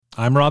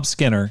I'm Rob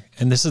Skinner,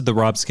 and this is the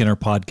Rob Skinner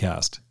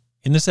Podcast.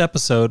 In this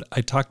episode, I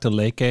talked to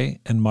Leke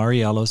and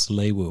Marielos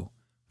Lewu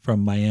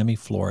from Miami,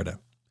 Florida.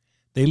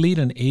 They lead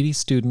an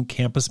 80-student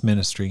campus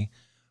ministry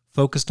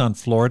focused on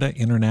Florida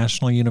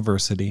International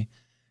University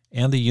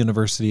and the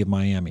University of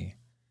Miami.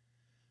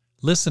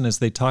 Listen as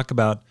they talk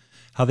about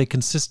how they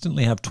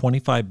consistently have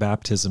 25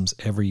 baptisms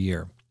every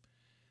year,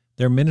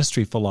 their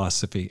ministry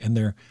philosophy, and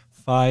their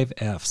 5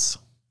 F's.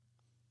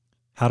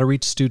 How to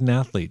reach student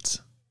athletes,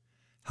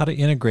 how to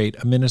integrate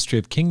a ministry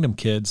of kingdom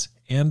kids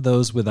and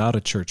those without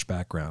a church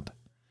background,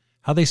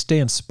 how they stay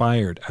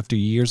inspired after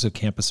years of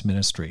campus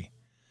ministry,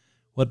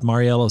 what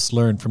Marielos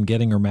learned from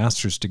getting her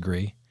master's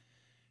degree,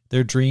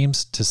 their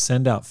dreams to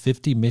send out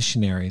 50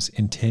 missionaries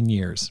in 10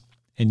 years,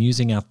 and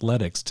using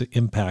athletics to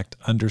impact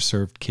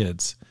underserved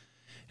kids,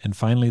 and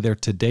finally their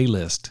today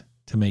list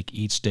to make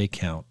each day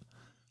count.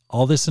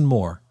 All this and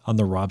more on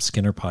the Rob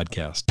Skinner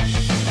Podcast.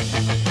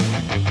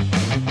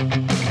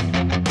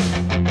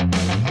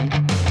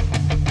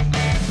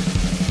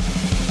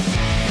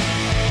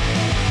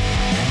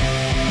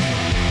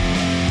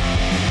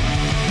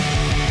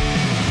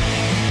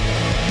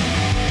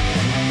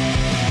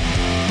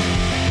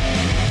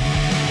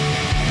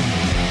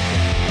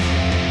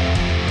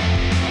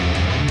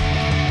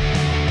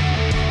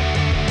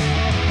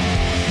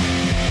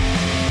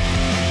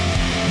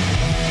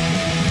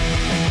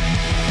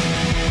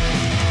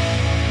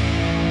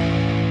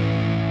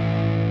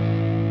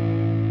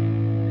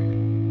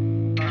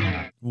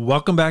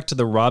 Welcome back to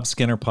the Rob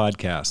Skinner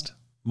Podcast.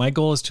 My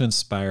goal is to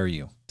inspire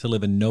you to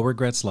live a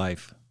no-regrets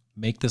life,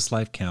 make this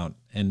life count,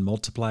 and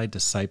multiply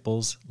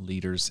disciples,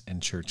 leaders,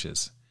 and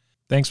churches.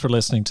 Thanks for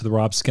listening to the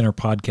Rob Skinner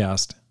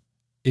Podcast.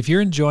 If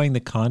you're enjoying the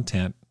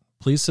content,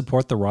 please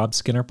support the Rob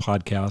Skinner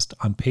Podcast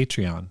on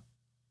Patreon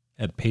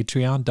at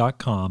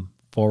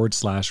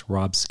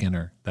patreon.com/Rob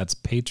Skinner. That's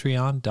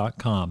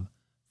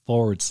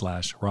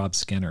patreon.com/Rob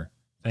Skinner.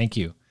 Thank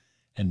you,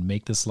 and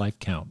make this life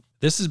count.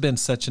 This has been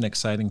such an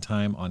exciting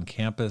time on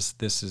campus.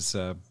 This is,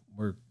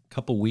 we're a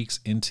couple weeks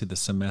into the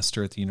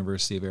semester at the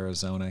University of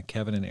Arizona.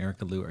 Kevin and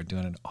Erica Liu are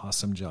doing an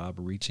awesome job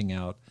reaching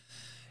out.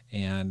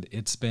 And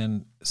it's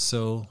been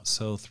so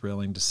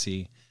thrilling to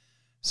see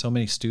so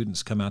many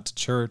students come out to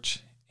church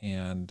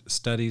and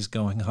studies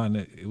going on.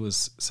 It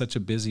was such a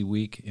busy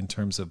week in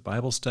terms of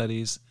Bible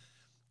studies,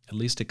 at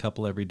least a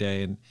couple every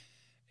day.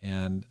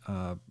 And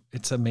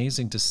it's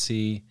amazing to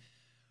see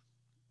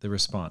the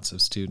response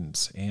of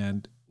students.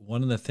 And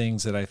one of the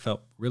things that I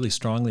felt really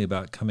strongly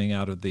about coming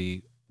out of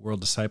the World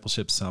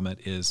Discipleship Summit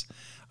is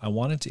I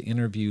wanted to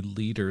interview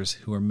leaders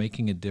who are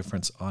making a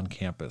difference on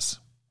campus,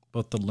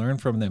 both to learn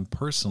from them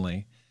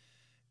personally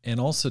and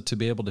also to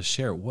be able to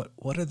share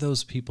what are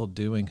those people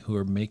doing who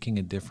are making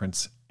a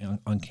difference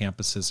on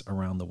campuses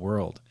around the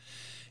world.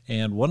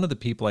 And one of the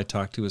people I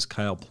talked to is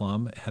Kyle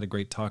Plum. I had a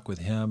great talk with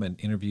him and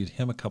interviewed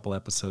him a couple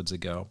episodes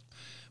ago.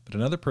 But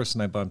another person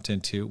I bumped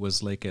into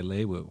was Leke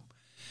Lewu.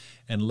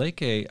 And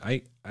Leke,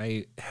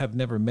 I have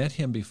never met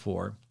him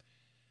before,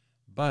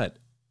 but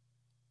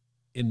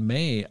in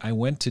May, I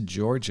went to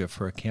Georgia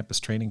for a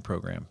campus training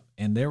program,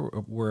 and there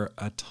were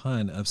a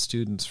ton of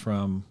students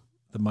from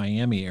the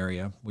Miami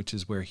area, which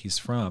is where he's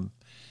from,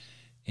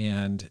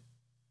 and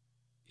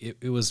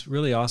it was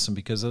really awesome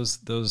because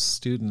those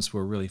students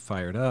were really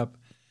fired up.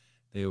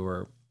 They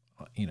were,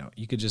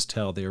 you could just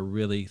tell they were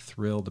really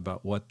thrilled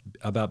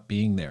about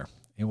being there.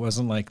 It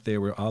wasn't like they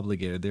were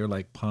obligated; they were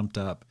like pumped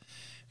up.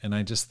 And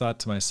I just thought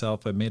to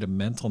myself, I made a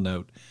mental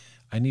note,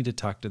 I need to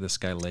talk to this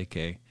guy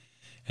Leke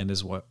and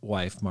his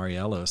wife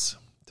Marielos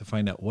to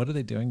find out what are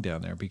they doing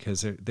down there,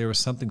 because there was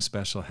something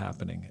special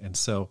happening. And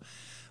so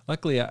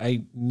luckily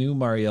I knew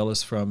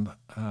Marielos from,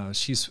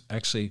 she's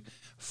actually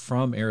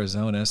from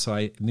Arizona, so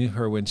I knew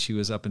her when she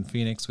was up in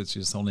Phoenix, which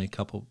is only a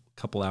couple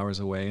hours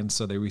away, and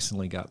so they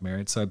recently got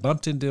married. So I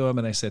bumped into him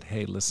and I said,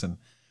 hey, listen,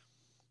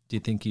 do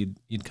you think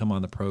you'd come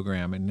on the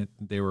program? And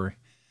they were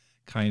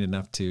kind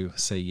enough to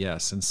say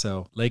yes. And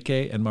so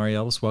Leke and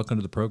Marielos, welcome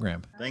to the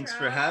program. Thanks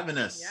for having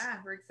us. Yeah,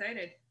 we're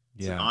excited.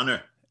 It's an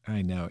honor.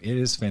 I know. It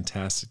is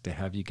fantastic to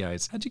have you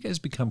guys. How'd you guys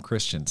become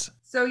Christians?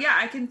 So yeah,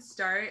 I can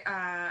start.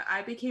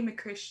 I became a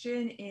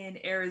Christian in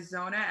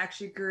Arizona. I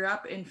actually grew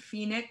up in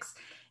Phoenix.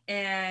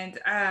 And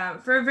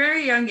for a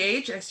very young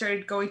age, I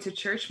started going to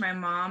church. My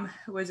mom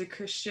was a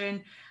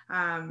Christian.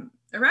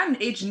 Around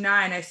age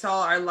 9, I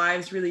saw our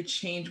lives really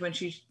change when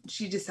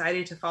she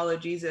decided to follow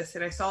Jesus.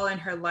 And I saw in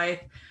her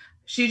life,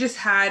 she just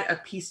had a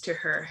peace to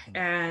her,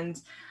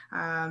 and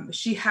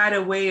she had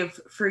a way of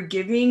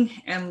forgiving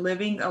and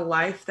living a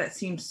life that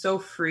seemed so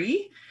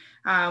free,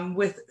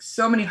 with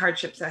so many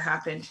hardships that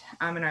happened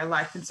in our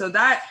life. And so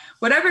that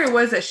whatever it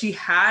was that she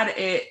had,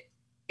 it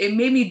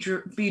made me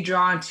be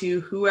drawn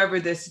to whoever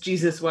this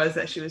Jesus was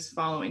that she was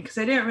following, because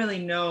I didn't really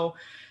know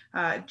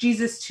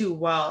Jesus too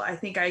well. I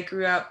think I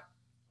grew up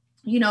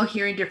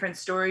hearing different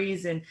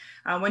stories. And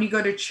when you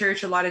go to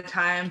church, a lot of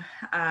times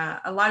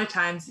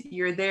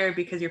you're there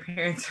because your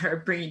parents are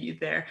bringing you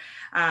there.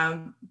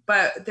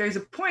 But there's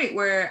a point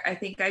where I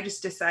think I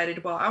just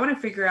decided, well, I want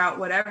to figure out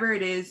whatever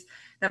it is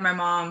that my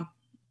mom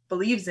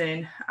believes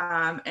in.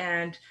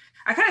 And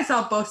I kind of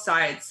saw both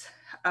sides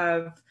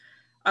of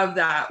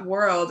that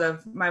world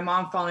of my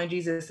mom following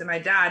Jesus and my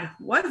dad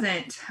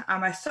wasn't.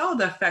 I saw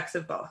the effects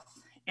of both.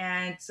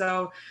 And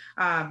so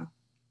I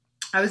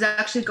was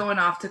actually going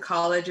off to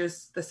college. It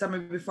was the summer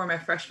before my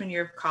freshman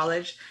year of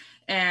college.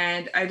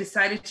 And I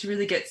decided to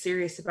really get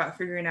serious about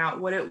figuring out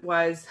what it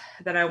was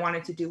that I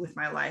wanted to do with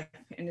my life,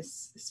 and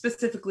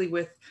specifically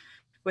with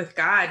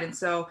God. And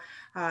so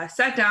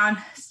sat down,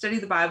 studied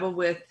the Bible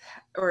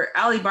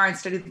Allie Barnes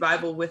studied the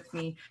Bible with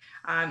me.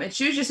 And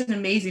she was just an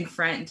amazing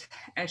friend.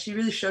 And she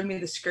really showed me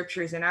the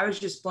scriptures. And I was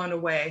just blown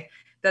away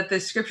that the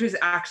scriptures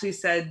actually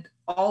said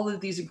all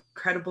of these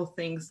incredible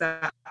things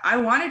that I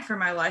wanted for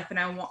my life. And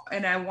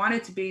I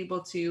wanted to be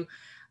able to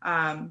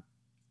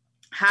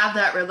have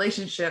that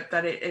relationship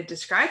that it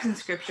describes in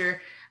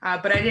scripture,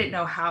 but I didn't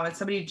know how. And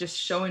somebody just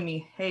showing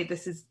me, hey,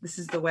 this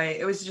is the way.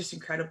 It was just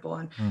incredible.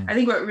 And I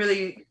think what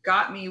really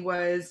got me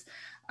was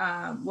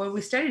when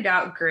we studied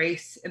out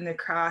grace and the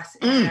cross,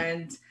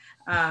 and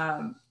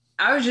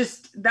I was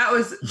just that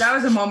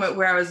was a moment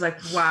where I was like,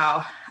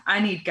 wow, I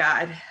need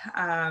God.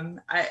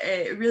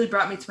 It really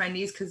brought me to my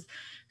knees, because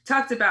we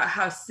talked about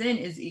how sin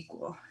is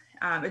equal.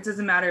 It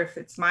doesn't matter if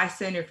it's my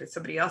sin or if it's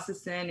somebody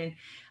else's sin. And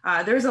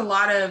there's a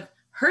lot of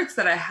hurts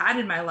that I had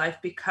in my life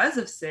because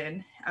of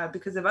sin,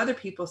 because of other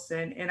people's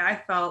sin. And I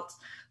felt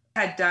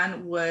what I had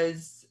done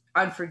was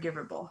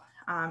unforgivable.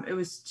 It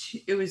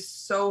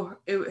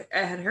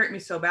had hurt me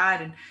so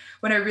bad. And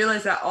when I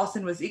realized that all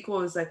sin was equal,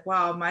 it was like,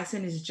 wow, my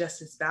sin is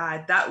just as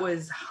bad. That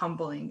was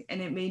humbling,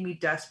 and it made me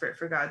desperate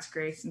for God's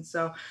grace. And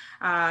so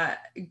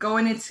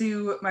going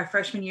into my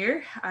freshman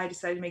year, I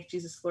decided to make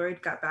Jesus Lord,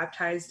 got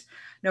baptized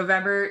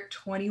November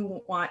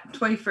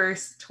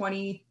 21st,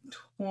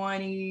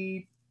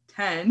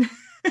 2010.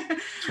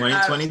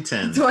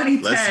 2010.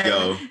 Let's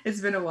go.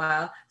 It's been a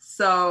while.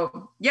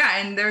 So yeah,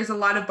 and there's a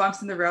lot of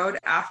bumps in the road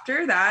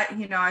after that.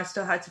 I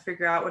still had to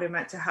figure out what it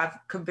meant to have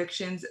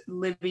convictions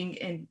living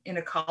in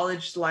a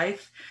college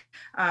life,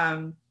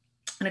 in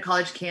a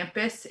college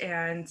campus,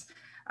 and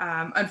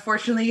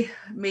unfortunately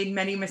made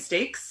many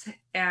mistakes,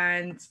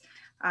 and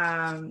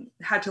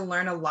had to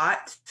learn a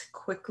lot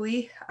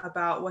quickly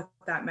about what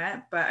that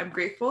meant. But I'm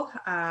grateful.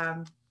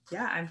 I'm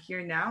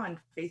here now and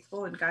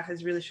faithful, and God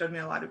has really showed me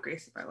a lot of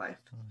grace in my life.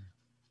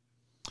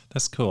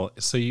 That's cool.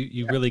 So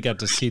you really got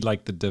to see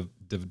like the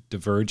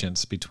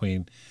divergence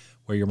between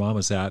where your mom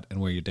was at and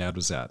where your dad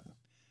was at.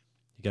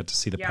 You got to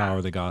see the power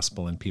of the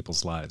gospel in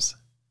people's lives.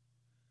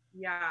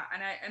 Yeah,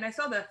 and I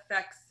saw the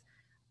effects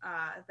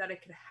that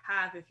it could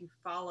have if you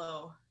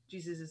follow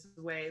Jesus's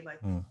way.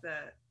 Like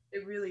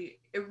it really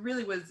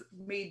was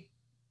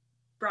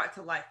brought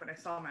to life when I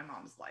saw my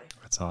mom's life.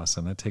 That's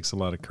awesome. That takes a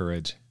lot of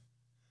courage.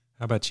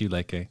 How about you,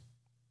 Leke?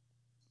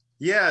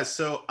 Yeah,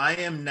 so I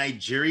am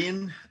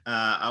Nigerian. There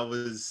are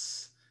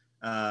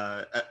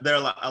a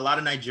lot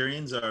of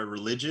Nigerians are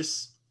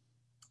religious.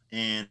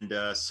 And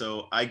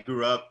so I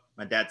grew up,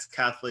 my dad's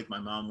Catholic. My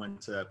mom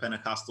went to a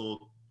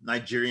Pentecostal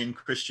Nigerian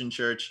Christian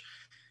church.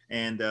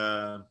 And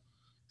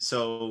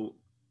so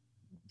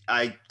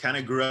I kind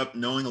of grew up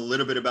knowing a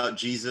little bit about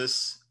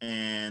Jesus,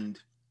 and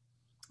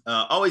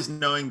always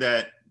knowing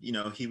that,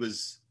 he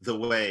was the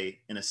way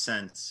in a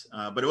sense.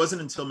 But it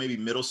wasn't until maybe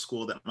middle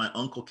school that my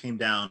uncle came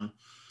down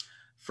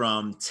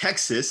from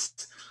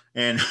Texas,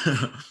 and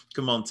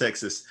come on,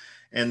 Texas.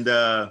 And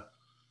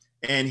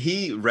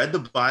he read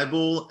the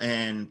Bible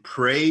and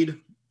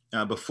prayed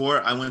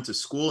before I went to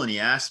school. And he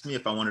asked me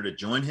if I wanted to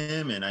join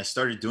him. And I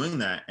started doing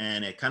that.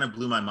 And it kind of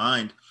blew my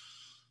mind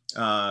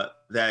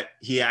that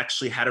he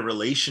actually had a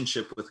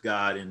relationship with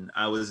God. And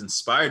I was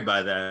inspired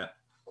by that.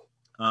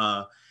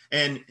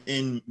 And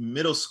in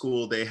middle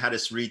school, they had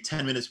us read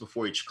 10 minutes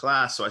before each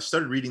class. So I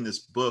started reading this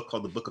book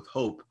called The Book of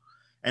Hope.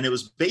 And it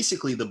was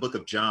basically the book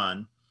of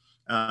John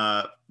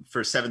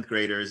for seventh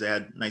graders. They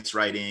had nice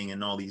writing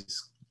and all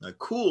these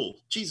cool,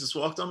 Jesus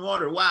walked on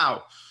water.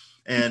 Wow.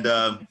 And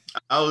I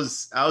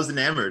was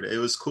enamored. It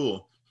was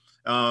cool.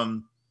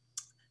 And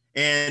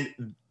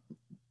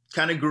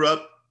kind of grew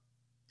up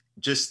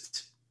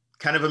just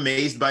kind of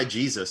amazed by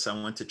Jesus. I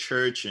went to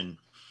church and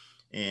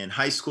in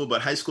high school,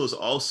 but high school is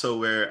also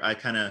where I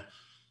kind of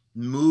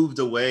moved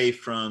away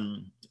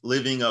from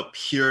living a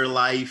pure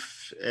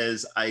life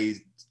as I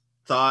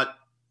thought,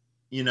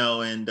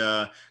 and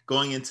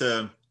going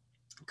into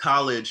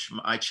college,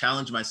 I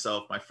challenged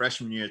myself my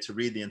freshman year to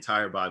read the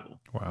entire Bible.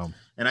 Wow.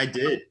 And I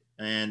did.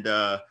 And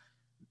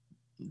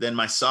then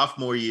my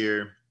sophomore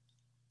year,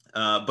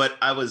 but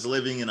I was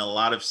living in a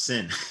lot of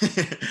sin.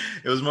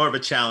 It was more of a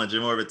challenge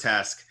and more of a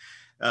task.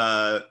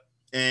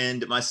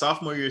 And my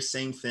sophomore year,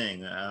 same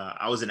thing.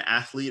 I was an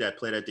athlete. I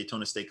played at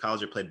Daytona State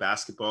College. I played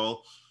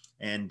basketball,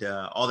 and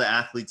all the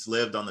athletes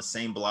lived on the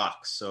same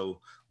block. So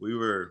we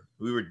were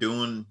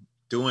doing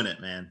it,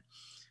 man.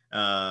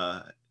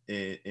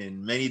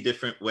 In many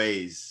different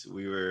ways.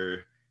 We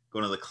were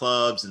going to the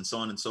clubs and so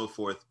on and so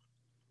forth.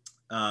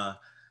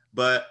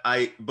 But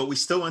we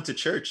still went to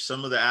church.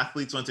 Some of the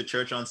athletes went to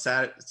church on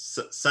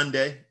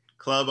Sunday,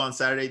 club on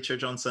Saturday,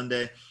 church on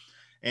Sunday.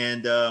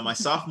 And my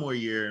sophomore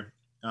year,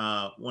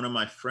 one of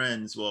my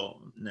friends,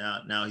 well,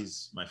 now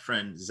he's my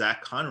friend,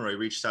 Zach Conroy,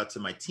 reached out to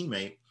my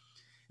teammate.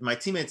 And my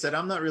teammate said,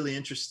 I'm not really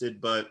interested,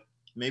 but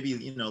maybe,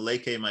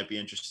 Leke might be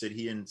interested.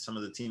 He and some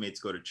of the teammates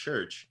go to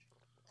church.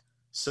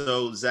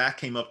 So Zach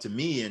came up to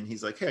me and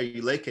he's like, hey, are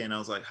you Leke? And I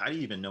was like, how do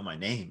you even know my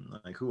name?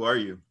 Like, who are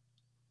you?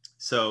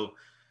 So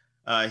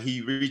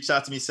he reached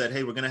out to me, said,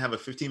 hey, we're going to have a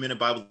 15-minute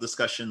Bible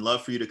discussion.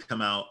 Love for you to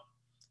come out.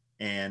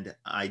 And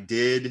I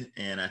did.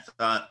 And I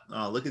thought,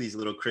 oh, look at these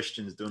little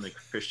Christians doing the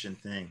Christian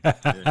thing.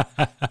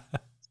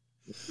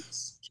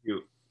 It's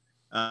cute.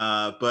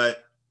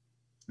 But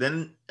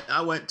then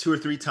I went 2 or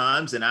 3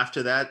 times. And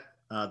after that,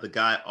 the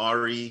guy,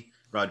 Ari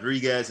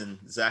Rodriguez and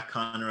Zach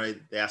Conroy,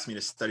 they asked me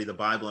to study the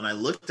Bible. And I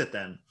looked at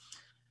them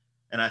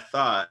and I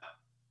thought,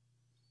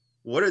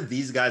 what are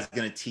these guys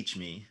going to teach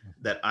me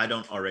that I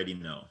don't already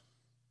know?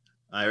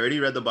 I already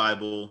read the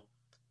Bible,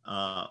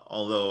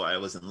 although I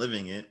wasn't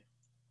living it.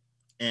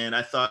 And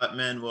I thought,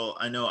 man, well,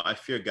 I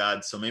fear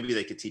God, so maybe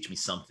they could teach me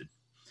something.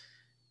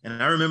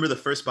 And I remember the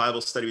first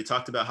Bible study, we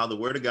talked about how the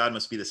word of God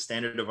must be the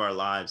standard of our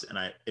lives. And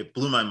it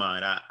blew my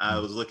mind. I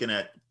was looking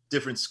at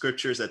different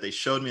scriptures that they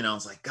showed me, and I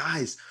was like,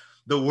 guys,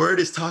 the word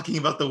is talking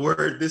about the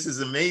word. This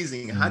is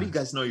amazing. How do you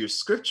guys know your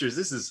scriptures?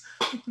 This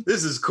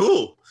is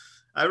cool.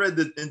 I read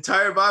the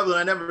entire Bible and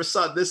I never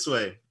saw it this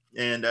way.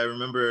 And I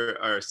remember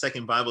our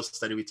second Bible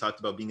study, we talked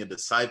about being a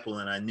disciple,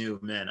 and I knew,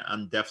 man,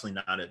 I'm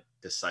definitely not a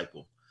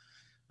disciple.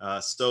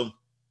 So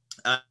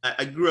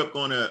I grew up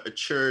going to a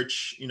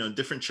church,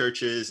 different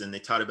churches, and they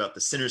taught about the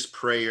sinner's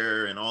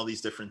prayer and all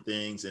these different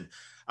things. And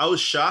I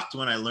was shocked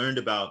when I learned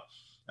about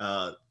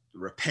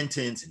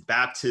repentance and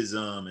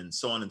baptism and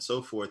so on and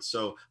so forth.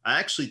 So I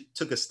actually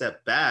took a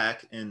step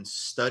back and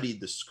studied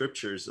the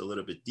scriptures a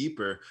little bit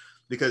deeper,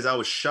 because I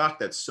was shocked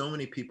that so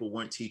many people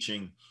weren't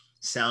teaching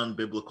sound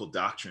biblical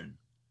doctrine.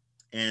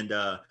 And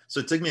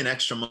so it took me an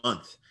extra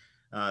month.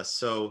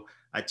 So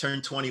I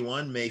turned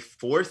 21, May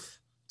 4th,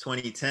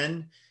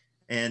 2010.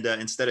 And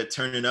instead of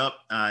turning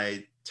up,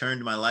 I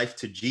turned my life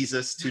to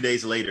Jesus 2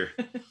 days later,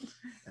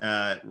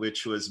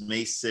 which was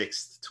May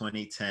 6th,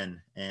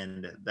 2010.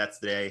 And that's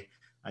the day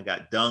I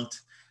got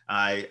dunked.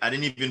 I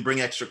didn't even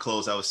bring extra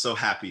clothes. I was so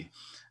happy.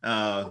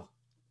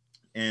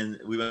 And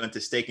we went to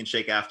Steak and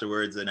Shake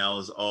afterwards, and I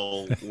was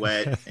all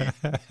wet.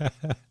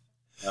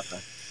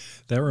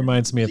 That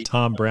reminds me of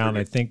Tom Brown.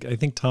 I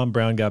think Tom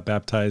Brown got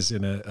baptized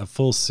in a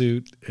full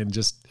suit and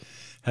just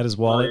had his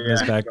wallet in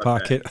his back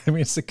pocket. I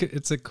mean,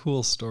 it's a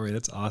cool story.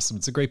 That's awesome.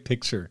 It's a great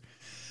picture.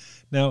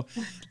 Now,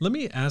 let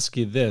me ask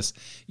you this.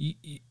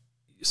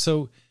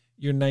 So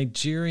you're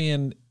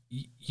Nigerian.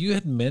 You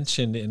had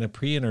mentioned in a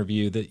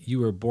pre-interview that you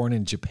were born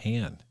in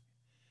Japan.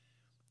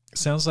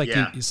 Sounds like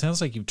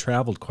you've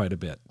traveled quite a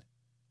bit.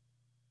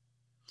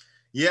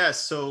 Yeah,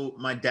 so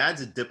my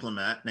dad's a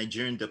diplomat,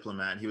 Nigerian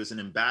diplomat. He was an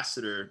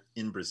ambassador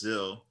in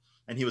Brazil,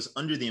 and he was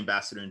under the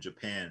ambassador in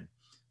Japan.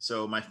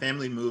 So my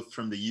family moved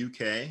from the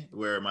UK,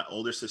 where my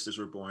older sisters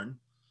were born,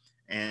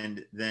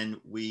 and then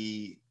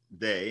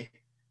they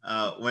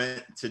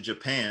went to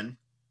Japan,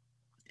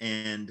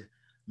 and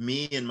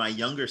me and my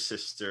younger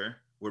sister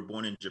were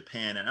born in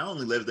Japan, and I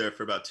only lived there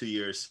for about 2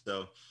 years,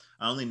 so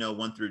I only know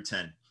 1 through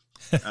 10.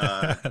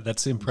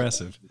 That's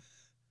impressive.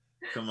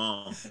 Come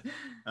on.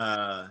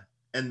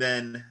 And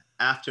then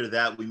after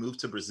that, we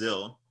moved to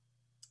Brazil,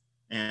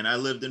 and I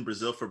lived in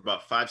Brazil for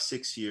about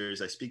 5-6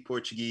 years. I speak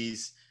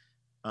Portuguese.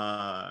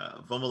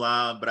 Vamos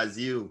lá,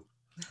 Brasil.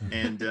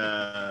 And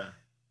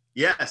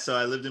so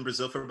I lived in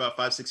Brazil for about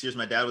 5-6 years.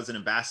 My dad was an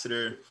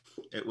ambassador.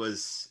 It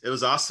was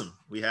awesome.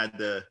 We had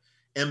the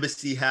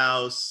embassy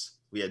house.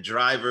 We had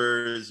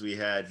drivers. We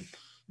had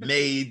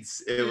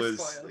maids. It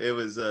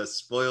was a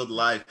spoiled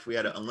life. We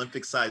had an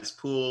Olympic-sized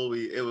pool.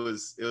 It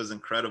was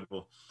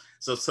incredible.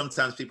 So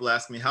sometimes people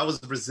ask me, how was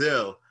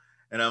Brazil?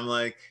 And I'm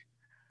like,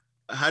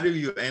 how do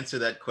you answer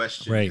that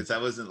question? Right. Because I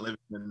wasn't living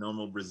a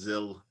normal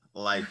Brazilian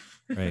life.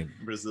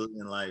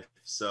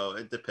 So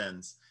it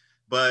depends.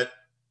 But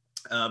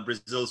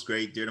Brazil's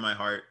great, dear to my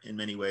heart in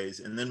many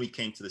ways. And then we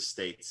came to the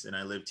States, and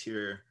I lived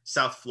here,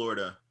 South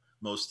Florida,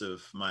 most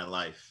of my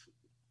life.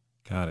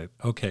 Got it.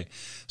 Okay.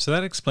 So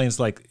that explains,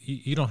 like,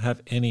 you don't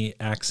have any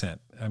accent.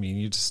 I mean,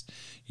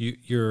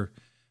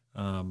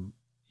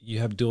 you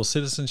have dual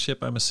citizenship,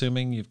 I'm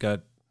assuming. You've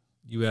got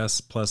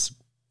U.S. plus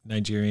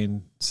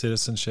Nigerian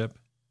citizenship.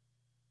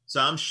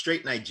 So I'm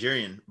straight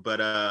Nigerian, but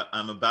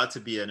I'm about to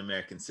be an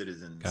American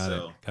citizen.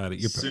 Got it.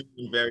 You're soon,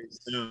 very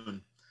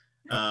soon.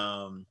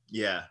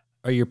 Yeah.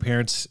 Are your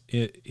parents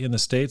in the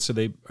States,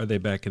 or are they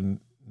back in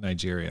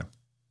Nigeria?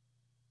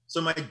 So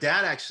my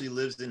dad actually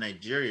lives in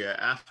Nigeria.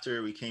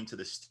 After we came to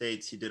the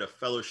States, he did a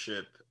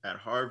fellowship at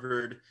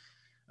Harvard.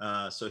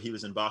 So he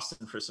was in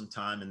Boston for some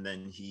time, and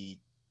then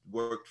he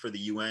worked for the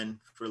UN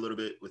for a little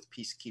bit with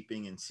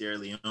peacekeeping in Sierra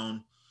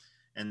Leone.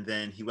 And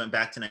then he went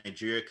back to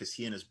Nigeria because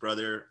he and his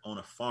brother own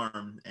a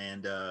farm,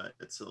 and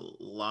it's a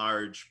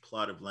large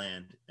plot of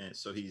land. And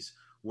so he's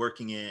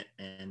working it,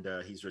 and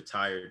he's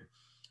retired.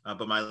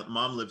 But my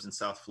mom lives in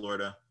South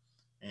Florida,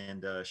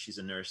 and she's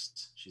a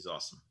nurse. She's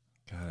awesome.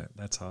 Got it.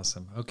 That's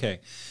awesome.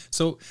 Okay.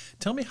 So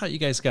tell me how you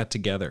guys got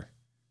together.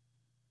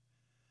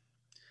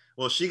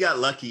 Well, she got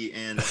lucky,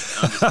 and I'm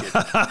just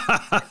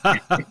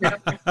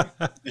kidding.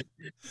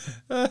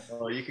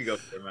 Oh, you could go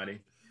for it, Maddie.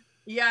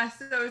 Yeah,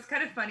 so it's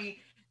kind of funny.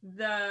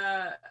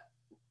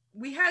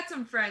 We had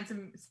some friends,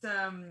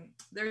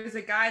 there was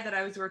a guy that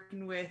I was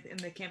working with in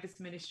the campus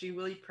ministry,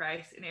 Willie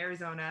Price in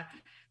Arizona,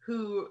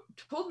 who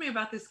told me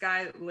about this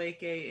guy,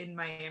 Leke in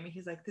Miami.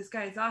 He's like, this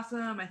guy is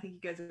awesome. I think you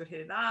guys would hit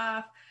it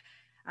off.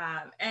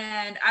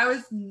 And I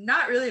was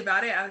not really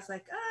about it. I was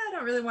like, I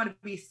don't really want to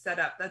be set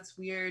up. That's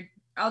weird.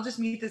 I'll just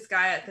meet this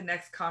guy at the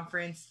next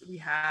conference we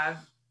have.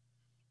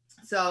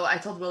 So I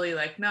told Willie,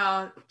 like,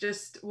 no,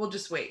 we'll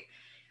just wait.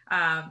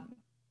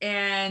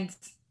 And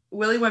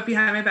Willie went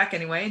behind my back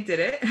anyway, did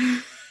it,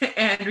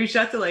 and reached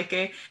out to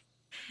Leke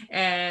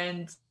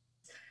and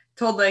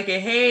told Leke,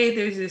 hey,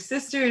 there's a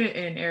sister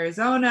in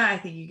Arizona. I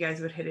think you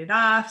guys would hit it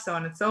off, so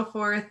on and so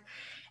forth.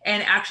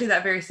 And actually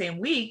that very same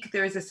week,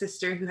 there was a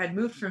sister who had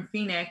moved from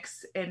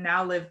Phoenix and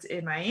now lived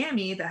in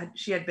Miami, that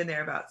she had been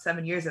there about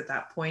 7 years at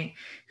that point,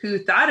 who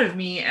thought of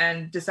me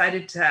and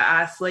decided to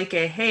ask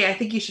Leke, hey, I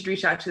think you should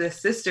reach out to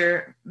this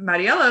sister,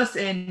 Marielos,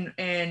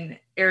 in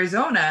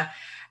Arizona.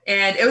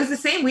 And it was the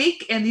same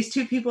week, and these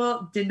two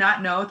people did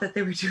not know that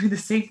they were doing the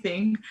same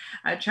thing,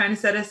 trying to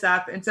set us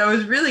up. And so it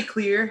was really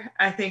clear,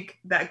 I think,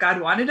 that God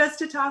wanted us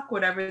to talk,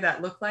 whatever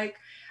that looked like.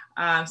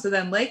 So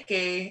then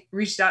Leke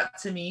reached out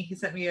to me. He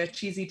sent me a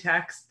cheesy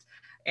text,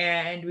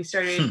 and we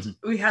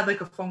had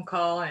like a phone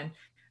call, and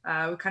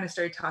we kind of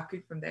started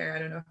talking from there. I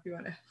don't know if you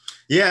want to.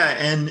 Yeah,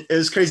 and it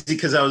was crazy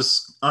because I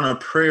was on a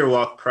prayer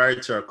walk prior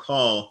to our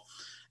call,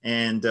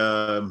 and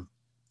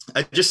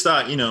I just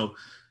thought,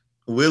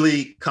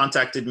 Willie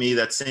contacted me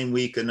that same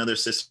week. Another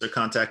sister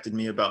contacted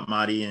me about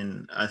Madi,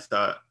 and I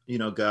thought,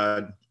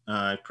 God,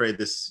 I pray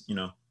this,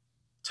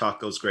 talk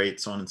goes great,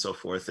 so on and so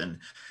forth. And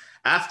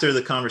after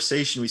the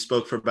conversation, we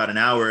spoke for about an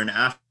hour, and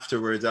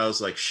afterwards I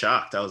was like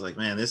shocked. I was like,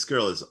 man, this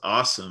girl is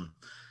awesome.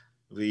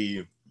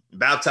 We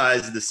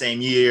baptized the same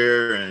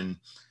year and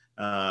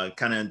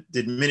kind of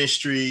did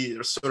ministry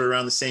sort of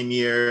around the same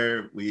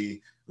year.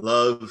 We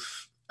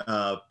love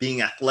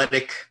being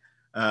athletic.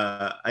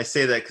 I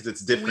say that because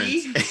it's different.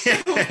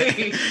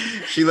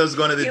 She loves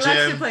going to the gym.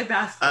 Likes to play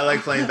basketball. I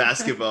like playing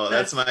basketball.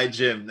 That's my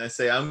gym. I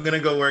say I'm gonna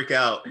go work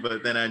out,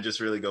 but then I just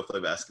really go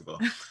play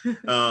basketball.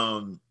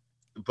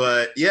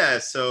 But yeah,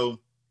 so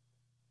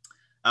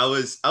I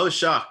was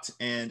shocked,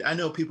 and I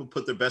know people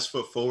put their best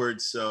foot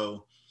forward.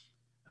 So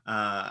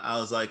I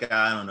was like,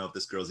 I don't know if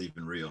this girl's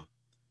even real,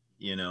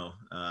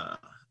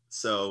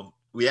 So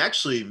we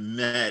actually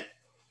met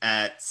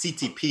at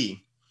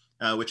CTP.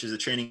 Which is a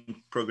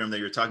training program that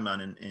you were talking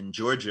about in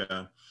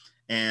Georgia.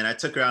 And I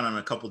took her out on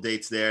a couple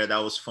dates there.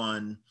 That was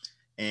fun.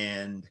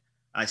 And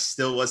I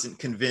still wasn't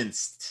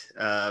convinced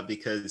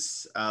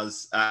because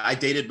I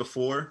dated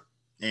before,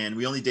 and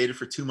we only dated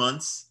for 2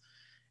 months.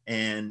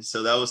 And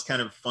so that was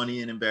kind of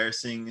funny and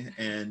embarrassing.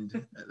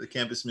 And the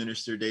campus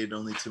minister dated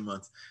only 2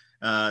 months.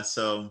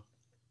 So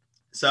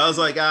I was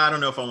like, I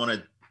don't know if I want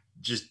to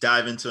just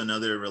dive into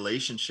another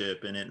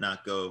relationship and it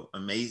not go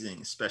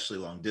amazing, especially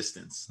long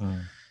distance.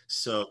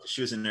 So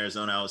she was in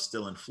Arizona, I was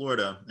still in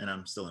Florida, and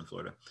I'm still in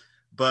Florida.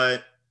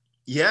 But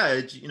yeah,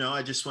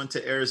 I just went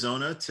to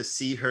Arizona to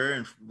see her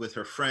and with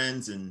her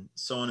friends and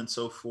so on and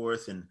so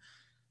forth. And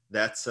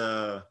that's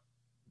the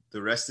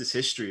rest is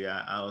history.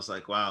 I was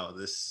like, wow,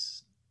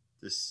 this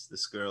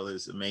girl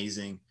is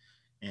amazing.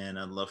 And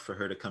I'd love for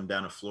her to come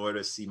down to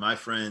Florida, see my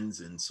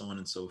friends and so on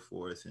and so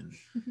forth.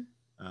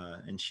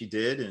 And she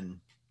did. And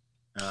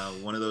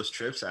one of those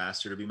trips, I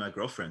asked her to be my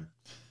girlfriend.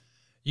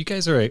 You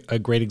guys are a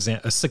great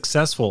example, a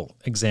successful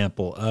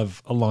example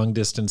of a long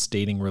distance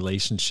dating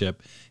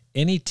relationship.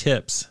 Any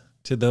tips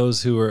to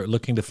those who are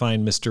looking to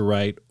find Mr.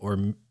 Right or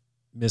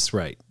Miss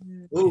Right?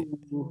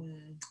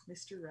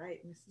 Mr.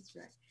 Right, Mrs.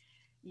 Right.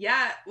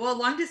 Yeah, well,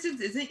 long distance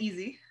isn't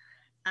easy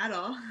at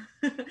all.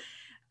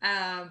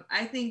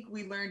 I think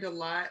we learned a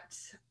lot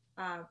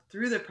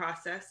through the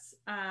process.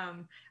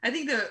 I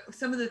think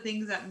some of the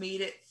things that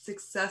made it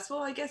successful,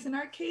 I guess, in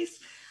our case,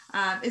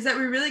 is that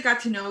we really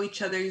got to know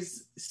each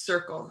other's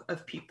circle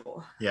of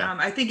people. Yeah.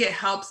 I think it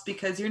helps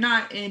because you're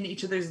not in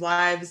each other's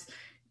lives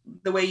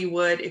the way you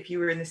would if you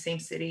were in the same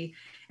city.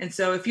 And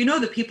so if you know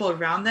the people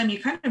around them, you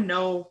kind of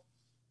know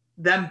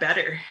them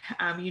better.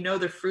 You know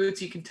the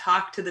fruits. You can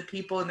talk to the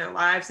people in their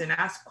lives and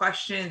ask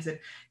questions and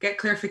get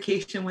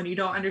clarification when you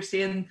don't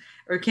understand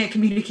or can't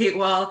communicate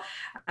well.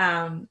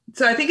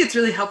 So I think it's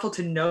really helpful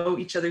to know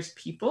each other's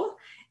people.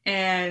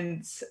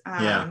 And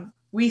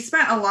we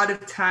spent a lot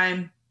of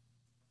time,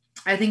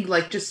 I think,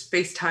 like just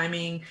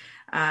FaceTiming.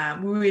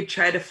 We would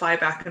try to fly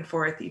back and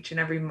forth each and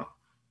every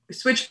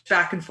switch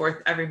back and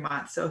forth every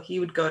month. So he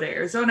would go to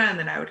Arizona and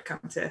then I would come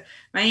to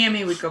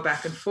Miami. We'd go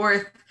back and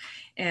forth.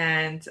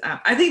 And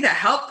I think that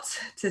helped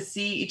to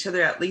see each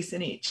other, at least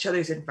in each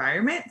other's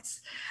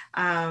environments.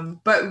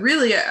 But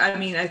really, I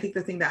mean, I think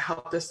the thing that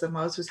helped us the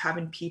most was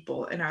having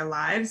people in our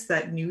lives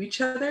that knew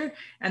each other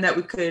and that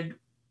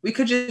we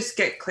could just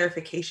get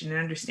clarification and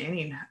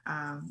understanding.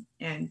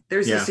 And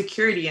there's a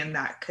security in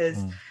that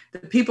because the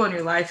people in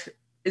your life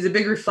is a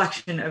big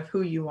reflection of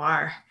who you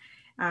are.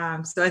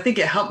 So I think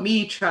it helped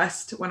me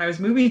trust when I was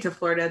moving to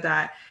Florida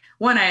that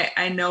one,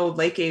 I know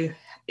Leke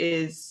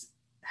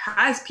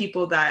has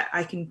people that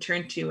I can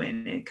turn to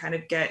and kind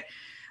of get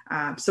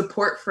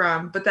support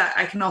from, but that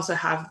I can also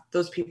have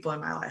those people in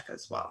my life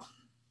as well.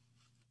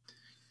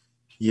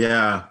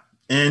 Yeah.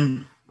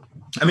 And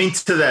I mean,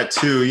 to that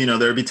too,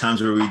 there'd be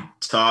times where we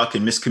talk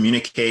and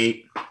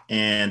miscommunicate,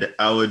 and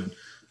I would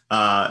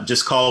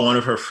just call one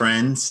of her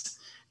friends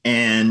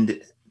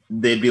and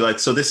they'd be like,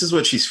 so this is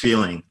what she's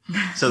feeling.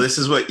 So this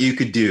is what you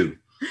could do.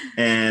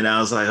 And I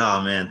was like,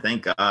 oh man,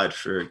 thank God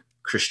for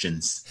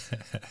Christians.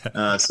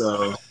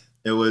 So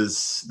that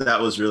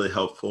was really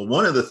helpful.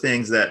 One of the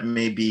things that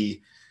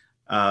maybe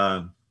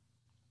that,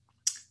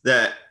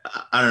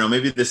 I don't know,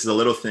 maybe this is a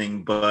little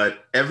thing,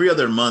 but every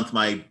other month,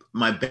 my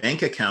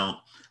bank account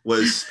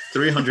was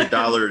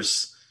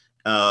 $300.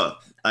 I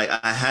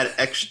had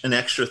an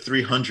extra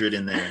 300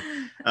 in there.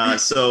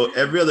 So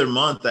every other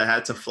month I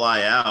had to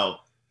fly out.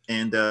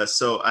 And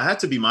so I had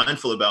to be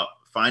mindful about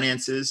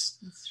finances,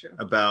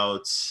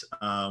 about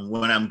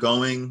when I'm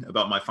going,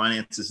 about my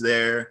finances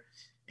there,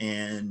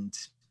 and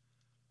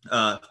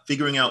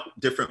figuring out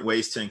different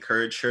ways to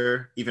encourage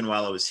her, even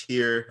while I was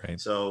here. Right.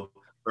 So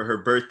for her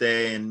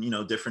birthday and,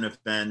 different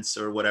events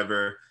or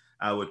whatever,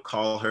 I would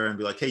call her and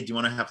be like, hey, do you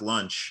want to have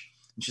lunch?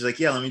 And she's like,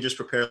 yeah, let me just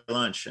prepare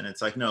lunch. And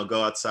it's like, no,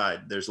 go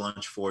outside. There's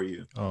lunch for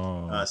you.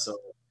 Oh. So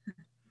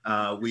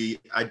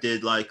I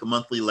did like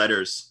monthly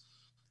letters,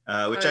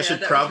 which I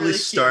should probably really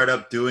start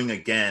up doing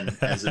again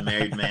as a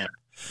married man.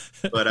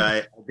 But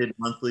I did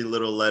monthly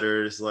little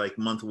letters like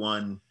month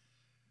one,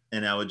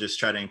 and I would just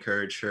try to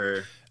encourage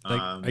her.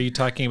 Are you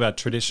talking about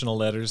traditional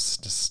letters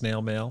to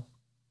snail mail?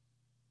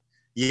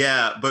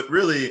 Yeah, but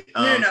really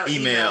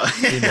email.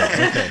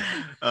 Okay.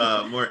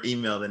 More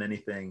email than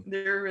anything.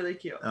 They're really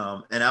cute.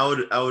 And I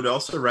would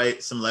also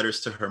write some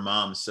letters to her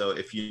mom. So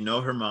if you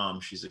know her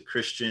mom, she's a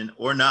Christian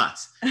or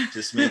not,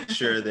 just make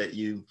sure that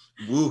you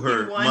woo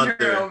her mother.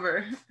 Her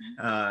over.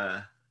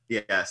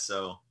 Yeah.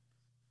 So,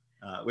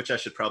 which I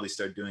should probably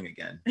start doing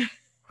again.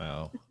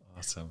 Wow.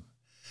 Awesome.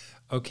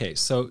 Okay.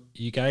 So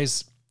you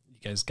guys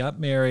got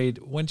married.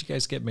 When did you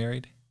guys get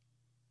married?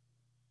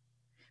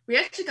 We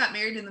actually got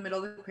married in the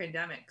middle of the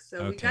pandemic.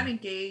 So we got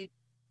engaged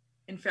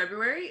in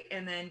February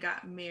and then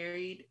got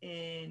married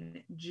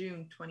in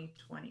June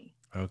 2020.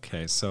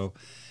 Okay. So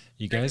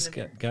you guys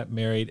got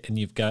married, and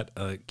you've got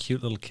a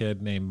cute little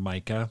kid named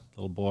Micah,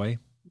 little boy.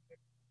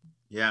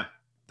 Yeah.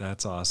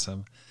 That's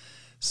awesome.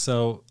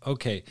 So,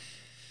 okay.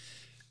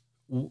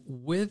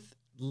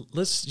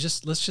 Let's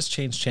just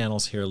change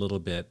channels here a little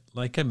bit.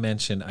 Like I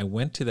mentioned, I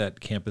went to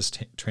that campus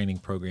training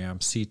program,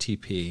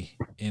 CTP,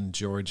 in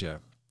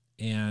Georgia.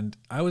 And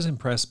I was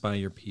impressed by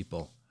your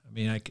people. I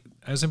mean, I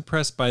was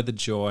impressed by the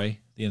joy,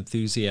 the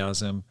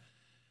enthusiasm.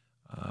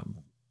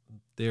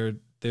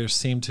 There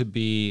seemed to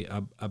be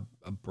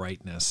a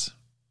brightness,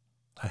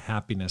 a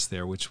happiness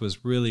there, which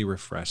was really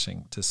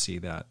refreshing to see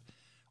that.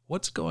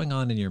 What's going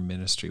on in your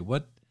ministry?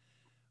 What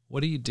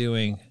are you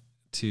doing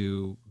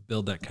to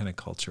build that kind of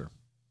culture?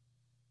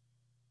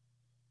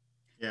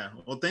 Yeah.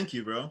 Well, thank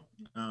you, bro.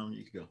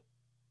 You can go.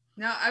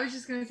 No, I was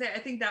just going to say, I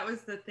think that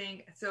was the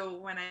thing. So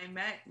when I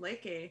met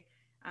Leke,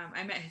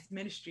 I met his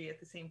ministry at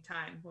the same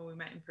time when we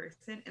met in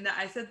person. And that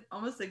I said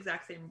almost the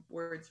exact same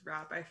words,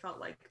 Rob. I felt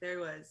like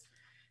there's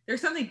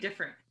something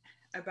different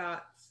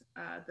about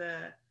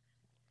the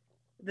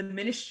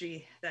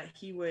ministry that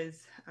he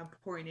was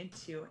pouring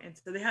into. And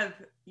so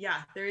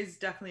there is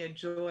definitely a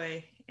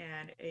joy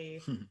and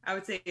I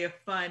would say a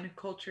fun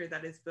culture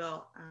that is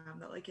built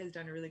that Leke has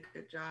done a really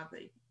good job.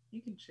 That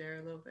you can share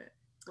a little bit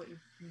what you've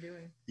been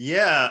doing.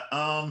 Yeah.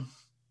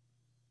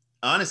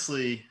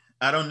 Honestly,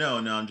 I don't know.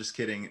 No, I'm just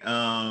kidding.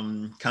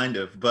 Kind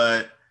of,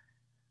 but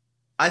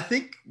I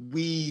think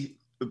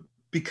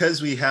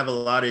because we have a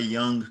lot of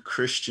young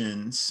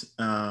Christians,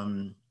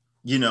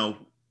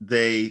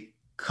 they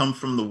come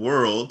from the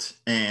world,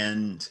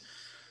 and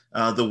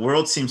the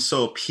world seems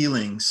so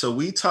appealing. So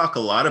we talk a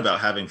lot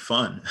about having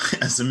fun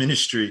as a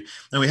ministry,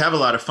 and we have a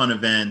lot of fun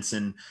events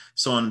and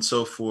so on and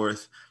so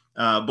forth.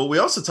 But we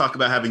also talk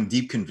about having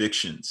deep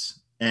convictions.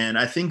 And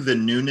I think the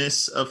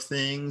newness of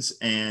things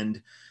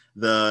and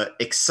the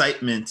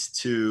excitement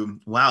to,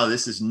 wow,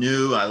 this is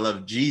new, I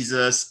love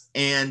Jesus,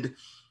 and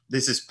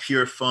this is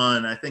pure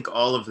fun. I think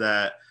all of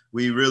that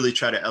we really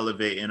try to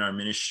elevate in our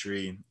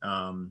ministry,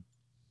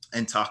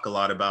 and talk a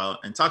lot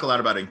about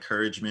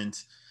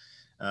encouragement.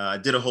 I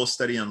did a whole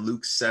study on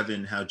Luke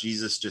 7, how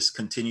Jesus just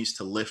continues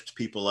to lift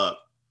people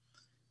up.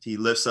 He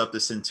lifts up the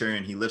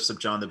centurion, he lifts up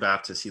John the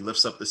Baptist, he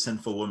lifts up the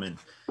sinful woman.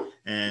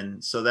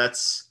 And so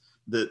that's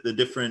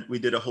we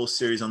did a whole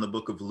series on the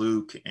book of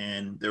Luke,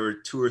 and there were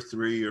 2 or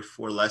 3 or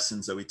 4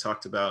 lessons that we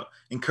talked about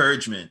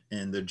encouragement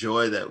and the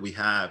joy that we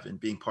have in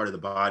being part of the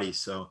body.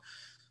 So,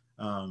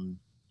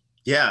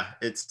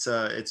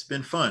 it's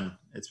been fun.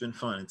 It's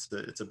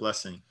a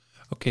blessing.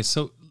 Okay.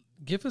 So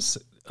give us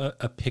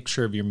a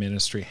picture of your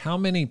ministry. How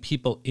many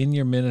people in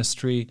your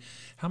ministry,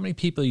 how many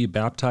people are you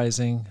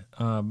baptizing,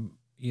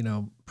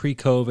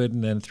 pre-COVID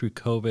and then through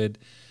COVID?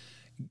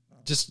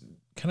 Just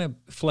kind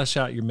of flesh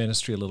out your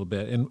ministry a little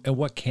bit, and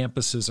what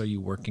campuses are you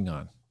working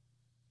on?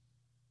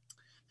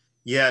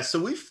 Yeah, so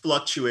we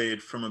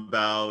fluctuated from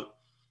about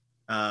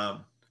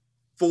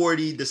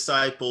 40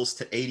 disciples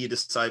to 80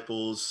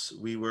 disciples.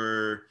 We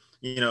were,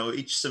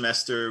 each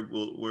semester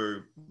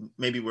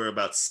we're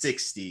about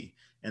 60,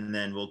 and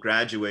then we'll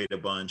graduate a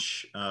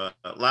bunch.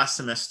 Last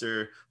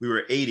semester we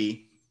were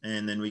 80,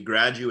 and then we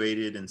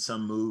graduated, and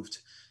some moved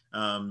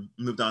on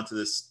to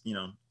this,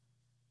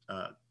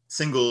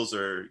 singles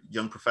or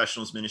young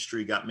professionals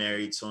ministry, got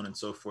married, so on and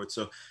so forth.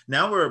 So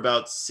now we're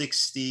about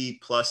 60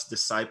 plus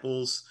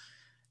disciples,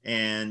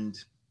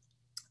 and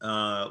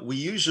we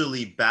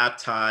usually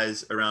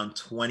baptize around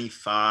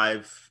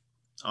 25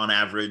 on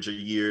average a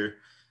year,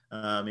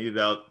 maybe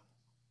about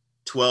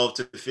 12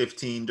 to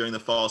 15 during the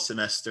fall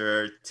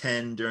semester,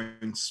 10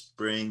 during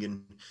spring,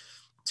 and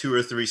 2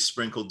 or 3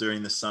 sprinkled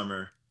during the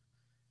summer.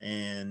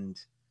 And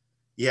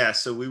yeah,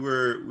 so we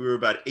were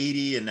about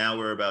 80, and now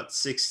we're about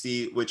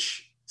 60,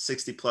 which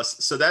 60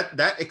 plus. So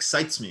that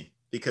excites me,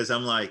 because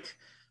I'm like,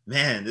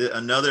 man,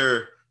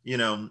 another,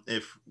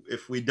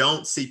 if we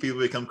don't see people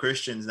become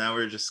Christians, now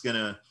we're just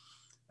gonna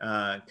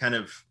kind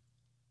of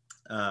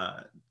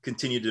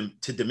continue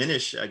to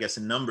diminish, I guess,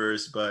 in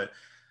numbers. But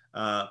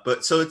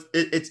so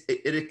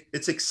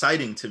it's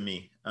exciting to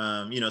me.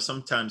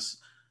 Sometimes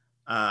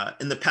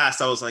in the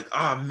past I was like,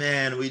 oh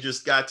man, we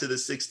just got to the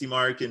 60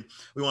 mark, and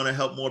we want to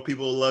help more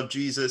people love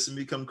Jesus and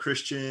become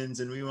Christians,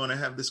 and we want to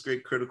have this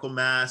great critical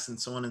mass, and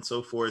so on and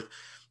so forth.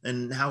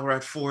 And now we're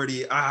at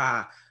 40.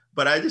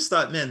 But I just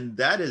thought, man,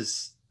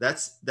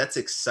 that's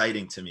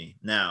exciting to me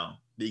now,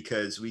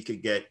 because we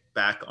could get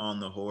back on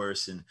the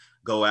horse and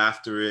go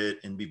after it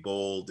and be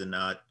bold, and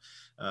not,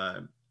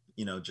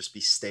 just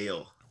be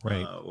stale,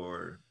 right,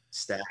 or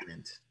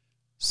stagnant.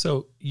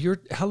 So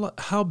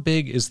how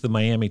big is the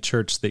Miami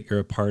church that you're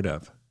a part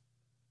of?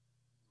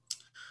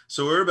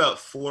 So we're about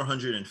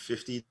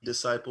 450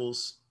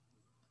 disciples.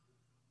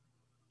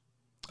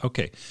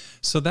 Okay,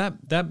 so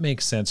that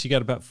makes sense. You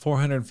got about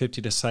 450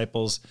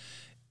 disciples.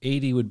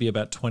 80 would be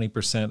about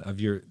 20%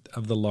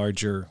 of the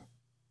larger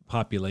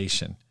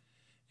population.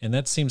 And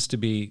that seems to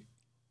be,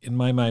 in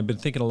my mind, I've been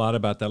thinking a lot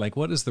about that. Like,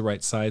 what is the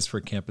right size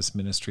for campus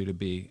ministry to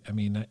be? I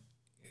mean,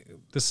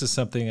 this is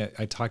something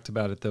I talked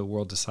about at the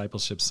World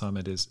Discipleship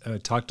Summit. I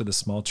talked to the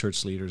small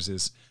church leaders,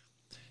 is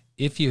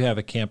if you have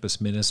a campus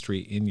ministry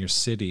in your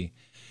city,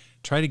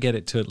 try to get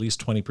it to at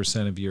least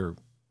 20%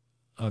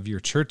 of your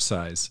church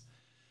size,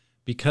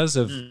 because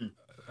of,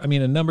 a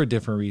number of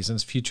different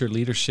reasons. Future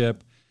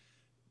leadership,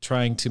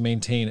 trying to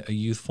maintain a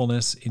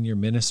youthfulness in your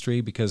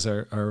ministry, because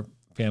our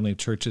family of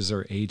churches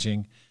are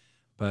aging.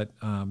 But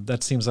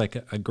that seems like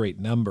a great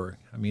number.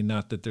 I mean,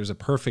 not that there's a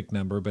perfect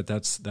number, but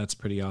that's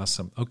pretty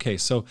awesome. Okay,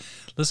 so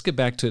let's get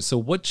back to it. So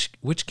which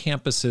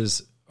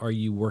campuses are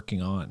you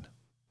working on?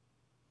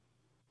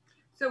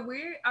 So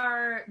we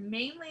are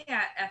mainly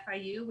at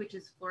FIU, which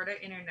is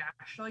Florida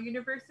International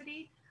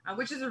University,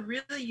 which is a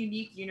really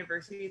unique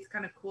university. It's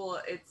kind of cool.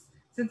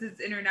 Since it's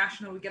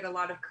international, we get a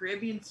lot of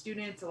Caribbean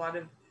students, a lot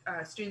of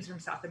students from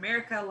South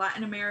America,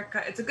 Latin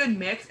America. It's a good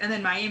mix. And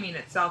then Miami in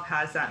itself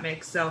has that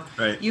mix. So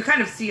You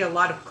kind of see a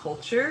lot of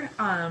culture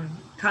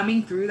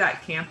coming through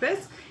that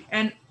campus.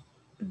 And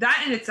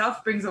that in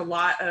itself brings a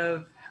lot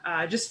of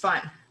just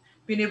fun,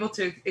 being able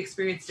to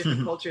experience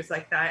different cultures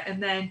like that.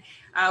 And then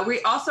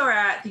we also are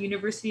at the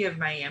University of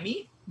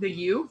Miami, the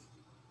U.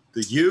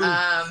 The U.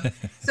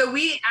 So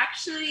we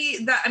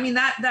actually,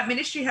 that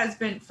ministry has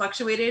been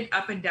fluctuated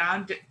up and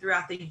down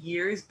throughout the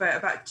years. But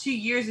about 2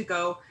 years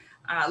ago,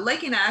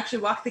 Leke and I actually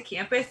walked the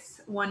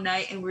campus one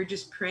night, and we were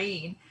just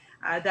praying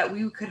that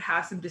we could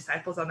have some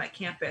disciples on that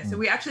campus. So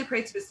we actually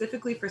prayed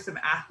specifically for some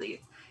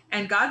athletes,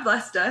 and God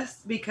blessed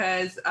us,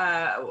 because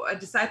a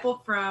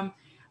disciple from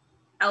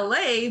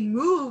LA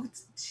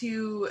moved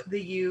to the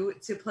U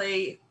to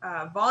play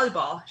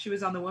volleyball. She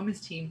was on the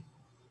women's team,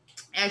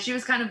 and she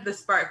was kind of the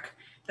spark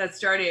that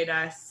started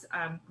us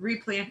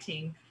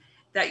replanting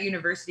that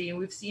university. And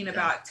we've seen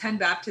about 10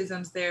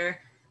 baptisms there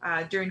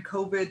during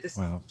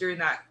COVID, during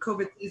that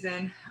COVID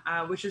season,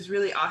 which is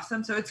really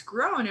awesome. So it's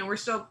grown, and we're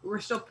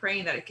still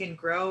praying that it can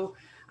grow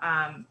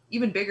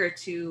even bigger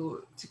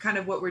to kind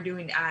of what we're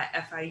doing at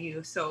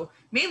FIU. So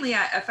mainly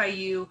at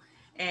FIU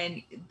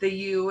and the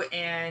U,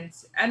 and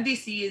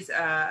MDC is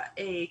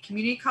a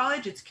community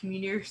college. It's a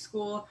community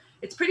school.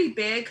 It's pretty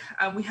big.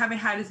 We haven't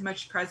had as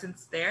much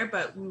presence there,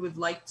 but we would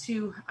like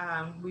to.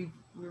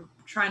 We're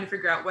trying to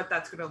figure out what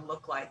that's going to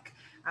look like.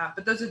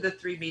 But those are the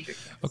 3 major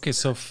campuses. Okay,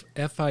 so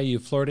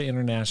FIU, Florida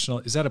International,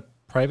 is that a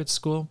private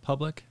school,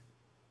 public?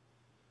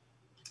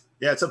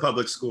 Yeah, it's a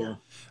public school.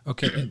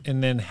 Okay,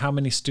 and then how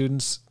many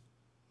students?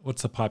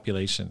 What's the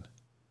population?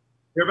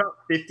 There are about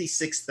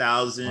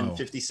 56,000, Wow.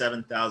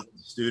 57,000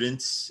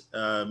 students.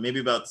 Maybe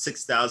about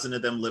 6,000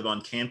 of them live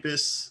on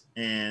campus.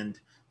 And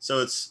so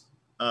it's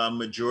a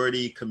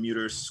majority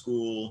commuter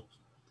school.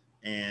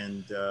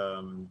 And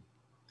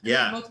there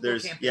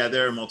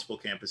are multiple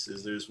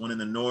campuses. There's one in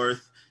the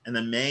north, and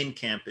the main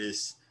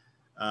campus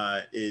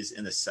is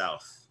in the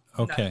south.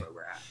 Okay. That's where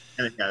we're at.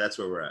 And that's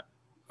where we're at.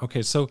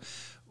 Okay, so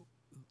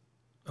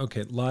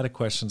Okay, a lot of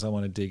questions I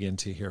want to dig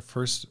into here.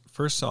 First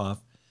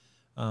off,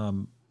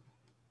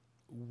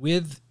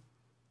 with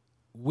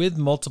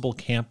multiple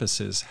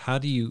campuses, how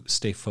do you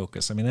stay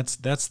focused? I mean,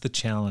 that's the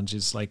challenge.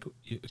 Is like,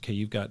 okay,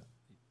 you've got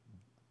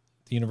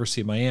the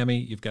University of Miami,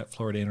 you've got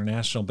Florida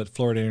International, but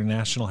Florida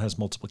International has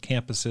multiple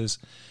campuses.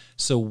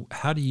 So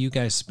how do you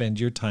guys spend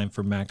your time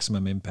for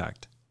maximum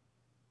impact?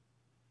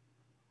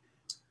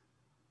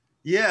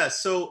 Yeah,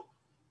 so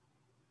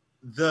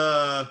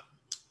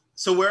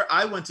where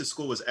I went to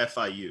school was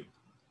FIU,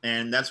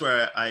 and that's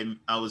where I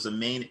was a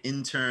main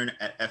intern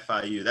at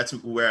FIU. That's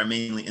where I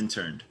mainly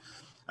interned.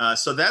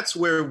 So that's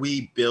where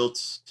we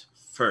built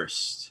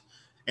first,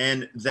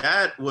 and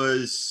that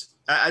was,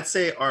 I'd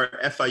say our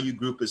FIU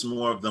group is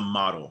more of the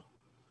model,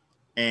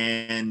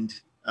 and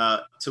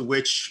to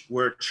which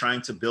we're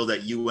trying to build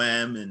at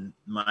and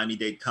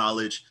Miami-Dade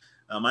College.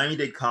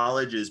 Miami-Dade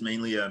College is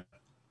mainly a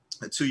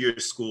 2-year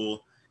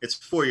school. It's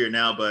 4-year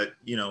now, but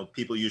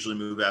people usually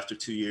move after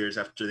 2 years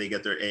after they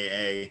get their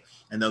AA,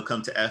 and they'll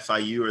come to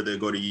FIU or they'll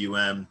go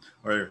to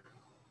or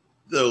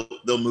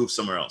they'll move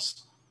somewhere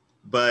else.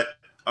 But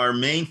our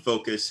main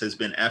focus has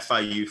been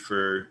FIU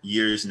for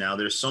years now.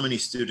 There's so many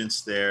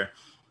students there.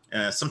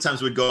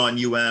 Sometimes we'd go on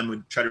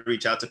we'd try to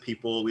reach out to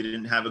people. We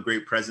didn't have a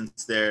great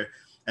presence there.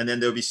 And then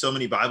there'll be so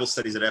many Bible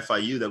studies at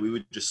FIU that we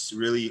would just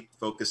really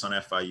focus on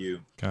FIU.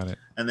 Got it.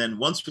 And then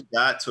once we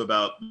got to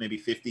about maybe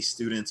 50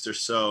 students or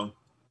so,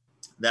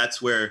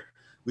 that's where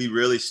we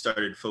really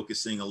started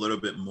focusing a little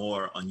bit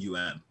more on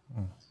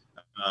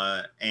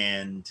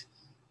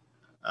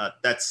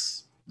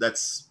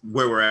that's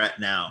where we're at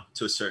now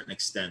to a certain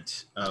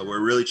extent. We're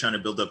really trying to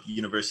build up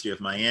University of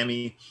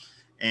Miami.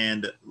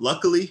 And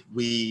luckily,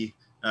 we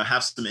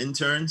have some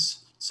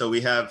interns. So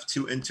we have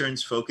 2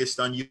 interns focused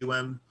on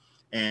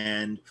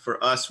And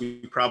for us, we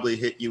probably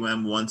hit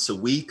once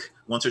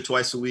or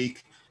twice a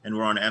week. And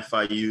we're on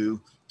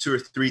FIU 2 or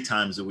 3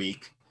 times a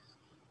week.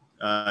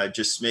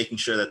 Just making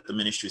sure that the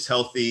ministry is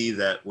healthy,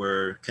 that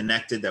we're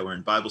connected, that we're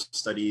in Bible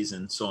studies,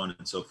 and so on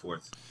and so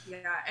forth. Yeah,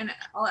 and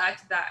I'll add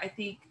to that. I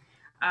think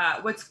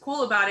what's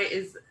cool about it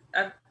is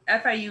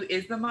FIU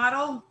is the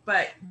model,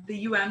 but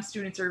the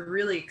students are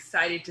really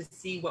excited to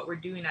see what we're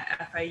doing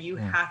at FIU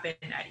happen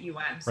at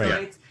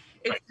So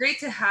it's great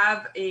to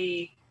have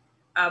a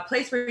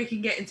place where you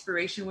can get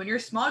inspiration. When you're a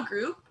small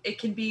group, it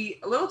can be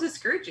a little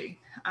discouraging.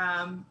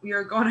 We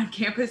are going on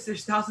campus,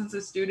 there's thousands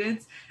of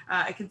students.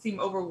 It can seem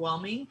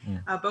overwhelming,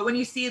 but when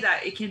you see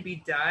that it can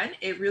be done,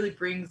 it really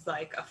brings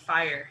like a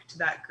fire to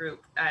that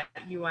group at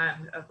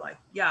of like,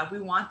 yeah, we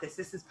want this.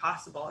 This is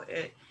possible.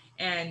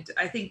 And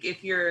I think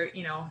if you're,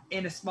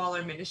 in a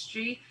smaller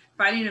ministry,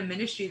 finding a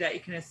ministry that you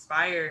can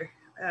aspire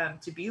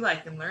to be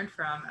like and learn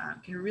from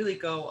can really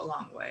go a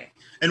long way.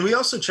 And we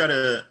also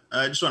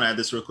I just want to add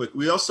this real quick.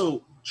 We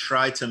also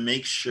try to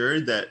make sure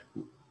that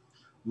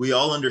we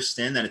all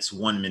understand that it's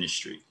one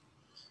ministry.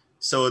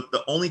 So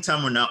the only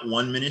time we're not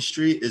one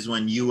ministry is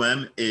when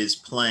is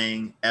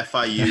playing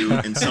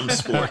FIU in some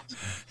sport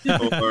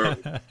or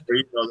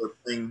they're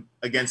playing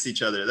against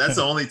each other. That's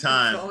the only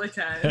time. That's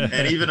the only time.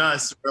 And even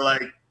us, we're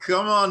like,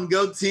 come on,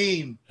 go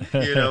team.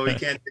 We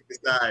can't take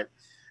a side.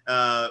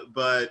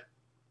 But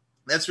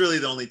that's really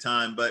the only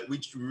time. But we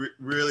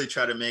really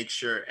try to make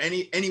sure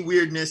any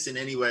weirdness in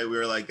any way,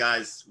 we're like,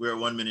 guys, we're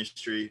one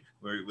ministry.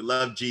 We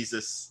love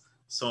Jesus,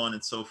 so on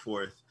and so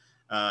forth.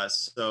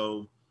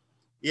 So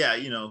yeah,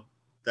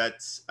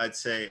 that's, I'd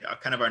say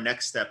kind of our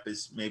next step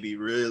is maybe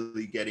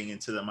really getting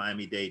into the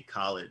Miami-Dade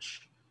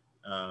College,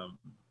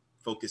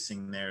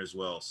 focusing there as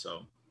well.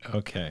 So.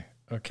 Okay.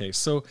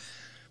 So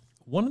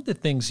one of the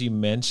things you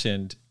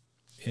mentioned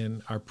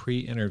in our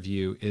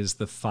pre-interview is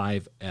the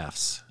 5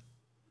 F's.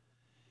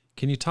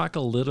 Can you talk a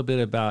little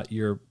bit about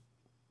your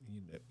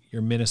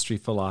ministry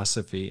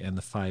philosophy and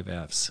the 5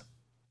 F's?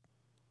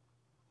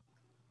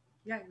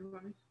 Yeah, you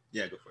want me?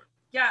 Yeah, go for it.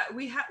 Yeah,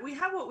 we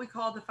have what we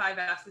call the 5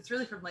 F's. It's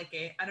really from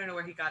Leke. I don't know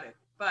where he got it,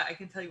 but I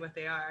can tell you what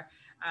they are.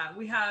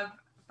 We have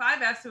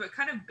 5 F's, so it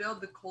kind of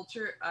build the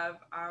culture of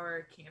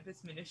our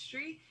campus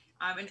ministry.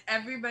 And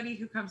everybody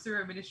who comes through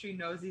our ministry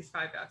knows these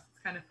 5 F's.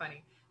 It's kind of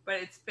funny, but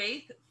it's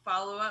faith,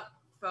 follow-up,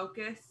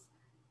 focus,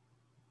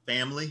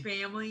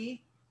 family,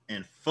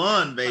 and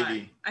fun,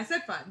 baby. I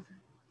said fun.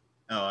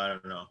 Oh, I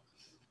don't know.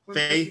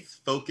 Faith,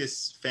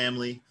 focus,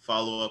 family,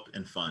 follow-up,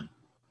 and fun.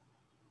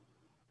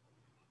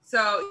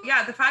 So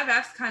yeah, the 5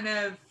 F's kind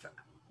of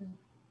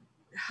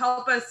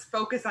help us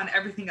focus on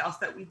everything else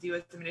that we do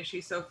as a ministry.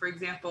 So for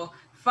example,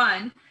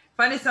 fun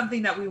is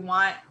something that we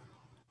want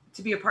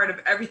to be a part of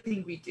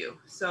everything we do.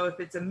 So if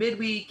it's a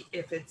midweek,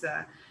 if it's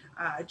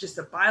just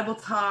a Bible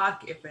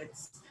talk, if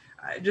it's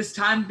just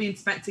time being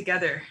spent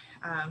together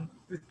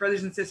with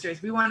brothers and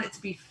sisters, we want it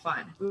to be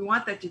fun. We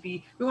want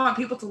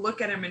people to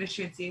look at our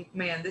ministry and see,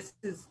 man, this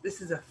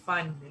is a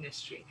fun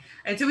ministry.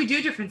 And so we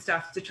do different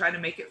stuff to try to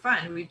make it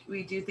fun.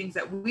 We do things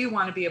that we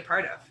want to be a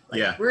part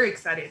of, we're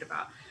excited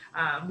about.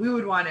 We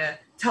would want to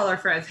tell our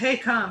friends, hey,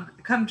 come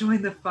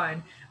join the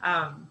fun.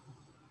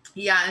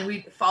 And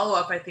we follow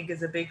up, I think,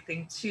 is a big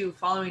thing too.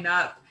 Following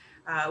up,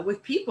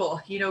 with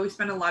people. We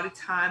spend a lot of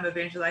time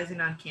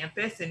evangelizing on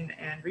campus and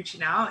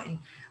reaching out, and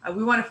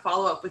we want to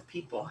follow up with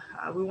people.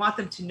 We want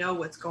them to know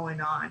what's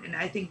going on. And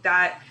I think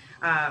that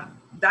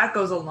that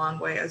goes a long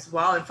way as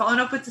well. And following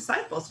up with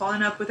disciples,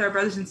 following up with our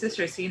brothers and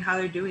sisters, seeing how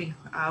they're doing.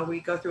 We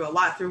go through a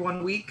lot through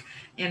 1 week,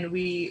 and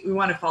we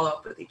want to follow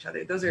up with each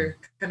other. Those are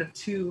kind of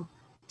two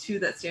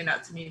that stand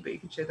out to me, but you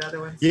can share the other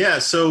ones. Yeah.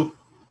 So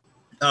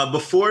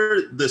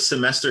before the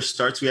semester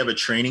starts, we have a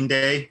training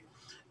day,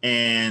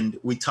 and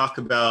we talk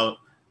about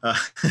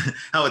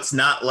how it's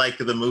not like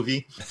the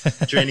movie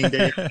Training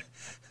Day.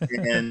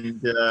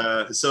 And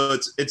so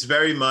it's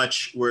very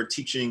much, we're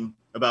teaching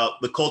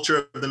about the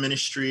culture of the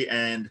ministry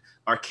and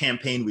our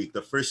campaign week.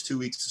 The first 2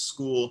 weeks of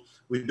school,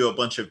 we do a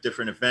bunch of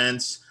different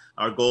events.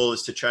 Our goal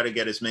is to try to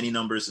get as many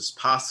numbers as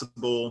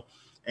possible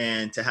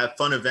and to have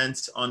fun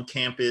events on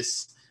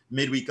campus,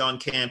 midweek on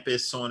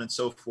campus, so on and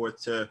so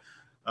forth, to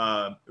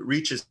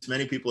reach as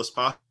many people as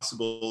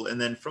possible.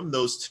 And then from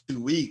those 2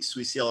 weeks,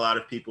 we see a lot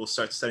of people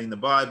start studying the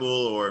Bible,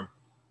 or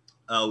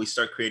we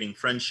start creating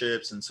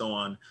friendships and so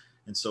on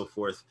and so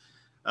forth.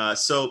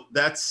 So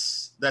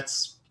that's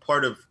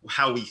part of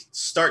how we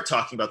start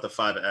talking about the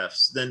 5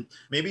 F's. Then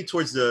maybe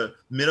towards the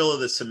middle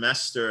of the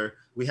semester,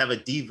 we have a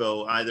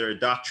Devo, either a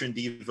doctrine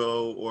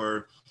Devo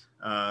or,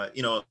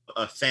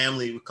 a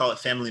family, we call it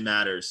Family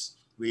Matters.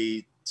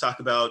 We talk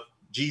about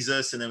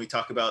Jesus, and then we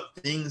talk about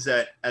things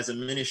that as a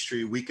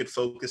ministry we could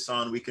focus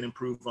on, we could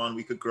improve on,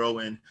 we could grow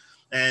in,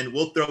 and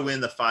we'll throw in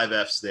the 5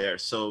 F's there.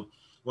 So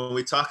when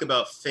we talk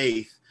about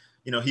faith,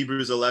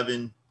 Hebrews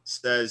 11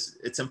 says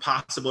it's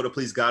impossible to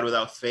please God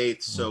without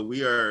faith. So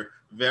we are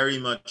very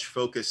much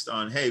focused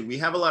on, hey, we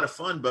have a lot of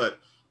fun, but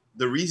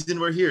the reason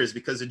we're here is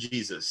because of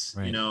Jesus.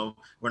 Right.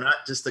 We're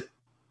not just a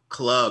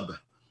club.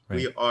 Right.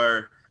 We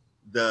are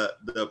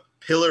the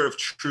pillar of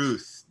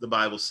truth, the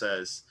Bible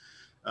says.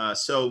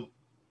 So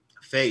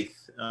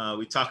faith,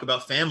 we talk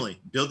about family,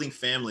 building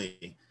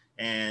family,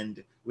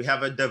 and we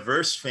have a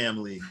diverse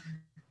family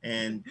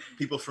and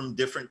people from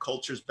different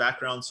cultures,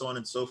 backgrounds, so on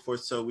and so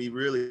forth. So we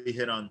really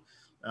hit on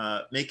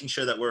making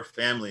sure that we're a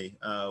family,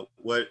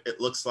 what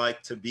it looks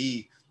like to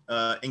be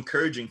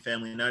encouraging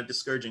family, not a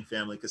discouraging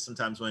family. Because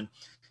sometimes when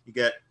you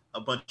get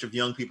a bunch of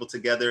young people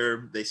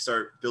together, they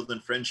start building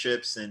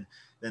friendships, and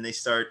then they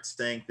start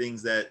saying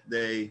things that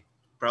they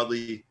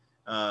probably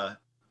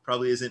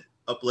isn't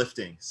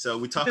uplifting. So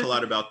we talk a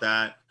lot about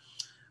that.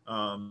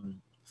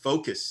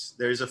 Focus.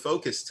 There's a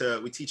focus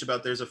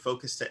there's a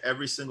focus to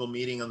every single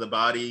meeting of the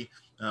body,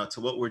 to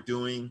what we're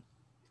doing.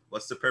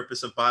 What's the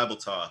purpose of Bible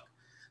talk?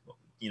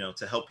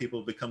 To help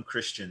people become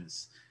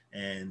Christians,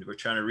 and we're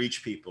trying to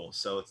reach people.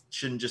 So it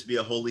shouldn't just be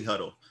a holy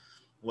huddle.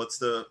 What's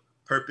the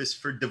purpose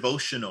for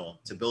devotional?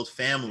 To build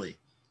family.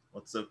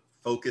 What's the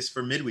focus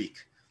for midweek?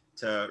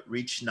 To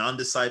reach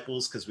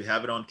non-disciples, because we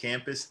have it on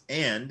campus,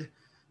 and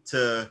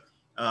to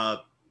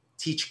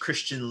teach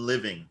Christian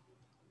living.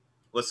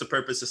 What's the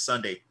purpose of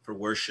Sunday? For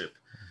worship.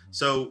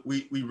 So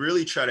we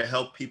really try to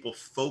help people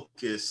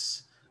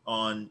focus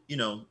on,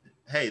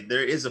 hey,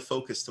 there is a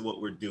focus to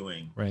what we're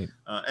doing. Right.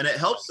 And it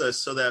helps us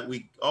so that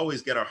we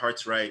always get our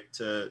hearts right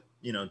to,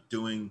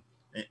 doing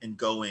and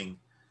going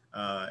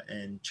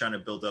and trying to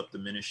build up the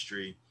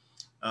ministry.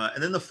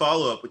 And then the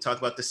follow-up, we talk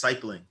about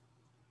discipling.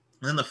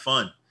 And then the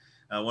fun.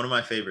 One of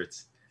my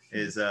favorites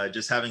is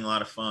just having a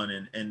lot of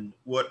fun. And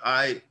what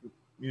I,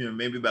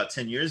 maybe about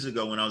 10 years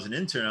ago when I was an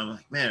intern, I'm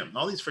like, man,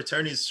 all these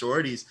fraternities,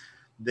 sororities,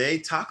 they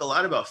talk a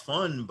lot about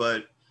fun,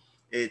 but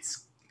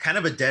it's kind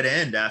of a dead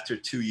end after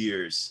 2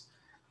 years.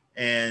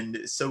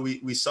 And so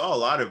we saw a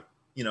lot of,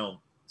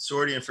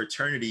 sorority and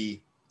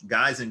fraternity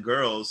guys and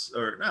girls,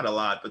 or not a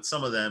lot, but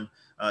some of them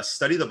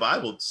study the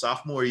Bible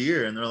sophomore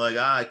year. And they're like,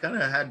 I kind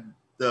of had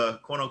the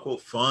quote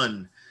unquote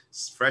fun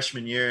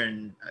freshman year,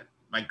 and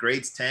my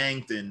grades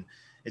tanked, and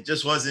it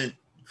just wasn't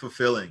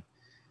fulfilling.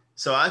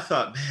 So I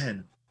thought,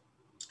 man,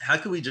 how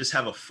could we just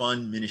have a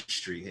fun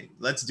ministry? Hey,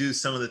 let's do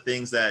some of the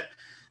things that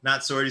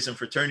not sororities and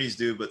fraternities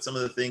do, but some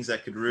of the things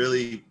that could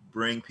really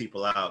bring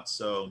people out.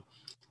 So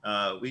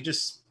we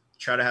just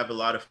try to have a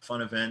lot of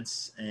fun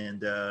events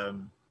and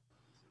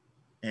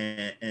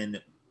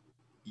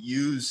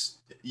use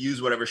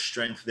whatever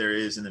strength there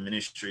is in the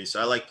ministry.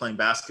 So I like playing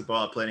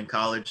basketball. I played in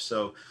college.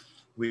 So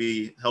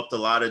we helped a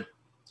lot of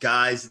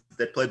guys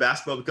that play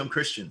basketball become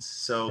Christians.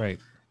 So, right.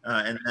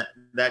 And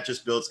that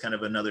just builds kind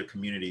of another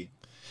community.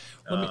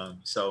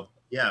 So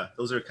yeah,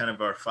 those are kind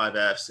of our 5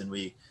 F's, and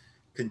we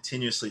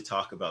continuously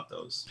talk about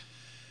those.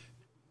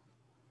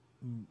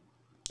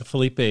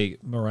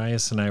 Felipe,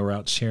 Marias, and I were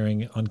out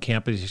sharing on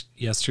campus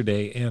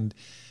yesterday, and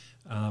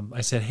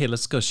I said, hey,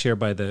 let's go share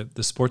by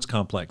the sports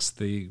complex,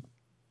 the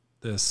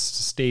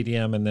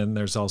stadium, and then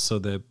there's also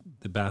the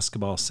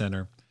basketball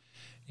center.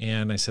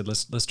 And I said,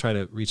 let's try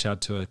to reach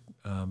out to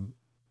an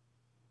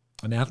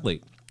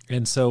athlete.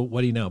 And so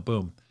what do you know?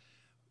 Boom.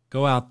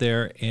 Go out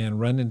there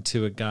and run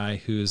into a guy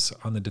who's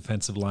on the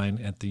defensive line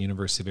at the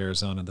University of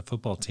Arizona, the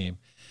football team.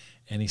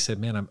 And he said,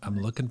 man, I'm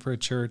looking for a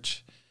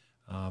church.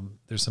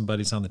 There's some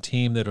buddies on the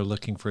team that are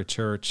looking for a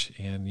church.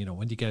 And,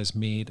 when do you guys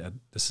meet?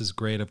 This is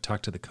great. I've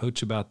talked to the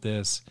coach about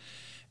this.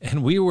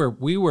 And we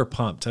were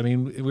pumped. I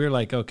mean, we were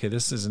like, okay,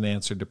 this is an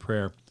answer to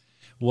prayer.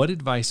 What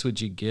advice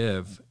would you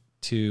give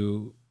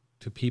to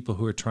people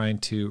who are trying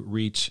to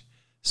reach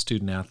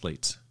student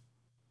athletes?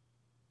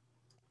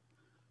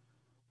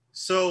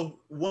 So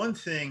one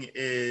thing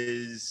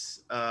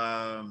is,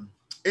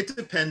 it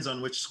depends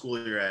on which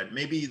school you're at.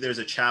 Maybe there's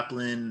a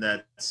chaplain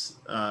that's,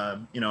 a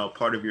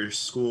part of your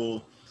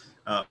school,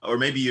 or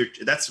maybe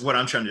that's what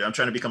I'm trying to do. I'm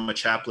trying to become a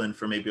chaplain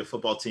for maybe a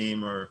football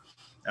team, or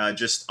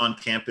just on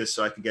campus,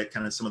 so I could get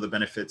kind of some of the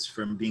benefits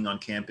from being on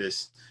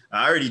campus.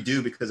 I already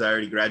do, because I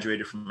already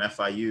graduated from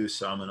FIU,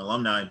 so I'm an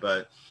alumni,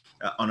 but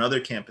on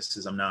other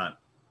campuses, I'm not.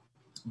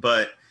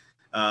 But,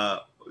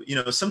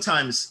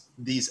 sometimes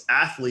these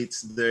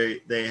athletes,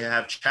 they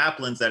have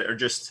chaplains that are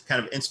just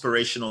kind of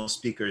inspirational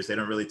speakers. They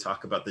don't really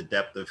talk about the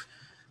depth of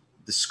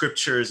the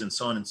scriptures and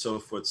so on and so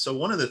forth. So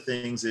one of the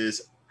things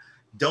is,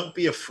 don't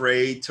be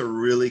afraid to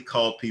really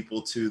call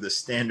people to the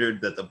standard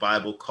that the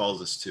Bible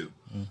calls us to.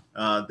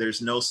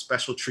 There's no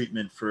special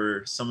treatment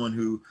for someone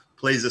who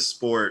plays a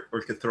sport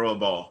or could throw a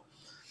ball.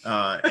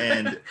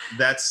 And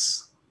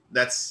that's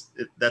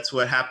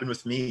what happened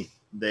with me.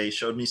 They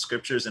showed me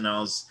scriptures, and I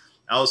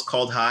was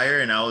called higher,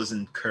 and I was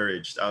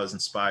encouraged. I was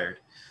inspired.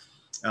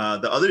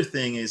 The other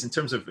thing is, in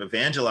terms of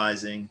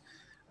evangelizing,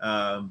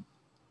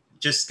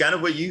 just kind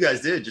of what you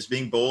guys did, just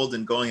being bold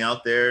and going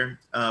out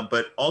there,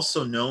 but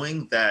also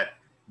knowing that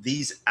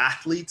these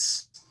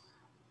athletes,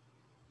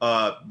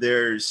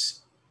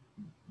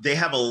 they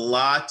have a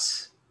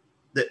lot,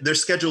 their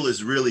schedule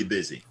is really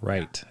busy.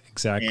 Right,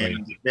 exactly.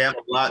 And they have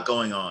a lot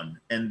going on,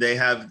 and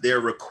they're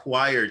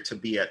required to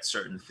be at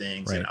certain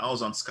things. Right. And I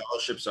was on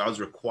scholarship, so I was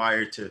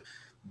required to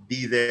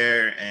be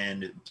there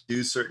and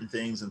do certain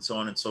things and so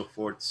on and so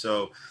forth.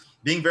 So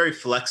being very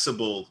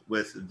flexible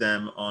with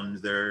them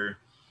on their,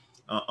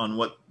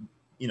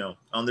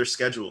 on their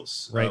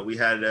schedules. Right. We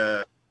had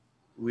a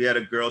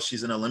girl,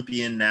 she's an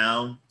Olympian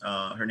now.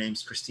 Her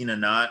name's Christina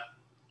Knott.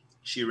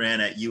 She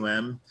ran at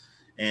UM,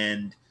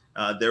 and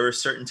there were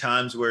certain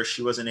times where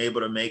she wasn't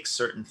able to make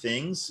certain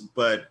things,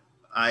 but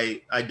I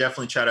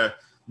definitely try to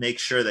make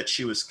sure that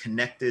she was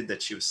connected,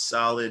 that she was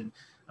solid,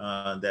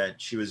 that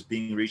she was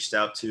being reached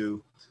out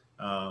to.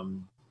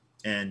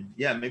 And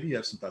yeah, maybe you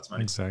have some thoughts,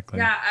 Mike. Exactly.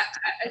 Yeah,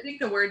 I think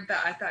the word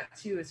that I thought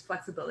too is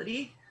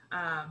flexibility.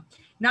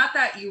 Not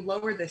that you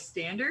lower the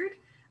standard,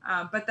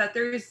 but that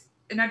there's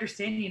an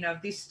understanding of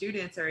these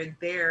students are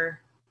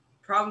there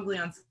probably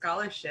on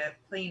scholarship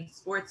playing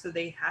sports, so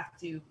they have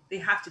to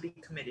be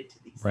committed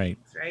to these things,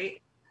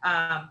 right?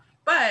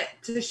 But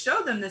to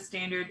show them the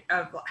standard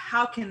of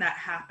how can that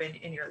happen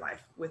in your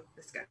life with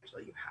the schedule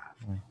you have,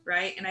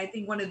 right? And I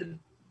think one of the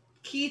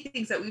key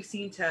things that we've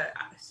seen to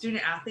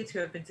student athletes who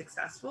have been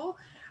successful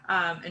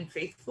and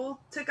faithful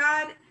to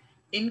God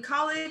in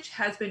college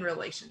has been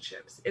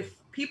relationships. If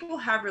people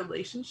have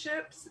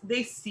relationships,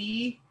 we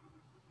see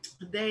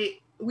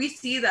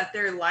that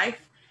their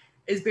life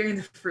is bearing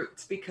the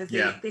fruits, because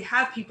they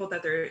have people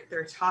that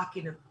they're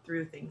talking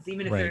through things,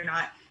 even if they're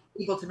not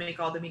able to make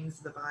all the meetings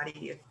of the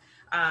body. If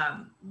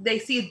they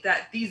see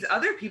that these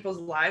other people's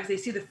lives, they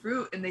see the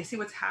fruit and they see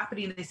what's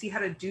happening, and they see how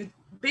to do,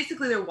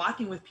 basically they're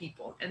walking with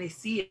people and they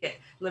see it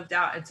lived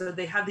out. And so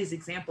they have these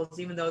examples,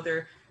 even though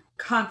they're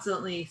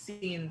constantly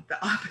seeing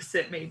the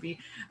opposite maybe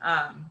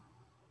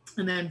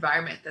in the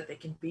environment that they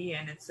can be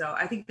in. And so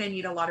I think they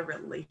need a lot of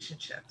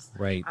relationships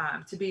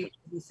to be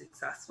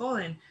successful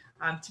and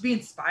to be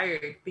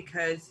inspired,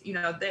 because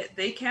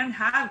they can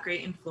have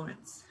great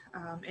influence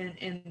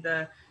in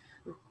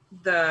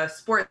the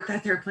sport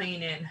that they're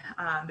playing in.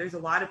 There's a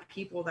lot of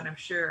people that I'm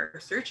sure are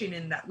searching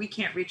in that we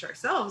can't reach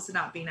ourselves,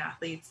 not being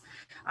athletes,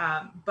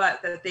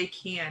 but that they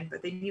can,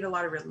 but they need a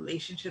lot of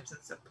relationships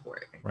and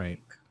support. Right.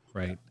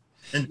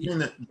 And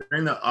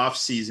during the off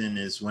season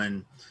is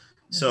when,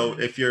 so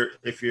if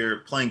you're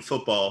playing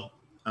football,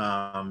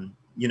 during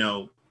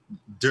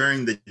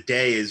the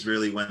day is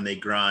really when they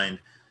grind.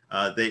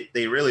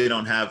 They really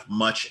don't have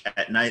much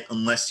at night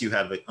unless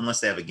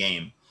they have a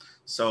game.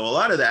 So a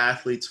lot of the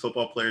athletes,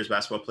 football players,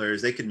 basketball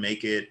players, they could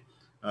make it,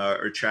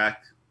 or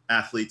track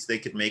athletes, they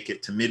could make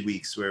it to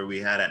midweeks where we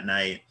had at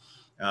night.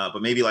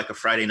 But maybe like a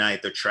Friday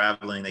night, they're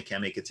traveling, they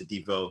can't make it to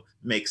Devo.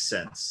 Makes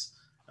sense.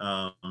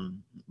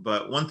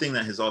 But one thing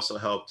that has also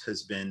helped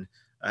has been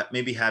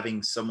maybe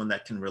having someone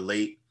that can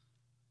relate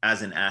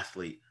as an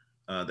athlete,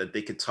 that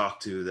they could talk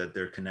to, that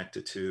they're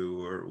connected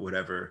to, or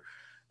whatever.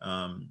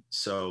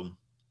 So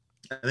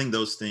I think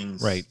those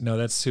things. Right. No,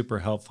 that's super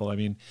helpful. I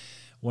mean,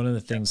 one of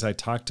the things I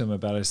talked to him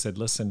about, I said,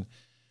 listen,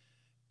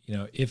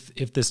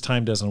 if this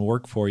time doesn't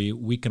work for you,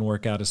 we can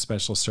work out a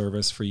special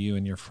service for you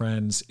and your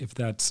friends. If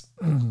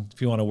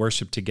you want to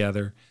worship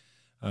together,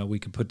 we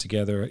could put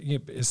together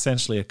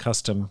essentially a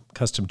custom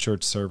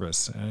church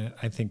service.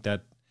 I think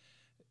that,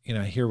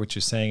 I hear what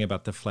you're saying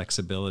about the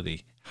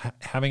flexibility,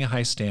 having a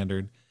high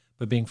standard,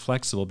 but being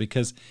flexible,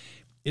 because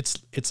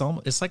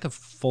it's like a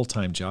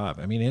full-time job.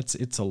 I mean,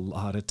 it's a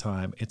lot of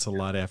time. It's a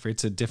lot of effort.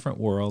 It's a different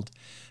world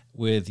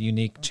with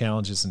unique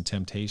challenges and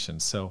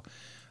temptations. So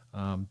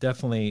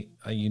Definitely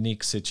a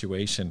unique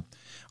situation.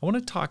 I want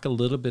to talk a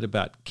little bit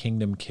about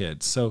Kingdom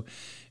Kids. So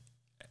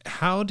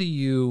how do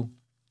you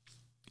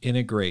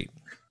integrate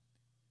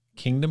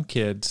Kingdom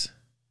Kids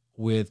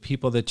with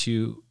people that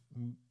you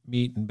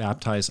meet and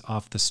baptize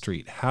off the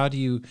street? How do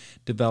you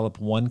develop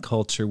one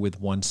culture with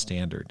one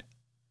standard?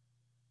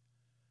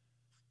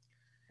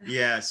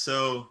 Yeah,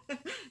 so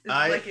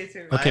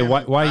okay,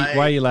 why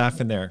are you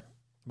laughing there,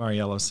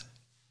 Marielos?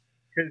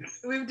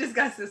 We've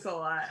discussed this a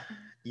lot.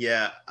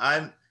 Yeah,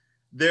 I'm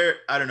there.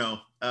 I don't know.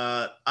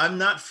 I'm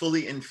not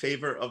fully in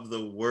favor of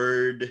the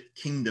word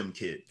Kingdom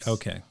Kids.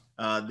 Okay.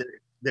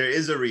 There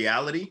is a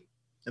reality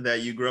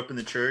that you grew up in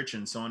the church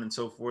and so on and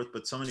so forth,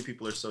 but so many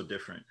people are so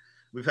different.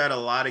 We've had a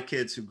lot of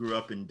kids who grew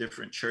up in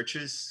different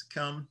churches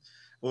come,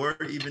 or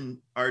even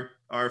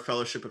our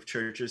fellowship of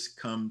churches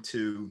come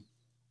to,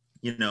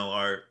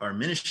 our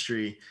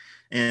ministry,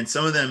 and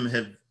some of them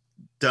have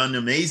done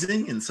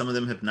amazing and some of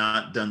them have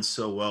not done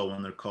so well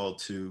when they're called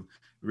to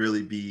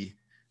really be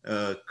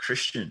a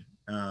Christian,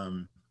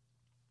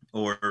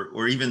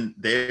 or even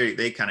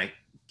they kind of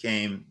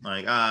came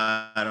like,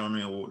 I don't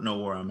know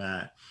where I'm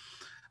at.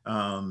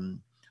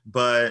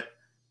 But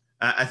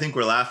I think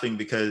we're laughing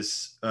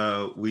because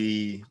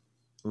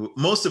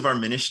most of our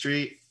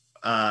ministry,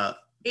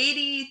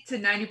 80 to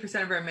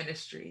 90% of our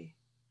ministry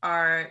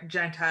are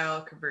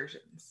Gentile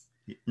conversions.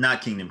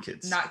 Not Kingdom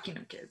Kids. Not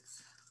Kingdom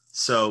Kids.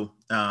 So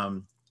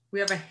we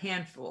have a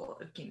handful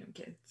of Kingdom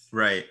Kids.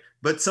 Right.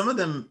 But some of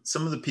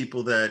the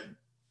people that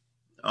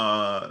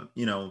are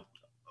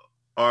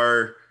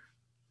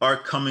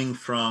coming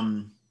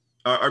from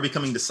are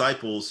becoming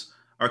disciples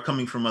are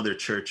coming from other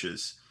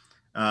churches.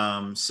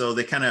 So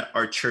they kind of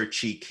are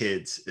churchy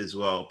kids as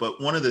well. But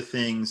one of the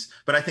things,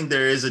 but I think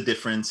there is a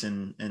difference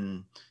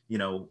in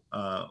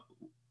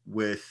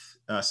with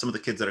some of the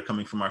kids that are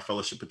coming from our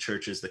fellowship of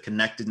churches, the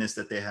connectedness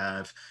that they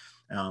have,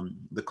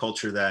 the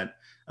culture that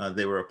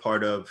they were a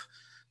part of.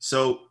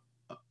 So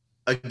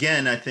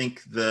again, I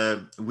think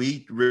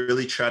we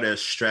really try to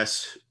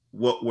stress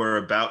what we're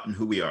about and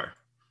who we are.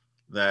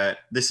 That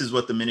this is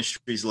what the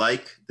ministry is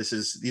like.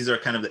 These are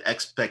kind of the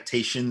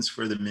expectations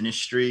for the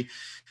ministry,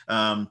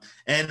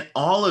 and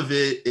all of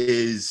it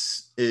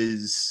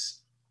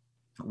is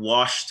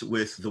washed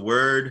with the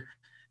word,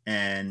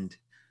 and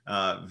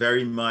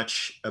very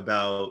much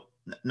about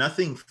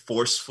nothing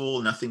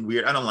forceful, nothing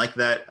weird. I don't like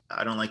that.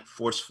 I don't like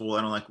forceful.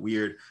 I don't like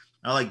weird.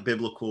 I like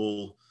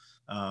biblical,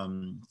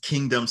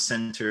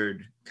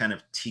 kingdom-centered kind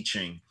of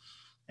teaching,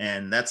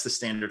 and that's the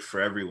standard for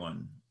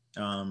everyone.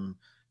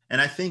 And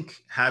I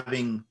think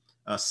having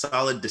a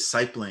solid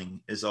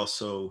discipling is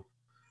also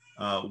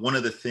one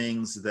of the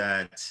things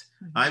that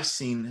I've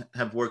seen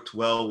have worked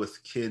well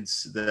with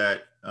kids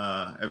that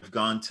have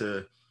gone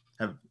to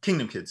have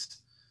Kingdom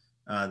Kids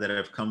that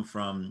have come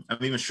from,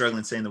 I'm even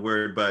struggling saying the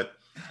word, but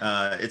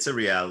it's a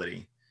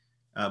reality.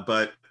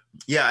 But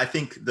yeah, I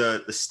think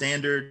the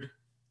standard,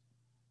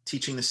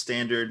 teaching the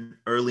standard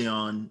early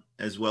on,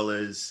 as well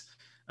as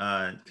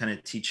kind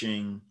of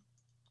teaching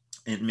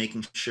and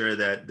making sure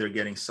that they're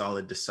getting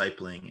solid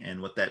discipling and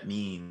what that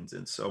means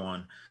and so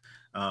on.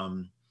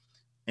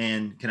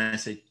 And can I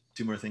say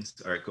two more things?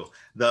 All right, cool.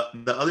 The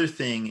other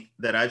thing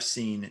that I've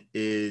seen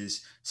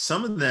is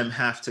some of them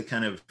have to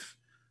kind of,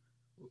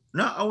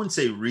 I wouldn't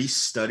say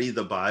restudy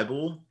the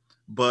Bible,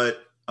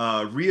 but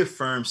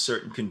reaffirm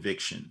certain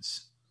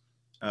convictions,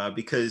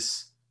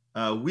 because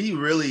we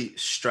really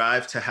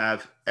strive to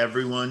have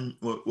everyone,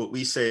 what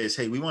we say is,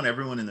 hey, we want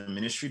everyone in the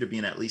ministry to be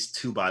in at least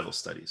 2 Bible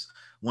studies,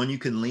 one you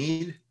can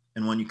lead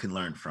and one you can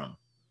learn from.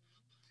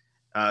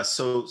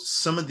 So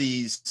some of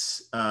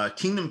these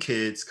Kingdom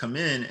Kids come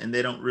in and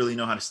they don't really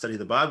know how to study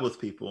the Bible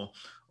with people,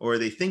 or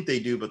they think they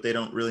do, but they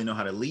don't really know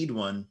how to lead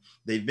one.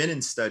 They've been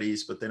in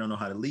studies, but they don't know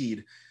how to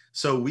lead.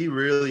 So we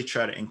really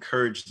try to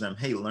encourage them,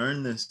 hey,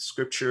 learn the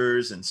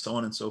scriptures and so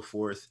on and so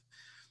forth.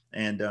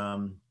 And,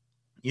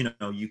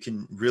 you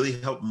can really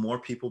help more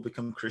people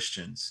become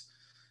Christians.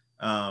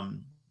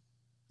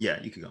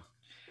 Yeah, you could go.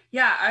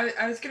 Yeah,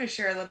 I was going to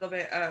share a little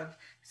bit of,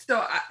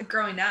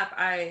 growing up,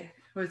 I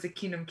was a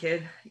Kingdom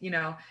Kid,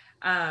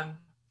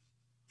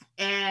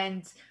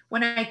 and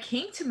when I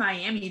came to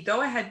Miami,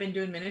 though I had been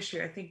doing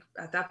ministry, I think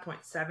at that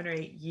point, 7 or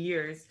 8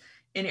 years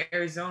in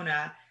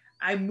Arizona,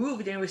 I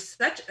moved, and it was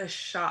such a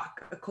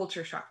shock, a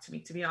culture shock to me,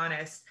 to be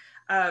honest,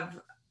 of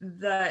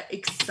the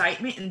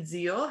excitement and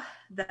zeal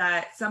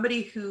that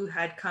somebody who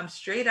had come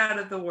straight out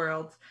of the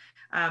world,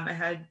 I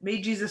had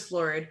made Jesus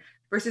Lord,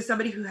 versus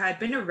somebody who had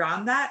been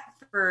around that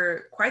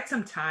for quite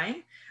some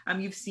time.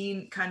 You've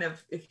seen kind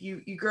of, if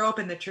you grow up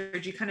in the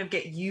church, you kind of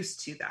get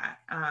used to that,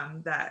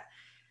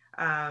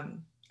 I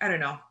don't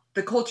know,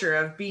 the culture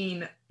of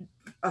being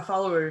a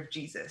follower of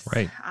Jesus.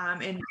 Right.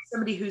 And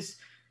somebody who's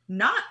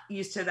not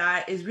used to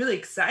that is really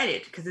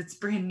excited because it's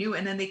brand new.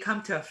 And then they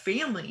come to a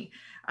family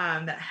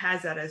that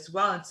has that as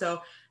well. And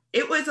so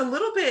it was a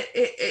little bit,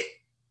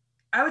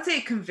 I would say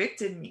it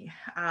convicted me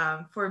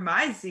for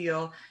my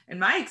zeal and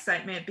my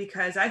excitement,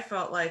 because I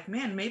felt like,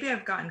 man, maybe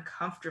I've gotten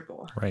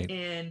comfortable right.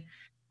 in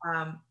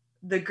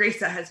the grace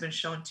that has been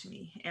shown to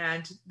me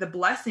and the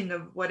blessing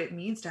of what it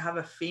means to have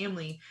a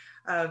family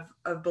of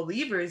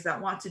believers that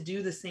want to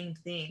do the same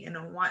thing and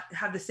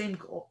have the same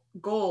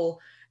goal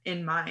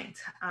in mind.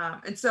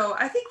 And so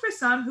I think for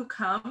some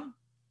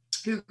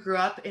who grew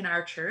up in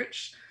our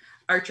churches,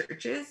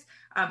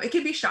 it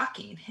can be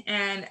shocking.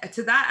 And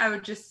to that, I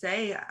would just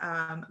say,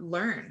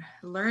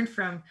 learn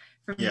from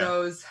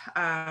those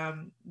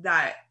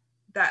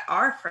that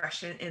are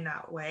fresh in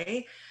that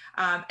way.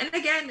 And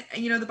again,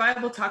 the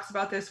Bible talks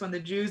about this when the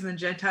Jews and the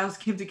Gentiles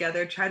came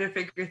together, try to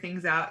figure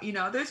things out.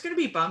 There's going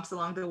to be bumps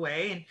along the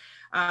way.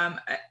 And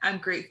I'm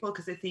grateful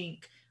because I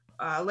think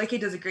Leke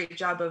does a great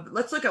job of,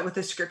 let's look at what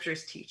the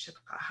scriptures teach,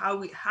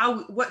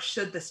 what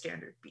should the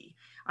standard be?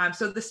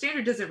 So the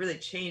standard doesn't really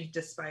change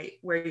despite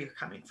where you're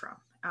coming from,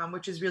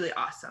 which is really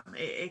awesome.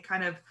 It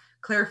kind of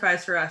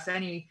clarifies for us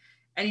any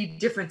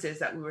differences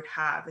that we would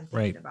have in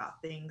thinking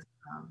about things.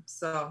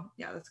 So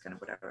yeah, that's kind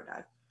of what I would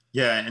add.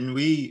 Yeah, and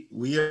we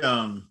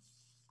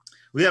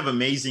have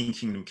amazing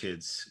Kingdom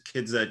kids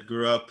that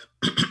grew up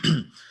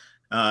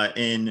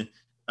in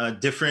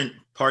different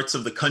parts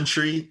of the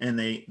country, and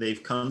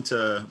they've come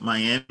to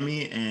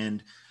Miami,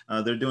 and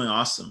they're doing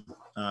awesome.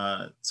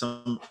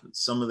 Some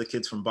of the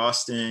kids from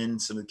Boston,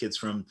 some of the kids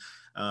from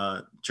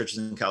churches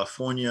in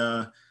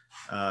California,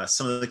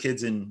 some of the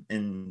kids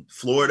in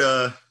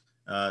Florida.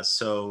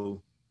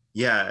 So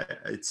yeah,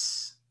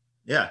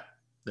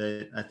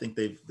 I think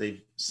they've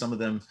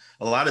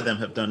a lot of them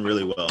have done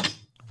really well.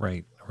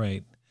 Right.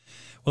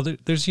 Well,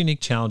 there's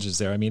unique challenges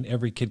there. I mean,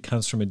 every kid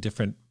comes from a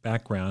different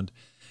background.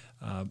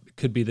 It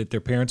could be that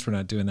their parents were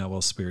not doing that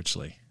well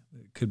spiritually.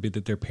 It could be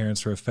that their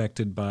parents were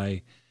affected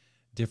by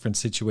different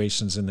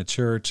situations in the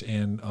church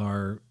and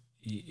are,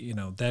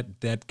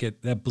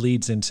 that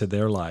bleeds into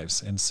their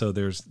lives. And so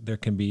there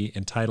can be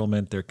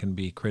entitlement, there can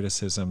be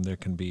criticism, there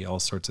can be all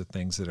sorts of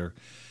things that are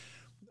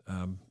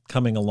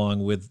coming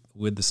along with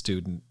the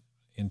student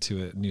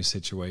into a new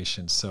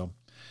situation. So,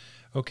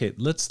 okay,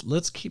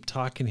 let's keep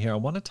talking here. I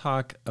want to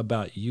talk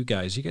about you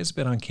guys. You guys have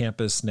been on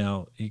campus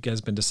now. You guys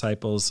have been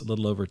disciples a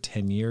little over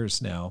 10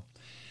 years now.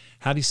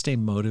 How do you stay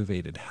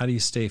motivated? How do you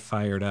stay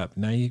fired up?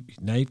 Now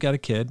you've got a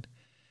kid.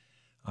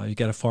 You've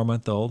got a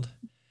 4-month-old.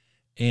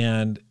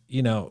 And,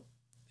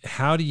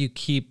 how do you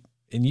keep,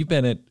 and you've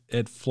been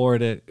at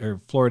Florida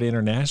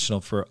International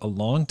for a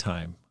long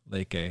time,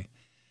 Leke.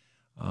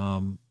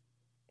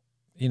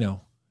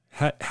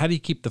 How do you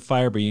keep the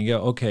fire burning? You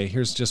go, okay,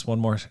 here's just one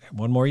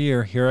more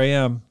year. Here I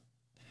am.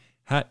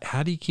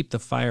 How do you keep the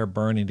fire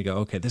burning to go,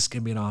 okay, this is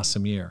going to be an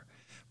awesome year,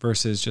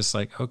 versus just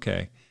like,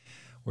 okay,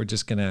 we're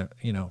just going to,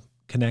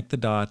 connect the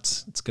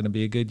dots. It's going to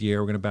be a good year.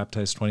 We're going to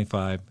baptize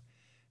 25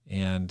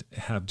 and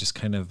have just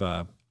kind of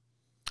a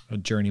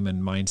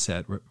journeyman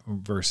mindset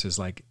versus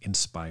like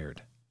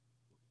inspired.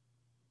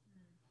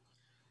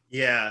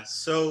 Yeah.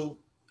 So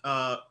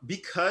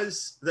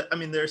because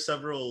there are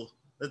several.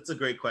 That's a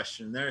great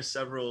question. There are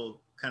several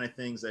kind of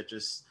things that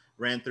just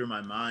ran through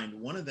my mind.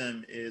 One of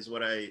them is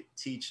what I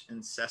teach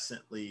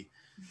incessantly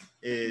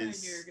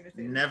is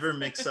never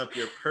mix up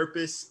your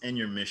purpose and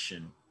your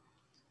mission.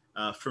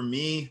 For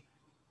me,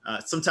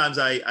 sometimes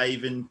I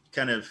even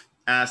kind of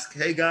ask,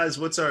 hey guys,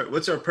 what's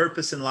our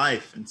purpose in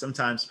life? And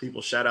sometimes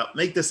people shout out,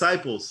 make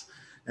disciples.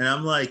 And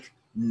I'm like,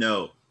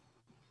 no,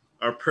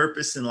 our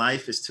purpose in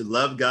life is to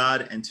love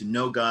God and to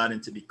know God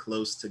and to be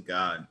close to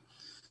God.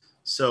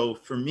 So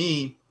for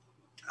me,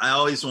 I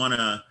always want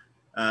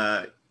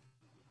to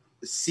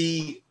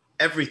see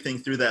everything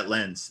through that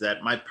lens,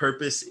 that my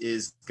purpose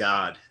is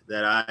God,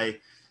 that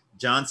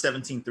John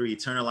 17:3,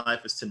 eternal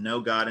life is to know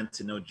God and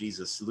to know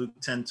Jesus. Luke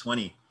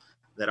 10:20,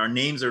 that our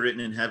names are written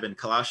in heaven.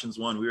 Colossians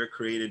 1, we were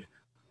created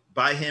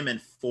by him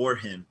and for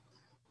him.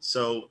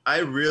 So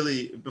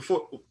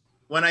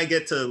when I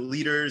get to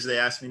leaders, they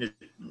ask me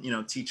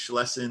to, teach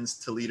lessons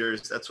to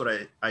leaders. That's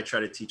what I try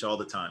to teach all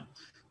the time.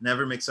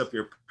 Never mix up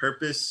your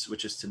purpose,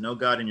 which is to know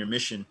God, and your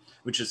mission,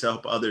 which is to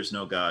help others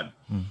know God.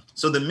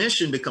 So the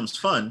mission becomes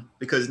fun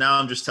because now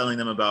I'm just telling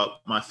them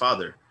about my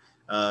father.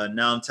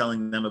 Now I'm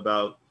telling them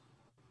about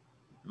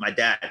my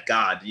dad,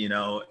 God,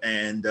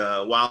 and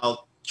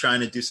while trying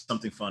to do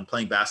something fun,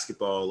 playing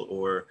basketball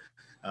or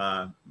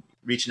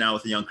reaching out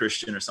with a young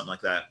Christian or something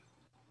like that.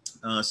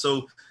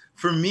 So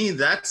for me,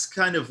 that's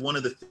kind of one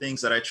of the things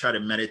that I try to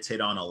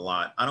meditate on a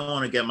lot. I don't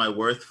want to get my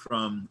worth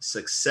from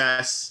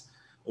success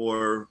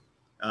or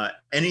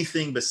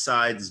anything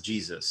besides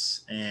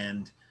Jesus.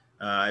 And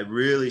I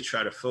really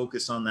try to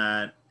focus on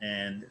that.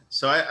 And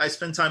so I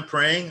spend time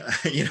praying,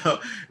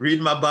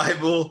 reading my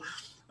Bible,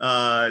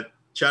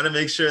 trying to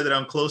make sure that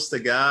I'm close to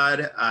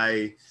God.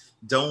 I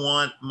don't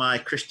want my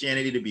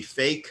Christianity to be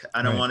fake.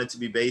 I don't want it to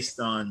be based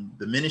on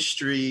the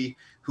ministry,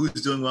 who's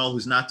doing well,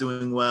 who's not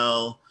doing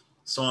well,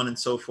 so on and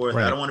so forth.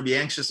 I don't want to be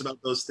anxious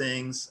about those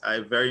things. I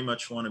very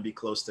much want to be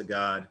close to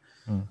God.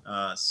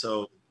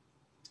 So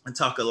I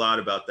talk a lot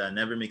about that,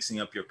 never mixing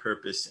up your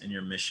purpose and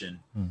your mission.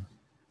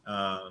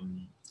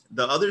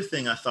 The other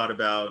thing I thought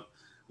about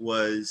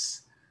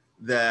was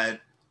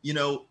that,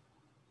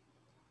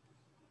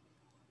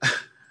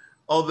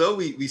 although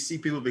we see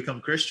people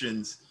become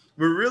Christians,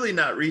 we're really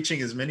not reaching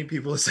as many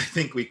people as I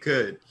think we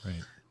could.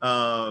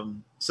 Right.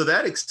 So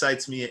that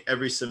excites me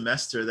every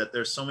semester, that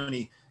there's so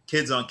many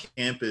kids on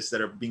campus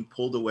that are being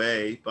pulled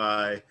away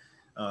by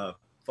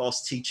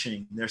false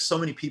teaching. There's so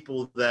many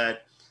people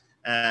that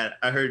I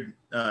heard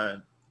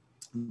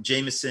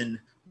Jameson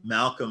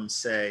Malcolm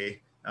say,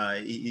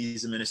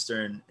 he's a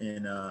minister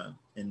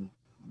in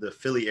the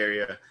Philly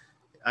area.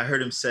 I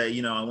heard him say,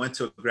 I went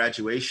to a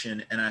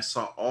graduation and I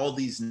saw all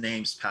these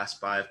names pass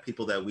by of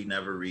people that we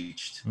never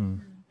reached.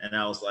 And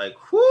I was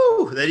like,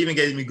 whoo, that even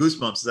gave me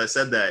goosebumps as I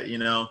said that,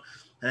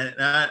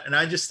 and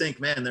I just think,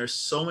 man, there's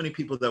so many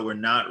people that we're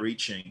not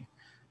reaching.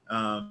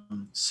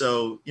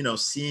 So,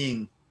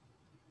 seeing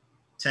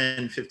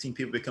 10, 15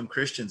 people become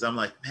Christians, I'm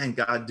like, man,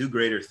 God, do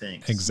greater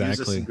things. Exactly.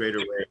 Use us in greater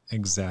ways.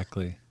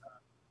 Exactly.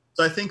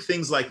 So I think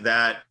things like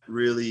that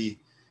really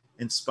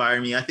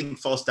inspire me. I think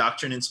false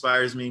doctrine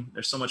inspires me.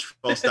 There's so much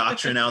false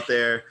doctrine out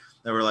there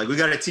that we're like, we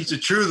got to teach the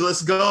truth.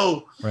 Let's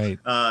go. Right.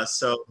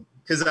 So,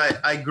 because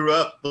I grew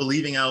up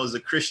believing I was a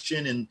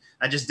Christian and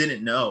I just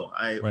didn't know.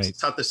 I was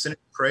taught the sinner's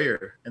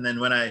prayer. And then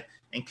when I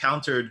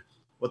encountered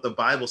what the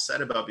Bible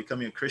said about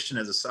becoming a Christian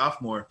as a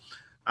sophomore,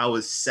 I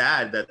was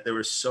sad that there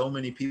were so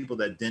many people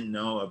that didn't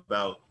know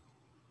about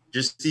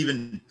just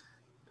even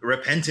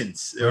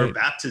repentance or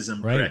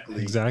baptism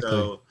correctly. Exactly.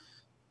 So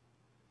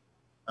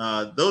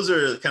those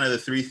are kind of the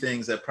three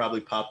things that probably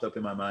popped up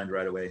in my mind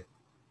right away.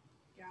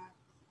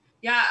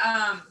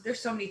 Yeah. There's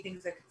so many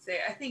things I could say.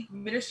 I think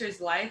minister's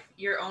life,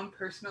 your own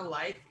personal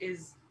life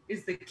is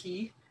the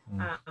key.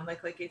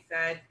 Like I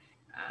said,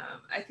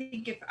 I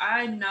think if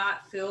I'm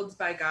not filled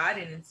by God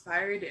and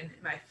inspired and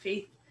my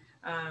faith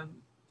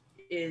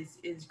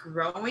is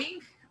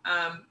growing,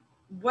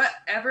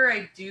 whatever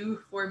I do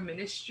for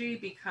ministry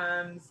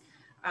becomes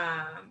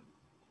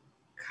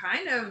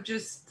kind of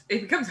just,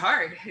 it becomes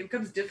hard. It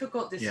becomes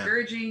difficult,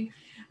 discouraging.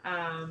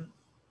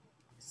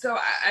 So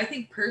I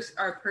think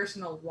our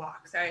personal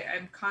walks,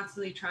 I'm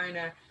constantly trying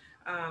to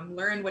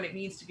learn what it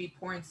means to be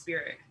poor in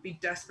spirit, be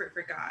desperate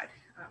for God.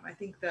 I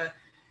think that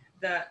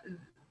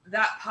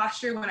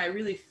posture, when I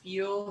really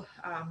feel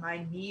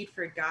my need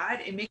for God,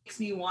 it makes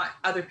me want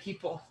other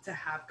people to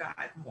have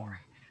God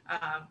more.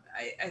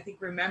 I think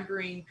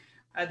remembering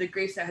the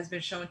grace that has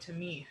been shown to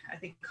me, I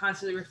think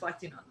constantly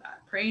reflecting on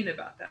that, praying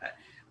about that.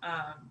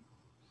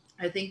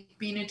 I think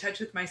being in touch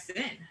with my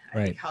sin,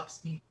 I think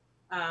helps me.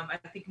 I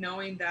think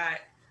knowing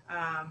that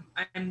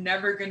I'm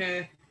never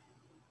gonna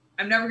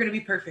be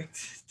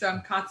perfect, so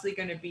I'm constantly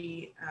gonna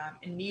be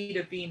in need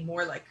of being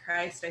more like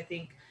Christ. I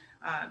think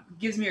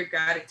gives me a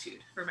gratitude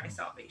for my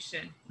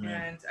salvation,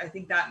 and I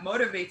think that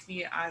motivates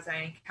me as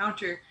I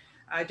encounter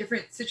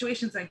different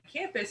situations on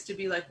campus to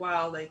be like,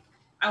 wow, like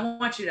I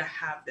want you to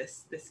have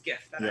this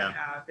gift that I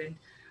have, and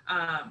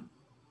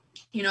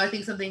I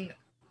think something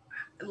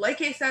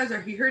Leke says,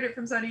 or he heard it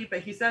from somebody,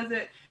 but he says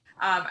it.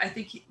 I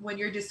think when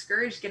you're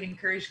discouraged, get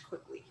encouraged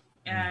quickly.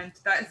 And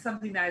that is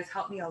something that has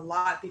helped me a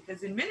lot,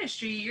 because in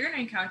ministry, you're going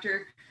to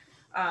encounter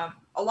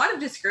a lot of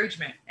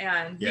discouragement,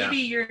 and maybe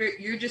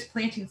you're just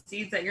planting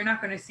seeds that you're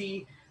not going to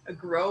see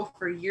grow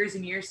for years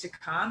and years to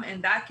come.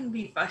 And that can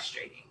be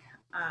frustrating.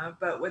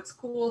 But what's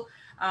cool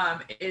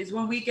is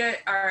when we get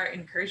our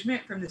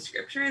encouragement from the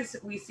scriptures,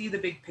 we see the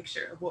big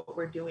picture of what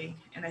we're doing.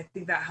 And I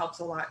think that helps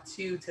a lot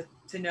too,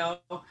 to know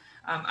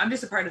I'm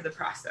just a part of the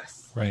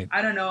process. Right.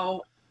 I don't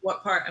know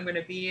what part I'm going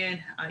to be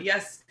in.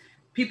 Yes,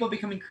 people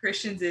becoming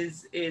Christians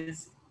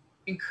is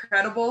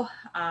incredible.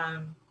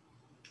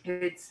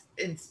 It's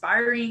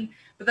inspiring,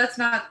 but that's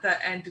not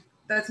the end.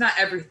 That's not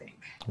everything.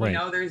 Right.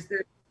 There's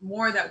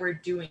more that we're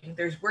doing.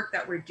 There's work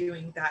that we're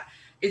doing that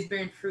is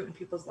bearing fruit in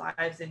people's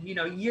lives. And,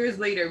 years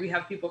later, we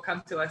have people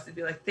come to us and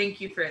be like,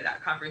 thank you for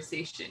that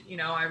conversation.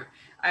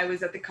 I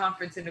was at the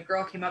conference and a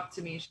girl came up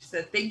to me and she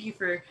said, thank you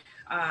for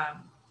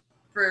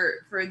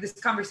this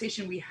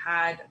conversation we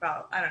had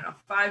about,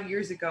 5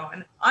 years ago.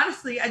 And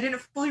honestly, I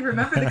didn't fully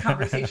remember the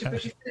conversation,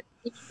 but she said it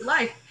changed your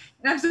life.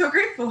 And I'm so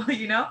grateful,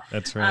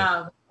 That's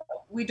right.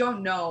 We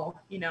don't know,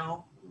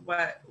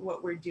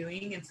 what we're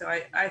doing. And so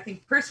I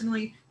think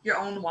personally, your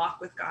own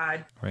walk with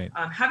God,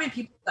 having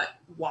people that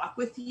walk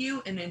with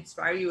you and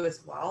inspire you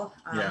as well.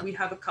 We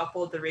have a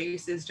couple of the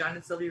Reyes, John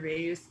and Sylvie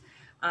Reyes.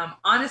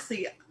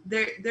 Honestly,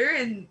 they're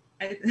in,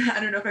 I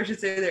don't know if I should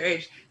say their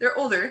age. They're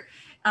older,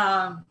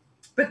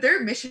 but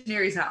they're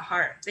missionaries at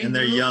heart.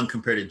 They're young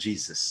compared to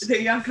Jesus.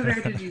 They're young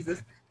compared to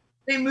Jesus.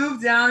 They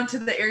moved down to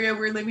the area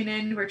we're living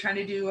in. We're trying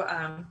to do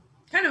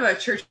kind of a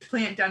church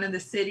plant down in the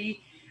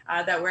city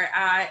that we're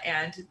at,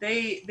 and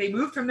they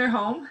moved from their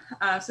home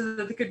so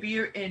that they could be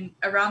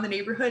around the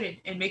neighborhood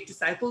and make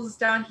disciples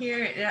down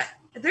here.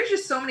 And there's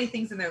just so many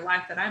things in their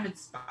life that I'm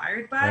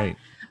inspired by.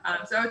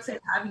 So I would say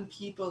having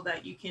people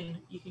that you can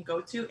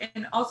go to,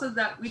 and also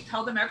that we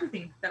tell them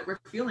everything that we're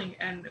feeling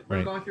and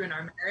we're going through in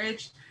our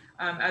marriage,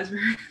 as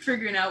we're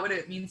figuring out what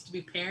it means to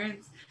be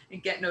parents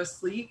and get no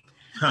sleep.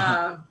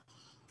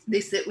 They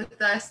sit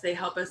with us. They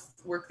help us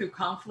work through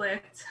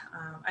conflict.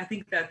 I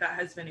think that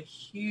has been a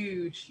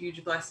huge,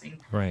 huge blessing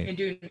in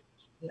doing.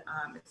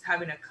 It's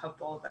having a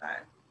couple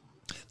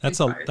That's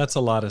a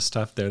lot of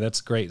stuff there.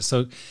 That's great.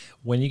 So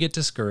when you get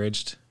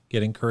discouraged,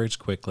 get encouraged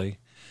quickly.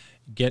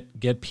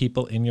 Get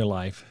people in your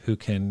life who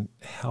can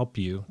help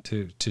you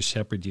to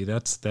shepherd you.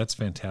 That's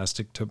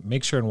fantastic. To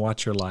make sure and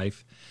watch your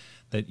life,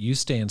 that you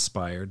stay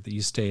inspired,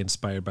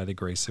 by the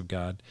grace of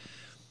God.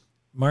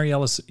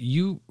 Marielos,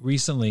 you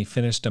recently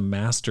finished a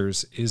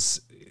master's.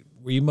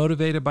 Were you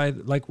motivated by,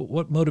 like,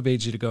 what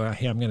motivated you to go,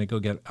 hey, I'm going to go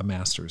get a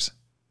master's?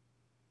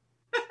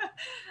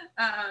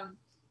 I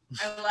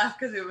laugh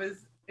because it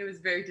was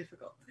very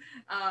difficult.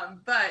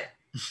 But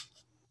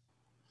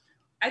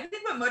I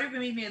think what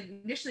motivated me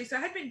initially, so I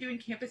had been doing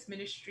campus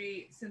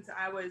ministry since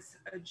I was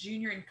a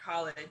junior in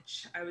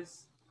college. I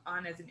was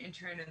on as an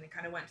intern and then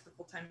kind of went to the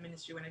full-time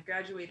ministry when I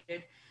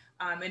graduated.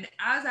 And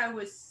as I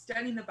was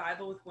studying the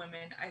Bible with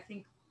women, I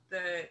think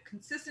the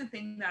consistent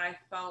thing that I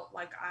felt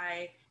like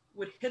I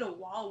would hit a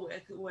wall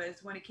with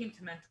was when it came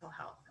to mental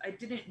health. I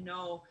didn't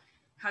know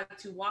how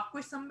to walk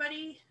with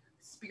somebody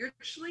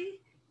spiritually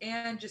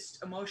and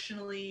just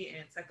emotionally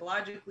and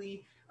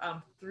psychologically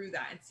through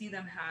that and see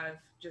them have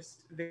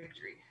just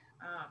victory.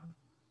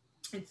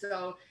 And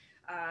so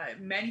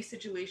many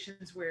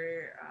situations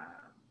where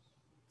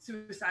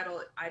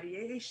suicidal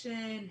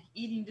ideation,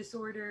 eating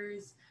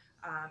disorders,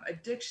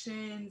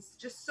 addictions,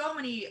 just so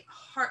many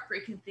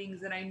heartbreaking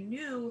things that I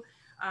knew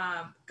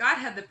God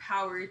had the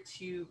power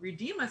to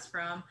redeem us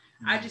from.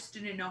 I just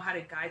didn't know how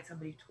to guide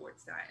somebody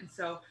towards that. And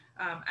so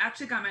I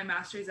actually got my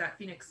master's at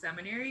Phoenix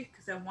Seminary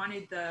because I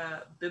wanted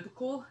the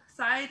biblical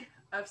side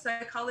of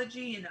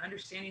psychology and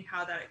understanding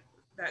how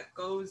that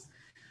goes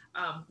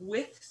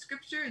with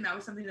scripture. And that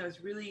was something that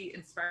was really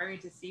inspiring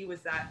to see,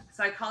 was that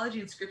psychology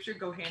and scripture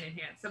go hand in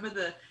hand. Some of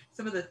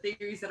the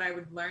theories that I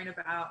would learn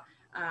about,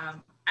 I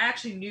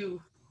actually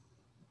knew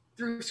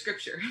through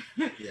scripture.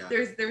 Yeah.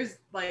 There's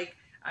like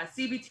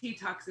CBT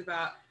talks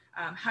about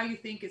how you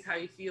think is how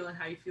you feel, and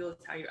how you feel is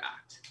how you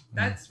act.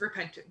 That's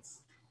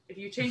repentance. If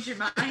you change your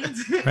mind,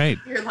 right,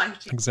 your life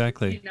changes.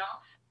 Exactly. You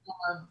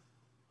know,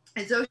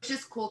 and so it's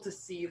just cool to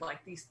see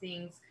like these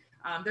things.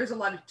 There's a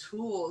lot of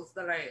tools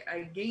that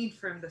I gained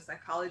from the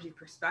psychology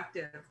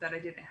perspective that I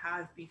didn't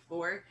have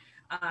before.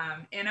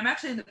 And I'm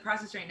actually in the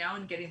process right now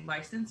in getting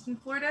licensed in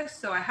Florida.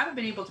 So I haven't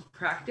been able to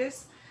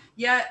practice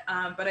yet.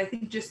 But I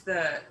think just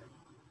the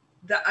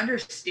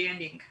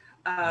understanding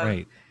of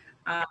right.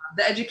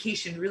 The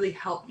education really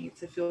helped me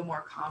to feel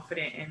more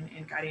confident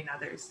in guiding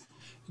others.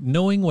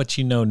 Knowing what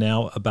you know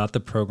now about the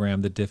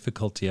program, the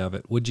difficulty of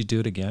it, would you do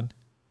it again?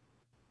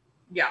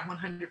 Yeah,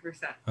 100%.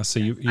 Oh, so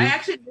you I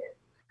actually did.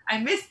 I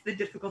missed the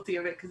difficulty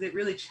of it because it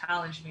really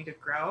challenged me to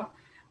grow,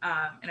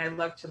 and I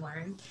love to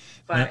learn,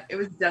 but it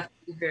was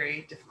definitely a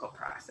very difficult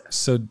process.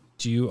 So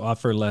do you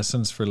offer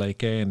lessons for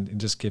Leke and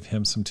just give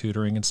him some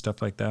tutoring and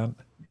stuff like that?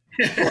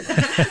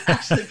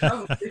 Actually,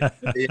 probably.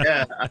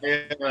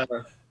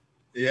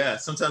 Yeah,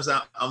 sometimes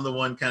I'm the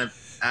one kind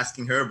of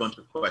asking her a bunch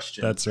of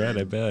questions. That's right.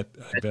 I bet.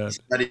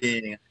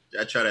 Studying,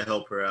 I try to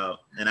help her out,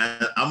 and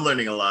I'm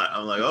learning a lot.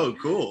 I'm like, oh,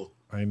 cool.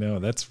 I know,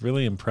 that's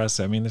really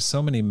impressive. I mean, there's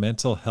so many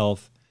mental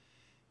health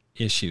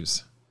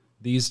issues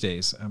these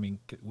days. I mean,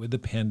 with the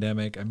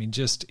pandemic, I mean,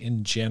 just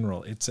in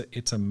general,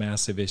 it's a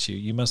massive issue.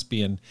 You must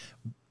be in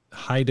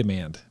high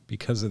demand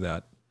because of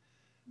that,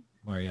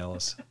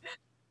 Marielos.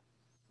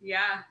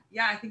 Yeah,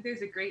 I think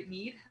there's a great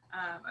need.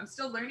 I'm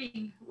still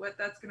learning what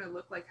that's going to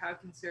look like, how I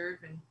can serve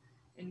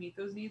and meet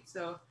those needs.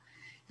 So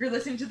if you're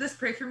listening to this,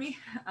 pray for me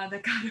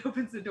that God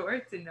opens the door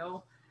to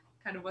know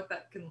kind of what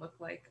that can look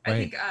like. Right. I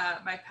think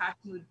my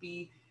passion would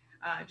be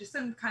just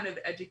some kind of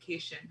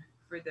education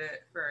for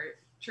our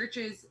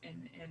churches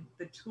and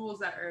the tools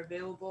that are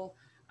available.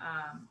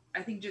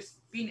 I think just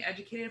being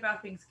educated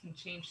about things can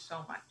change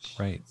so much.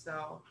 Right.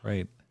 So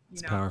right.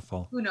 It's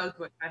powerful. Who knows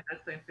what God has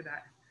planned for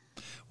that.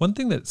 One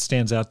thing that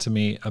stands out to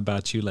me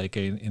about you,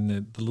 Leke, in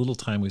the little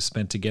time we've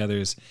spent together,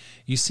 is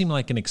you seem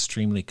like an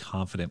extremely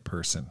confident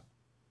person.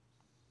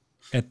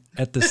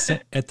 At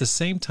the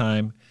same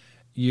time,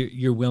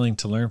 you're willing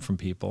to learn from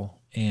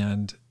people.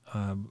 And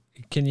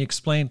can you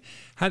explain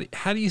how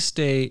do you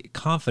stay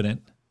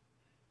confident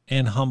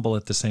and humble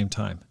at the same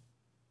time?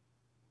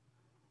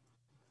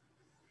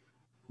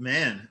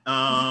 Man,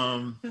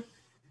 I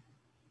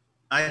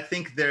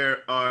think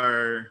there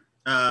are.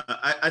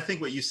 I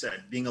think what you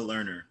said, being a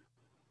learner.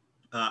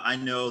 I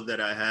know that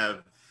I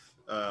have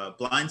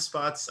blind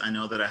spots. I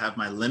know that I have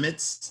my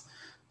limits.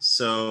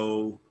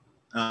 So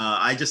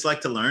I just like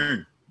to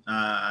learn.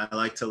 I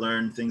like to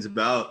learn things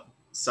about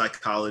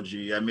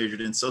psychology. I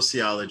majored in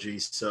sociology.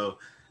 So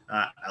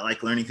I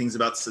like learning things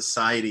about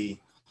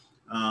society.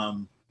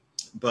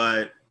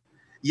 But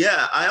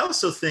yeah, I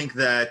also think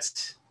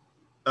that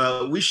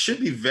we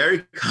should be very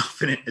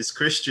confident as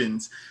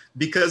Christians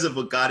because of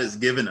what God has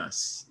given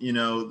us. You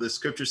know, the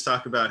scriptures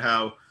talk about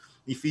how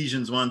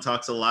Ephesians 1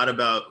 talks a lot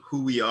about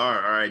who we are,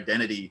 our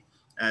identity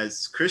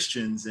as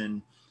Christians,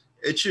 and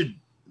it should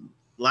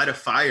light a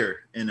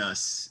fire in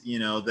us, you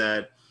know,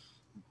 that,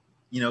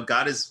 you know,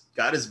 God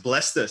has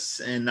blessed us.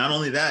 And not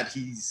only that,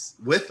 he's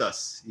with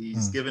us.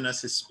 He's given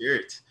us his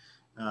spirit.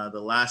 The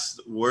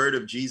last word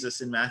of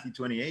Jesus in Matthew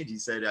 28, he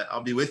said,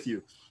 I'll be with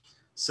you.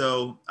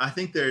 So I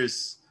think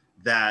there's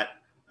that.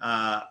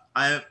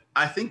 I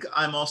think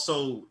I'm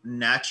also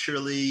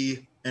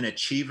naturally an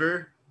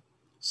achiever.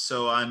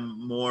 So I'm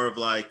more of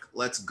like,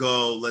 let's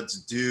go,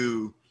 let's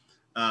do.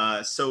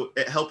 So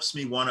it helps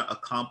me want to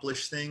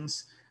accomplish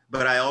things,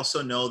 but I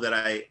also know that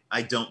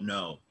I don't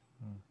know.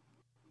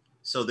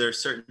 So there are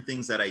certain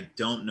things that I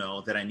don't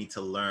know that I need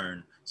to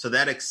learn. So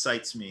that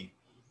excites me.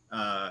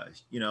 I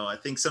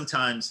think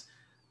sometimes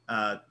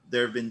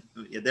there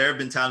have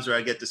been times where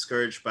I get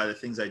discouraged by the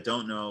things I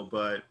don't know.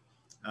 But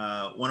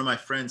one of my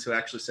friends who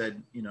actually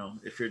said,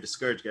 if you're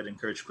discouraged, get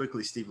encouraged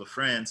quickly, Steve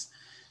LaFrance,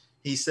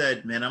 he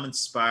said, man, I'm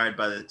inspired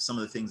by some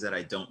of the things that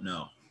I don't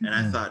know. And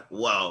I thought,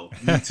 whoa,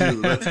 me too.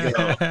 Let's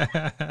go.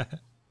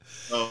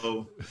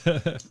 So,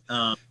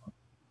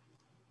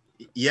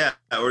 yeah,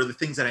 or the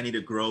things that I need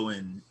to grow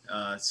in.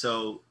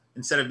 So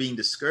instead of being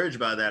discouraged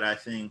by that, I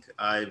think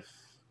I've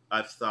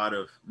thought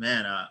of,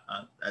 man,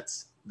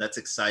 that's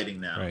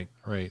exciting now.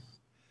 Right.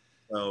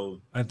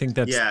 So I think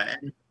that's, yeah.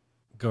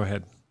 Go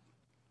ahead.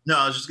 No,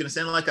 I was just going to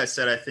say, like I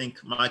said, I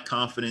think my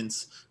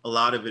confidence, a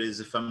lot of it is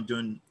if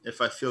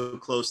I feel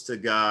close to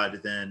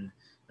God, then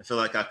I feel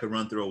like I could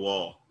run through a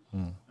wall.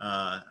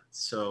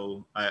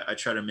 So I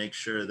try to make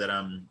sure that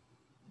I'm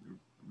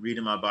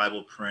reading my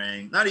Bible,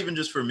 praying, not even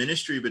just for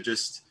ministry, but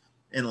just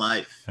in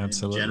life.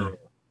 Absolutely. In general.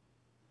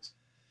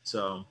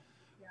 So.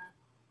 Yeah.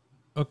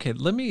 Okay.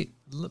 Let me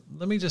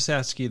just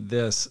ask you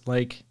this,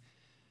 like,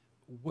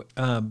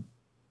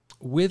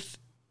 with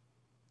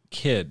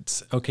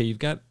kids, okay, you've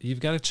got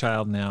a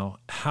child now.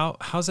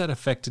 How's that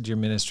affected your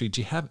ministry?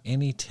 Do you have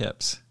any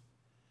tips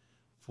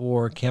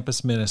for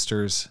campus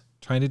ministers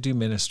trying to do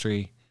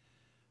ministry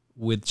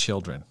with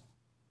children?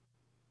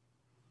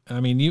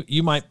 I mean,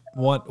 you might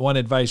want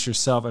advice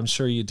yourself. I'm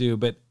sure you do,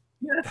 but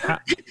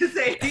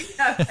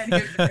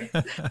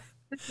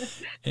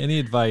any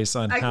advice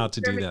on how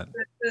to do that?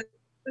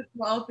 The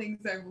small things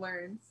I've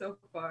learned so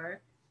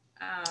far.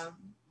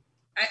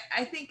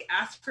 I think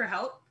ask for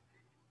help.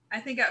 I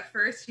think at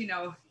first, he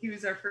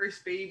was our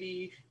first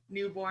baby,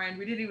 newborn.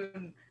 We didn't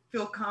even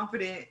feel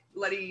confident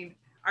letting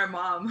our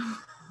mom,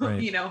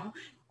 right.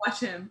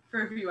 Watch him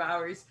for a few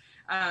hours.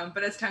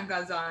 But as time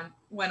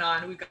went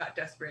on, we got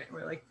desperate.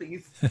 We're like,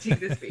 please take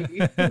this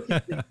baby.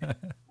 But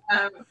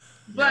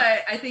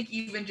I think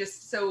even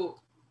just so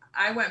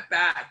I went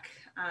back,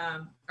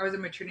 I was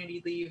on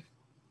maternity leave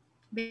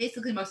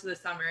basically most of the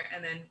summer,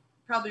 and then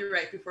probably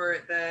right before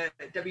the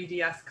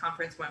WDS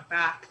conference went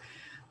back.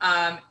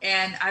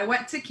 And I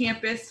went to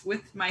campus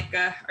with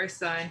Micah, our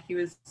son. He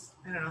was,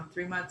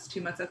 2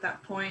 months at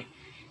that point.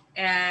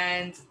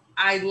 And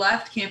I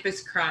left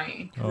campus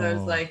crying because I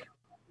was like,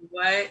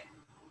 what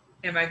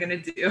am I going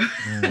to do?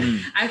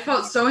 I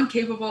felt so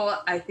incapable.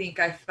 I think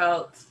I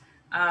felt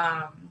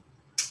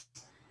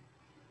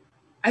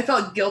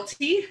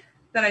guilty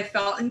that I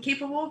felt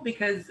incapable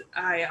because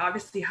I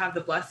obviously have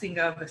the blessing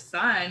of a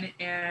son,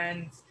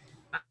 and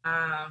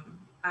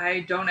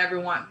I don't ever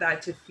want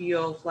that to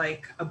feel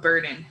like a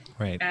burden.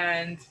 Right.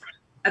 And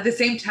at the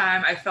same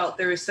time, I felt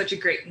there was such a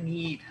great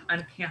need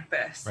on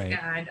campus, right.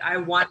 and I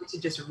wanted to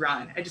just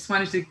run. I just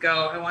wanted to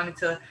go. I wanted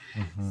to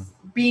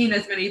be in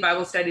as many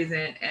Bible studies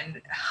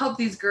and help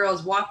these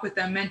girls, walk with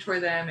them, mentor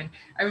them. And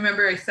I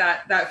remember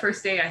that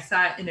first day I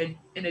sat in a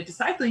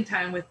discipling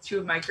time with 2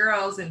 of my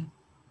girls, and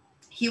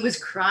he was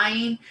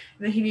crying, and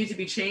then he needed to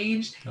be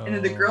changed. And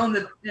then the girl in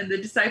the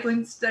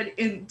discipling study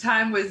in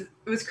time was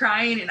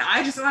crying, and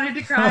I just wanted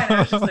to cry. And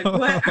I was just like,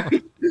 what are we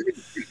doing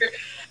here?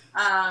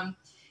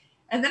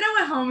 And then I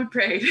went home and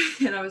prayed,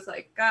 and I was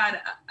like,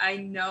 God, I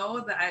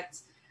know that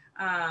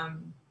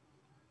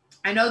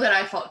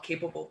I felt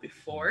capable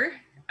before.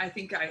 I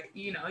think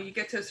you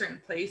get to a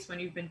certain place when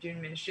you've been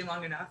doing ministry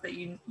long enough that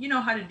you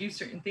know how to do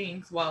certain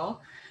things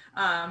well.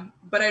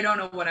 But I don't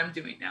know what I'm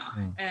doing now,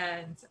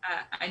 and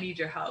I need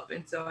your help.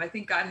 And so I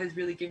think God has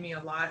really given me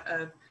a lot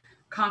of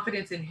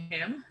confidence in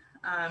him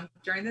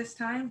during this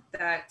time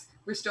that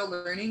we're still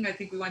learning. I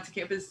think we went to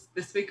campus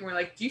this week and we're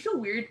like, do you feel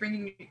weird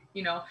bringing,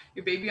 your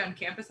baby on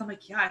campus? I'm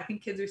like, yeah, I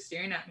think kids are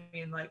staring at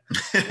me and like,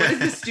 what is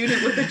this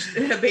student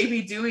with a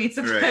baby doing?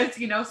 Sometimes, right.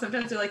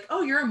 Sometimes they're like,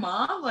 oh, you're a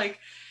mom? Like,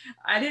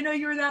 I didn't know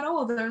you were that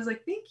old. And I was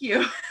like, thank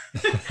you.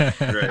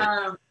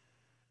 Right.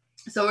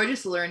 So we're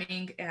just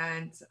learning,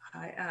 and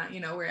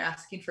we're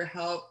asking for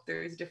help.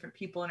 There's different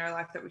people in our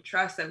life that we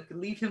trust that we could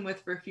leave him with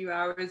for a few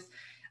hours.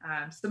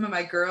 Some of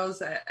my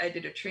girls, I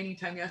did a training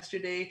time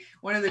yesterday.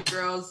 One of the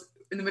girls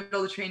in the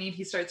middle of the training,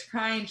 he starts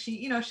crying.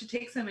 She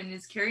takes him and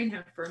is carrying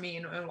him for me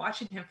and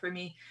watching him for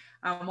me.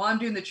 While I'm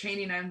doing the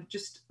training, I'm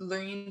just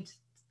learning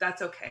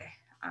that's okay.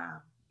 I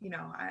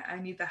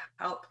need the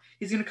help.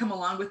 He's going to come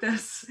along with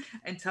us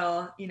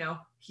until,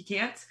 he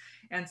can't.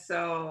 And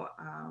so,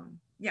 I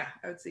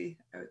would say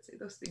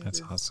those things. That's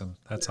awesome.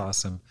 That's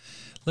awesome.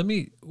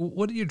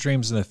 What are your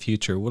dreams in the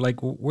future?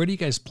 Where do you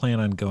guys plan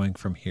on going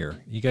from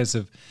here? You guys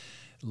have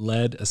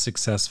led a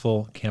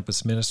successful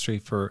campus ministry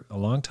for a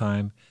long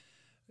time.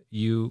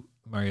 You,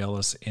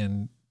 Marielos,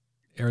 in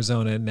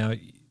Arizona, now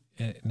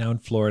in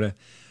Florida.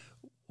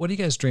 What do you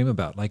guys dream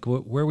about? Like,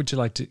 where would you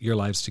like your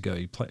lives to go?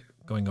 You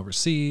going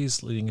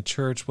overseas, leading a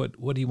church? What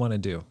do you want to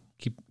do?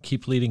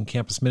 Keep leading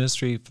campus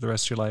ministry for the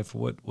rest of your life?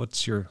 What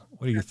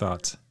are your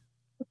thoughts?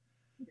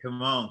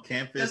 Come on,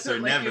 campus or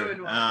Leke never.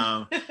 would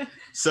want.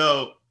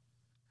 So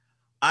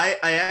I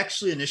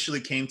actually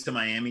initially came to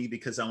Miami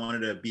because I wanted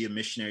to be a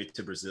missionary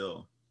to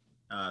Brazil.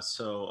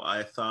 So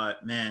I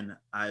thought, man,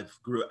 I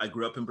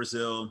grew up in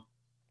Brazil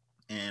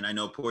and I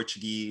know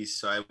Portuguese.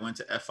 So I went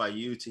to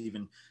FIU to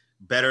even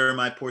better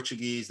my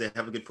Portuguese. They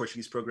have a good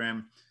Portuguese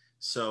program.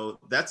 So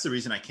that's the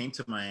reason I came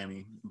to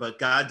Miami, but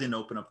God didn't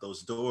open up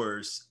those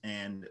doors.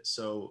 And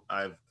so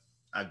I've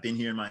been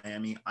here in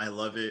Miami. I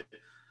love it.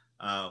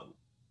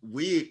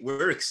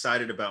 We're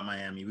excited about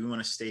Miami. We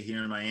want to stay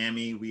here in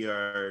Miami. We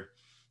are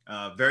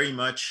very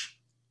much,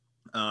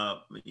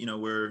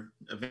 we're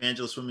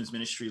Evangelist Women's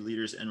Ministry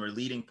leaders, and we're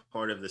leading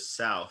part of the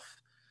South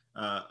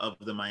of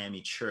the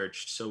Miami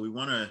church. So we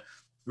want to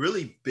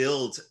really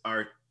build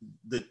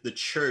the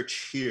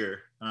church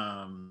here,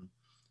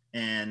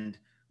 and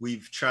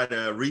we've tried to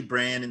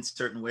rebrand in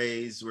certain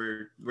ways.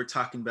 We're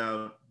talking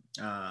about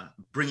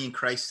bringing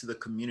Christ to the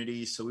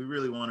community. So we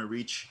really want to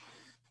reach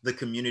the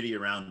community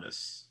around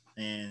us.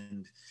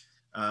 And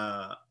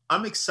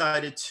I'm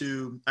excited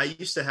I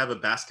used to have a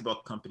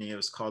basketball company. It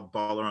was called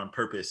Baller on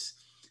Purpose.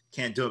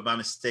 Can't do it by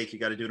mistake. You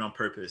got to do it on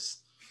purpose.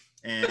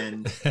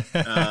 And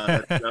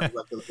that was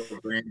like a little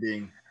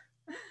branding.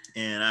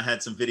 And I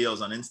had some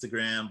videos on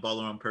Instagram,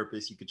 Baller on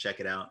Purpose. You could check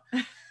it out.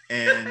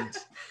 And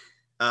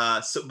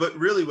but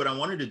really what I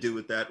wanted to do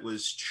with that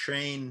was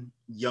train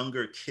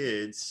younger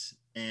kids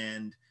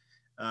and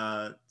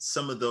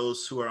some of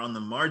those who are on the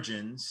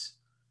margins,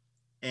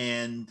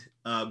 and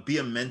be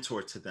a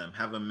mentor to them,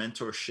 have a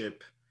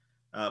mentorship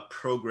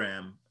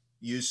program,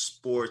 use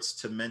sports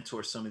to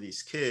mentor some of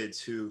these kids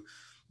who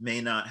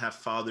may not have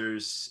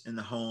fathers in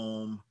the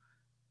home,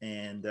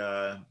 and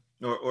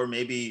or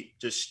maybe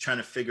just trying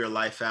to figure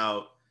life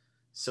out.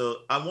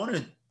 So I want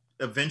to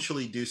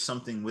eventually do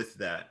something with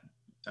that,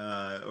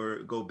 or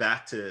go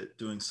back to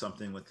doing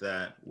something with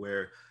that,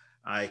 where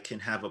I can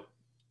have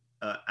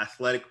a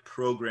athletic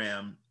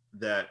program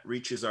that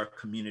reaches our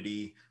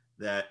community,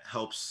 that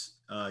helps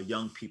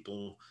young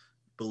people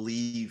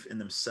believe in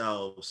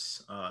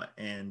themselves,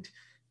 and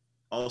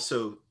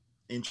also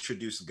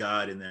introduce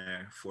God in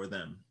there for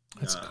them.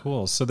 That's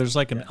cool. So there's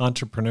like an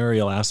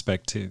entrepreneurial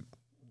aspect to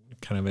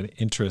kind of an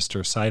interest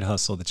or side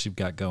hustle that you've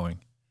got going.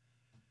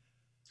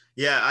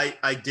 Yeah,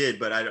 I did,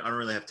 but I don't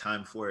really have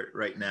time for it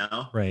right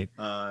now. Right.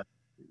 I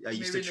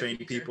used to train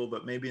people,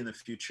 but maybe in the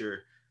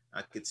future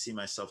I could see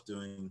myself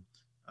doing,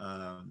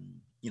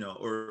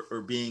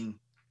 or being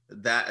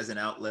that as an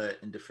outlet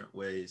in different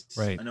ways.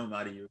 Right. I know,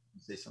 Madi, you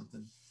say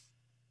something.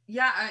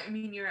 Yeah, I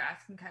mean, you're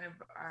asking kind of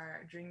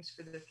our dreams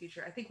for the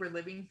future. I think we're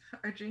living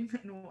our dream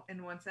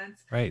in one sense.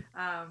 Right.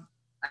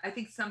 I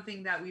think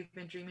something that we've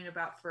been dreaming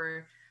about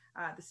for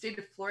the state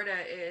of Florida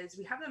is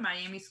we have the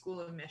Miami School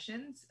of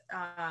Missions,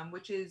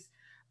 which is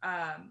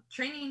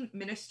training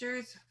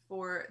ministers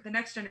for the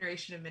next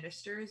generation of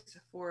ministers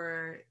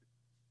for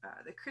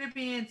the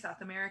Caribbean,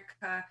 South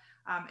America,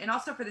 and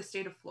also for the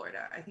state of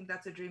Florida. I think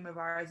that's a dream of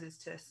ours, is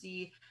to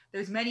see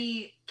there's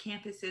many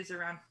campuses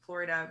around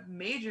Florida,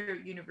 major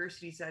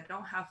universities that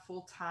don't have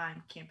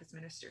full-time campus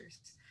ministers.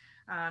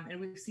 And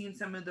we've seen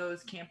some of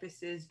those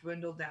campuses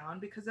dwindle down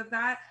because of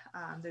that.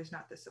 There's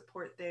not the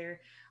support there.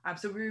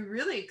 So we were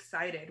really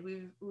excited.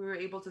 We were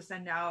able to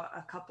send out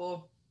a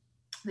couple.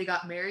 They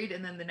got married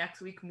and then the next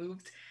week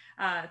moved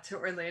to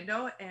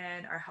Orlando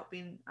and are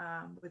helping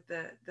with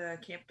the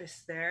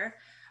campus there.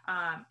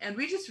 And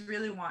we just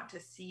really want to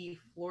see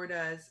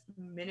Florida's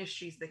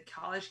ministries, the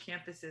college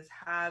campuses,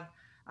 have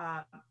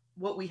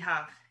what we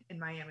have in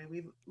Miami.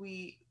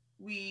 We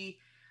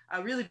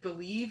really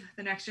believe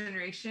the next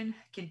generation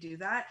can do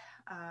that.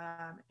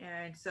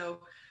 And so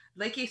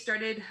Leke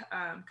started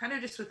kind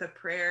of just with a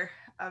prayer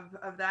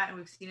of that. And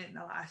we've seen it in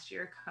the last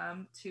year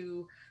come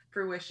to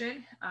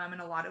fruition in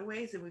a lot of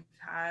ways. And we've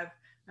I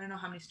don't know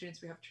how many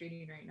students we have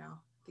training right now.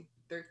 I think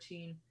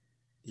 13.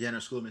 Yeah, in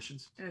our school of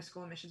missions. In our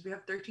school of missions. We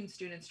have 13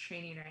 students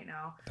training right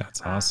now.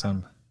 That's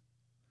awesome.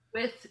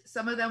 With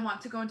some of them want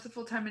to go into the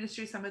full-time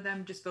ministry. Some of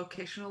them just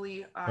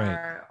vocationally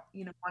are,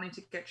 wanting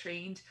to get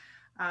trained.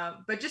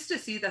 But just to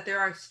see that there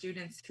are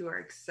students who are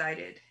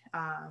excited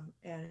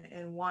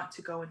and want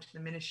to go into the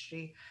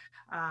ministry.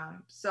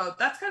 So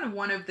that's kind of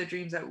one of the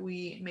dreams that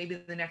we maybe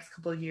in the next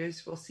couple of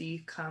years will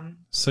see come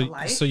to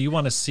life. So you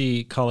want to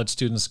see college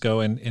students go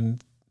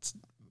and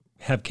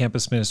have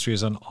campus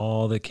ministries on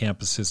all the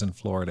campuses in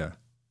Florida?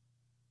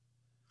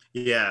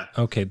 Yeah.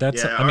 Okay,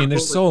 that's. Yeah, I mean,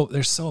 there's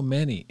so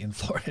many in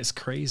Florida. It's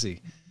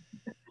crazy.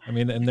 I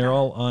mean, and they're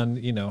all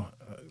on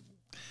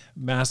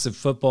massive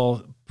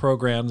football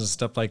programs and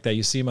stuff like that.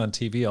 You see them on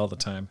TV all the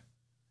time.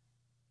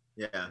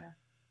 Yeah.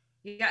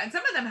 Yeah, and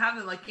some of them have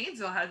them. Like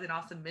Gainesville has an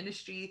awesome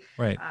ministry,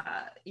 right?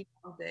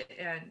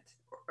 And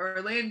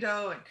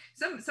Orlando,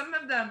 and some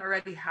of them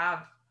already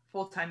have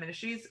full-time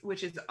ministries,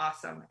 which is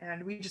awesome.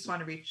 And we just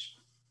want to reach.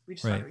 Want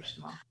to reach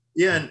them all.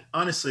 Yeah, and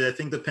honestly, I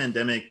think the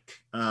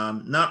pandemic,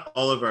 not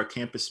all of our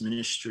campus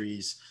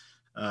ministries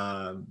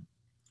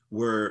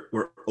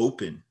were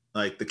open,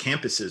 like the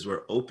campuses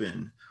were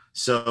open.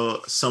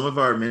 So some of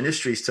our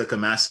ministries took a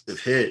massive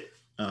hit.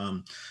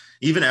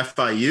 Even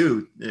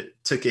FIU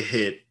took a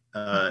hit,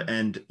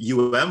 and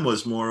UM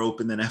was more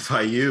open than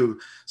FIU.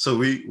 So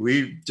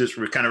we just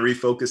were kind of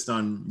refocused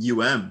on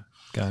UM.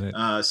 Got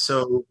it.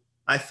 So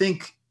I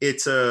think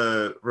it's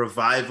a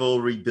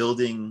revival,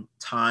 rebuilding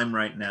time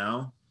right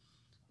now.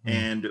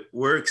 And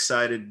we're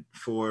excited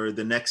for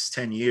the next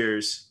 10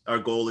 years. Our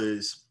goal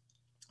is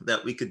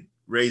that we could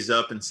raise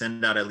up and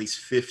send out at least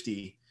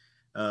 50,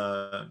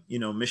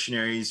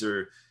 missionaries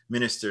or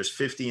ministers,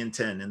 50 and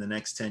 10 in the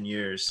next 10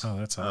 years. Oh,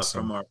 that's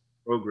awesome. From our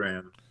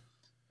program.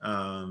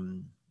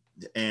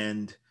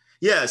 And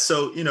yeah,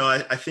 so,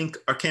 I think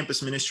our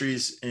campus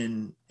ministries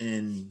in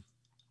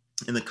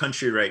the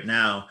country right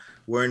now,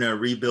 we're in a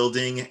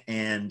rebuilding,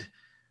 and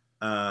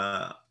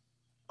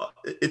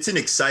it's an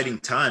exciting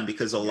time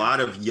because a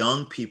lot of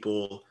young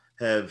people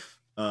have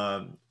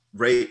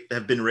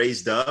been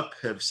raised up,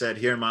 have said,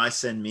 "Here am I,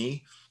 send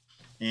me,"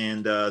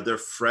 and they're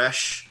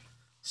fresh.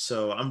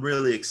 So I'm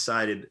really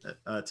excited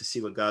to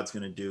see what God's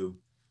going to do.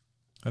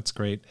 That's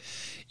great.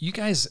 You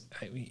guys,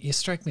 you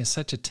strike me as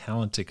such a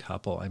talented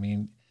couple. I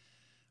mean,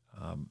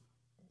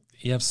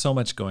 you have so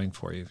much going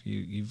for you.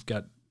 You've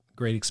got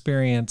great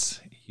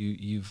experience.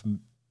 You've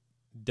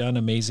done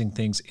amazing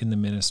things in the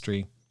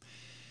ministry.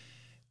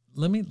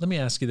 Let me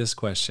ask you this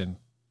question: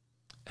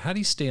 how do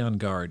you stay on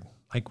guard?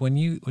 Like when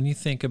you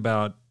think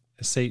about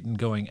Satan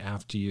going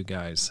after you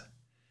guys,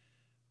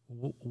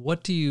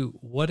 what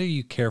are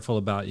you careful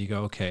about? You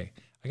go, okay,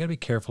 I got to be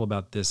careful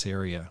about this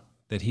area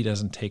that he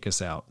doesn't take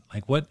us out.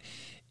 Like what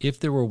if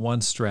there were one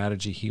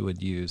strategy he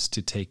would use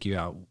to take you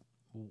out?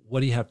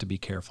 What do you have to be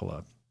careful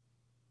of?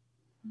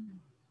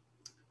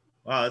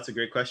 Wow, that's a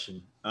great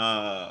question.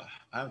 I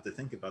have to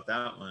think about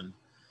that one.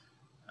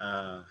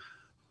 I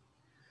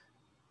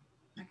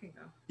can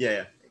go.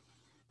 Yeah.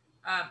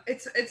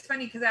 It's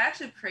funny because I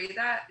actually pray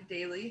that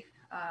daily.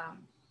 That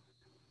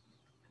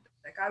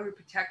God would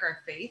protect our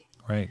faith,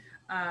 right?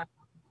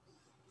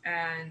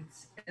 And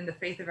in the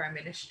faith of our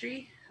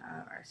ministry,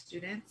 our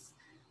students.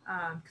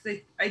 Because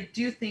I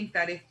do think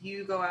that if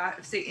you go out,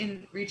 if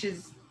Satan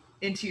reaches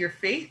into your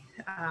faith,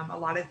 a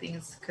lot of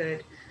things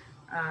could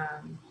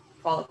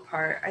fall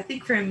apart. I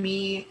think for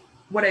me,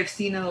 what I've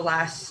seen in the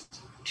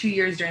last 2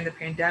 years during the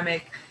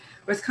pandemic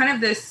was kind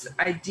of this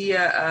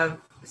idea of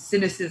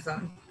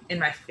cynicism in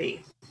my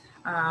faith.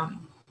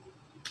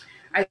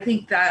 I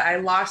think that I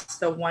lost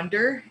the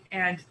wonder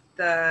and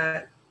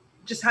the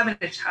just having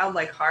a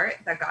childlike heart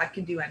that God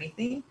can do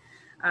anything.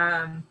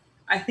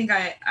 I think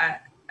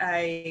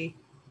I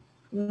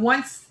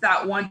once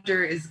that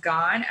wonder is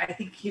gone, I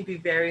think it can be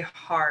very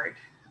hard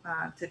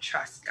to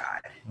trust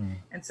God.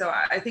 And so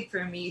I think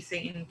for me,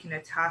 Satan can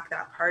attack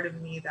that part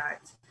of me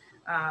that,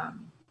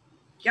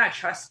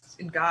 trust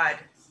in God's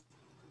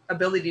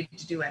ability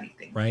to do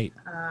anything. Right.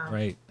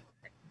 Right.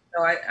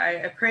 So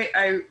I pray.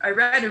 I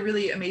read a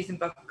really amazing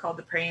book called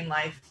The Praying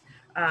Life,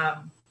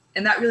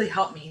 and that really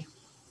helped me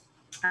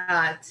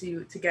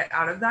to get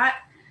out of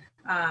that,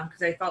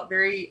 because I felt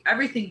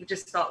everything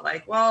just felt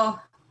like,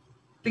 well,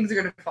 things are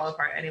going to fall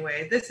apart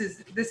anyway. This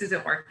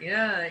isn't working.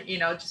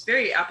 Just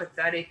very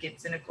apathetic and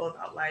cynical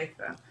about life.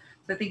 So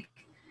I think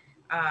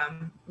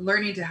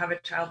learning to have a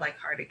childlike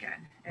heart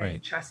again and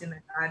right. trusting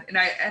that God, and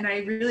I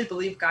really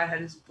believe God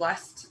has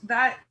blessed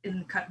that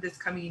in this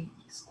coming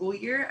school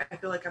year. I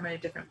feel like I'm in a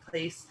different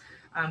place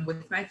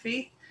with my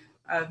faith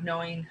of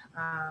knowing,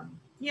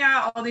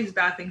 all these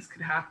bad things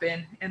could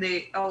happen, and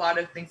a lot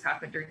of things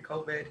happened during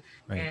COVID,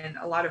 right. and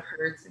a lot of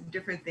hurts and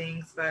different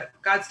things, but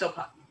God's still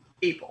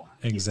able.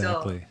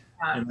 Exactly.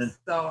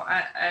 So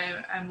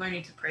I'm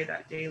learning to pray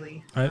that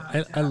daily.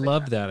 I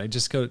love that. I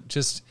just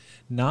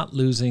not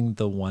losing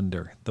the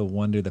wonder,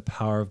 the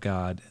power of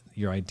God,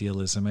 your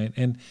idealism.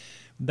 And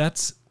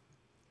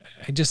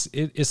it's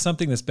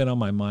something that's been on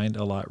my mind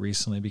a lot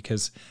recently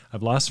because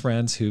I've lost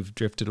friends who've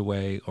drifted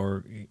away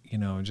or,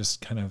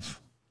 just kind of,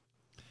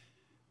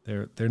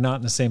 they're not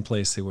in the same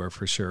place they were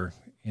for sure,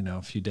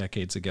 a few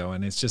decades ago.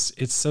 And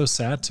it's so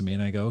sad to me.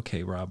 And I go,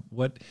 okay, Rob,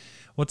 what's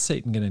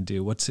Satan going to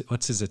do?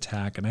 What's his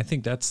attack? And I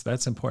think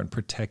that's important.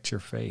 Protect your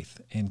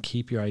faith and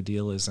keep your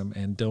idealism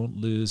and don't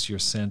lose your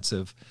sense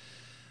of,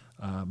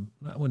 I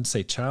wouldn't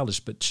say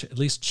childish, but at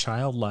least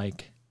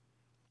childlike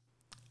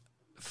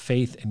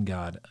faith in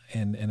God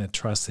and a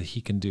trust that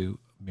he can do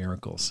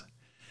miracles.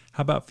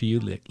 How about for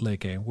you,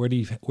 Leke? Where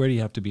do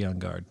you have to be on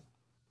guard?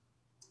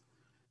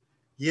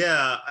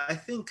 Yeah, I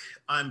think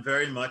I'm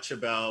very much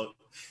about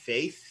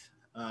faith.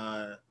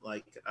 I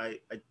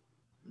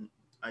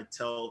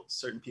tell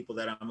certain people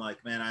that I'm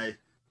like, man, I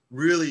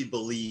really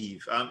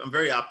believe. I'm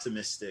very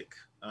optimistic.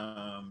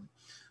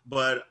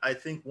 But I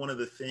think one of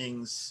the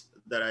things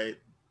that I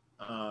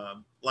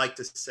like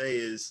to say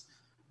is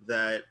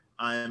that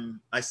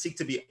I seek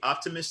to be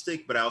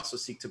optimistic, but I also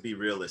seek to be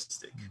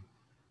realistic.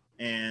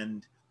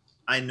 And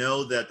I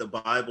know that the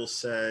Bible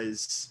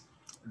says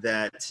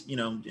that, in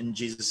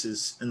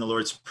in the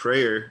Lord's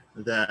Prayer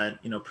that,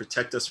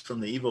 protect us from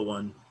the evil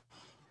one.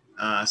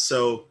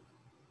 So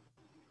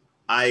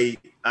I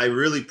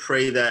really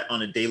pray that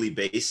on a daily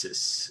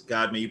basis.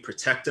 God, may you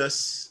protect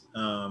us.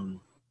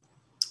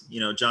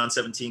 John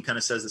 17 kind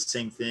of says the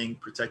same thing: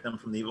 protect them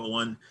from the evil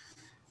one,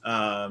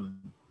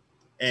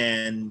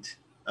 and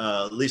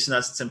lead us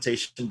not to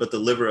temptation, but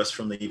deliver us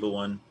from the evil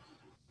one.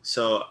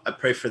 So I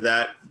pray for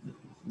that.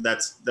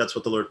 That's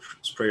what the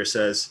Lord's Prayer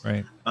says.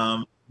 Right.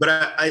 But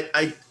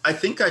I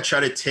think I try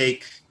to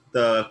take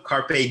the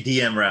carpe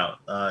diem route,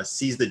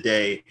 seize the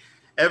day.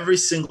 Every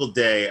single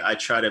day, I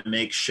try to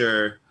make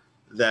sure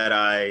that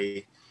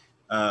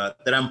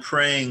I'm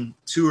praying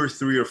 2 or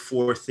 3 or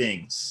 4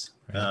 things.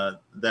 Right.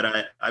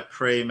 That I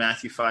pray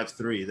Matthew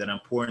 5:3, that I'm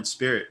poor in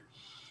spirit.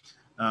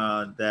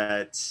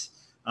 That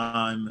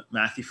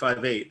Matthew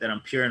 5:8, that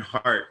I'm pure in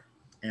heart,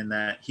 and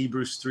that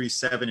Hebrews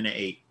 3:7 and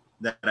 8,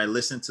 that I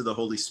listen to the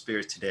Holy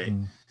Spirit today.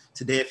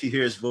 Today, if you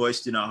hear His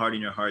voice, do not harden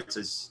your hearts,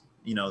 as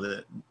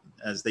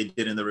they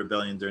did in the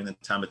rebellion during the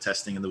time of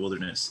testing in the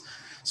wilderness.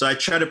 So I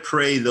try to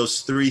pray those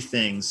 3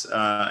 things,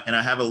 and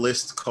I have a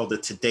list called the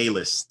Today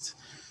list,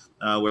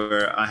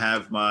 where I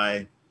have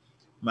my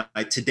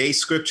today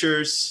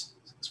scriptures,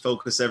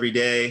 focus every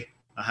day.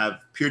 I have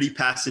purity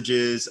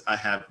passages. I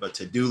have a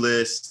to-do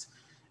list,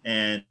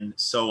 and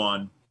so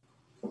on.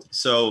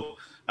 So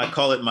I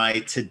call it my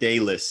today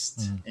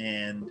list,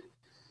 and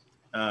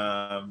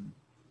so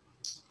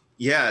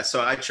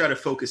I try to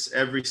focus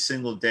every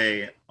single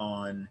day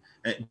on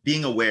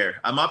being aware.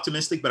 I'm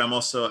optimistic, but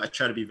I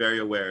try to be very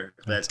aware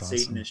that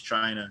Satan is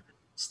trying to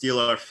steal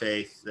our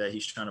faith, that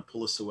he's trying to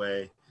pull us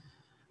away.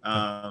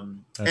 Right.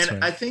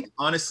 I think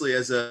honestly,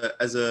 as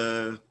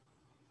a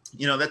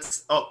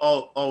that's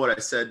all what I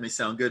said may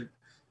sound good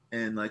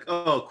and like,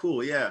 oh,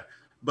 cool. Yeah.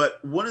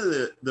 But one of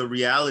the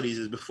realities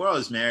is, before I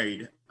was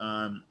married,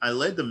 I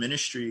led the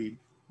ministry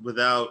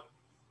without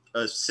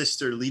a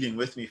sister leading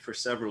with me for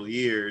several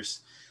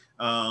years.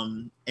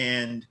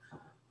 And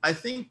I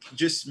think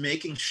just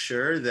making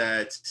sure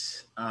that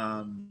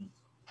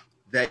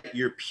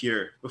you're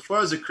pure. Before I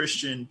was a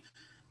Christian,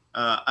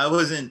 I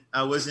wasn't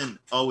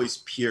always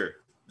pure.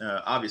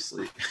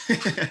 Obviously,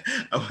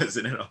 I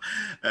wasn't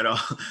at all.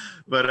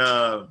 But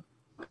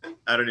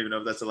I don't even know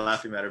if that's a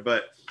laughing matter.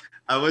 But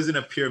I wasn't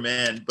a pure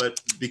man.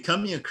 But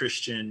becoming a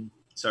Christian,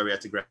 sorry, we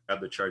have to grab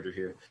the charger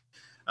here.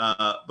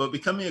 But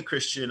becoming a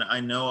Christian, I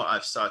know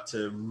I've sought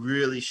to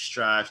really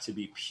strive to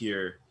be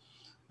pure,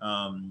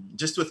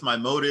 just with my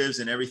motives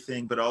and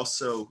everything, but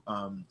also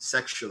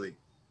sexually.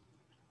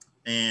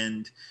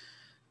 And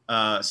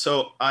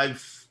so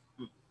I've,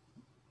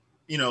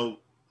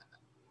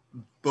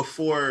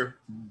 before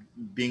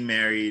being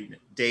married,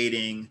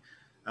 dating,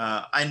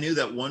 I knew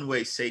that one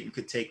way Satan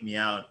could take me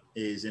out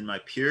is in my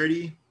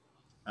purity,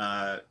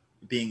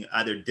 being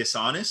either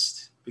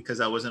dishonest,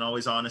 because I wasn't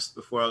always honest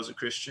before I was a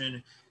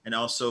Christian, and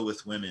also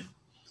with women,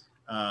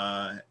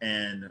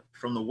 and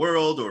from the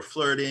world, or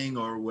flirting,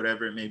 or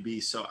whatever it may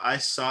be. So I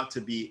sought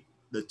to be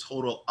the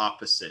total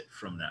opposite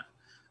from that.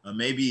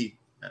 Maybe,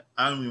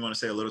 I don't even want to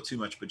say a little too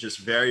much, but just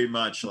very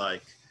much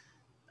like,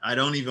 I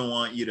don't even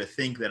want you to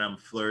think that I'm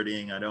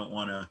flirting. I don't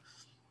want to,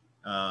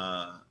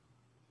 I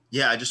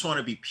just want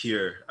to be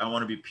pure. I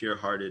want to be pure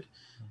hearted.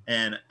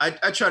 And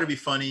I try to be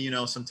funny,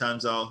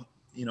 sometimes I'll,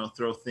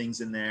 throw things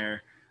in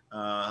there.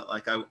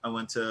 Like I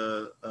went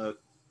to a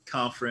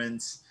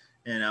conference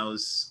and I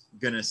was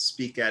going to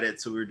speak at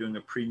it. So we were doing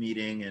a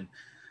pre-meeting and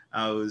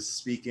I was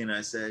speaking.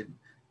 I said,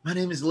 my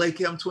name is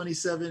Leke. I'm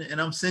 27 and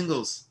I'm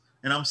single.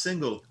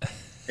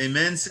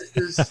 Amen,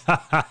 sisters.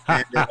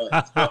 And,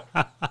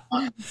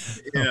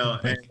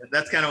 and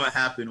that's kind of what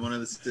happened. One of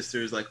the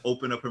sisters like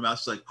opened up her mouth.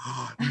 She's like,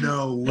 oh,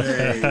 no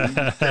way.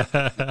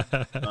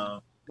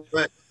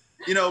 But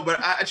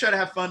I try to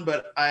have fun,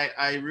 but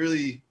I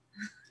really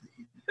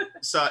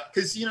saw,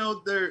 because,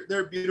 there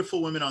are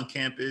beautiful women on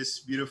campus,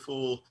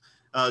 beautiful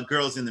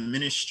girls in the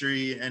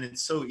ministry. And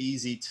it's so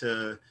easy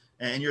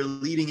and you're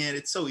leading it.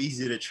 It's so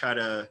easy to try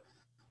to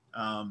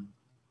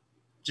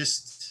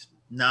just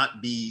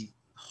not be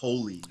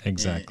holy.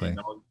 Exactly.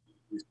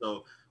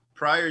 So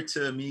prior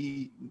to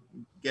me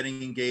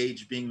getting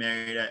engaged, being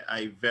married,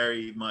 I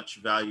very much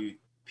value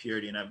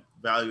purity, and I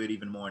value it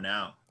even more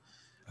now.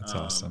 That's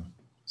awesome.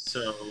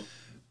 So,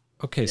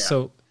 okay. Yeah.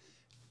 So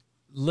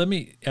let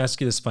me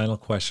ask you this final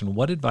question.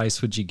 What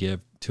advice would you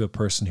give to a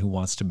person who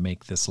wants to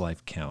make this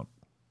life count?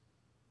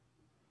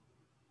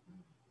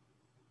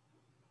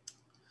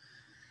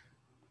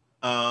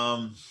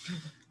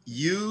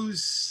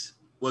 Use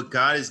what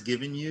God has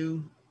given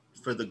you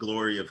for the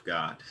glory of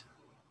God.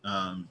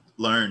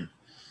 Learn.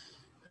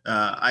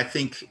 I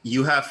think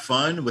you have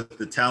fun with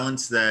the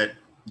talents that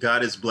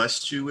God has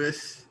blessed you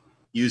with,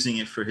 using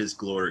it for His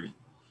glory.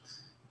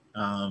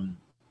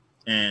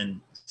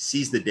 And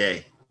seize the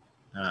day.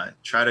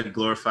 Try to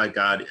glorify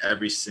God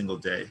every single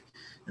day.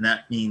 And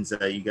that means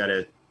that you got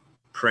to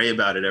pray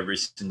about it every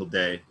single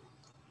day.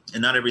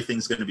 And not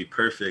everything's going to be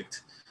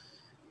perfect,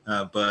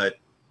 but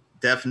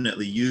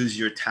definitely use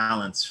your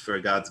talents for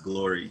God's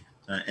glory,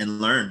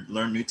 and learn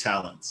new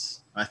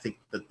talents. I think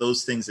that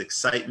those things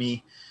excite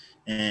me,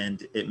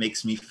 and it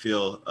makes me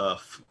feel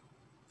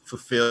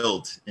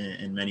fulfilled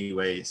in many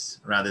ways,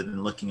 rather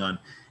than looking on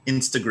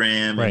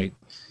Instagram Right. and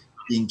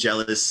being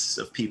jealous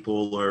of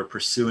people or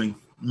pursuing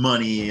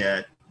money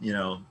at,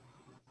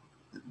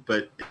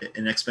 but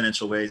in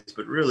exponential ways,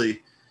 but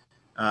really,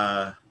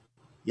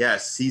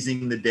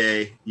 seizing the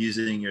day,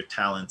 using your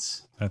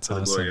talents. That's for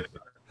the awesome. glory of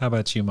God. How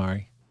about you,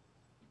 Mari?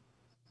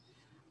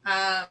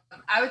 I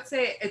would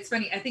say it's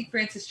funny. I think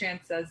Francis Chan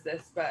says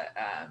this, but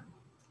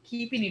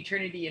keeping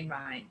eternity in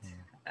mind,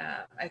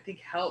 I think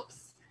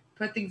helps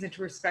put things into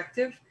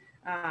perspective.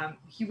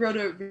 He wrote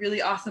a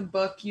really awesome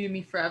book, You and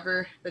Me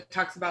Forever, that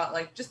talks about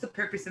like just the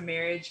purpose of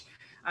marriage,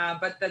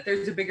 but that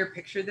there's a bigger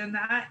picture than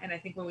that. And I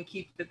think when we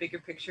keep the bigger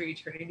picture,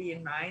 eternity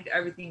in mind,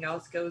 everything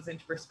else goes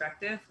into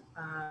perspective.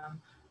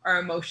 Our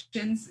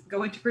emotions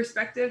go into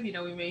perspective.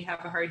 We may have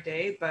a hard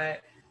day,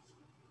 but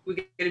we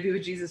get to be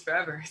with Jesus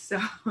forever. So,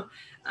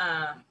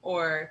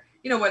 or,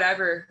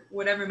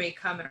 whatever may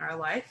come in our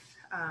life,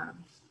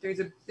 there's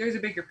a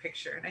bigger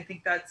picture. And I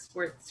think that's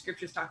where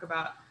scriptures talk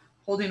about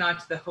holding on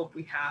to the hope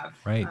we have,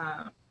 Right.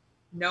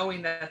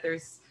 Knowing that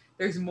there's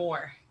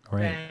more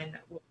Right. than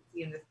what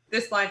we see in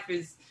this life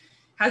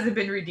hasn't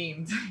been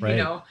redeemed. Right.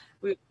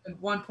 At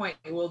one point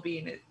it will be,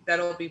 and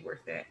that'll be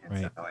worth it. And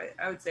Right. so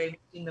I would say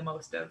making the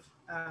most of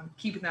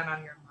keeping that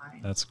on your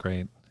mind. That's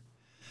great.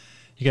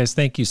 You guys,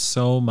 thank you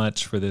so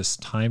much for this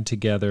time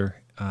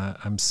together.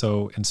 I'm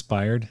so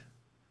inspired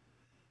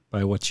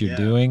by what you're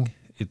doing.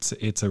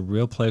 It's a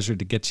real pleasure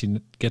to get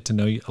to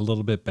know you a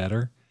little bit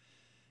better.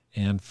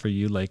 And for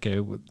you,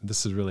 Leke,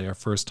 this is really our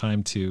first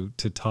time to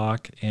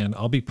talk. And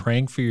I'll be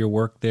praying for your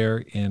work there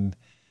in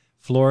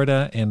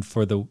Florida and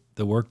for the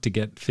work to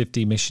get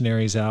 50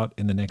 missionaries out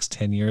in the next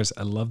 10 years.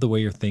 I love the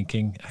way you're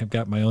thinking. I've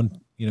got my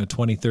own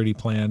 2030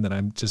 plan that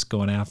I'm just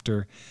going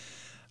after.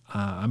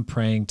 I'm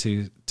praying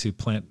to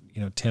plant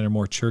 10 or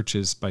more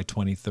churches by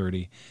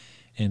 2030,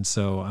 and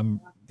so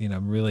I'm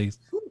really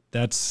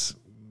that's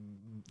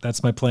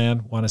my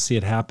plan. Want to see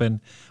it happen.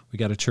 We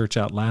got a church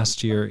out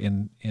last year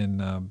in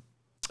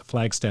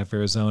Flagstaff,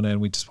 Arizona, and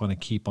we just want to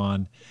keep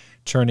on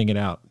churning it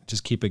out.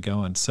 Just keep it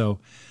going. So,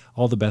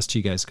 all the best to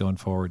you guys going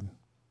forward.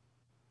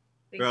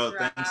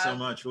 Thanks so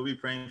much. We'll be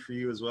praying for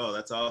you as well.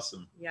 That's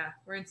awesome. Yeah,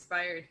 we're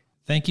inspired.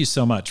 Thank you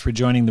so much for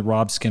joining the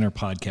Rob Skinner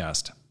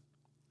podcast.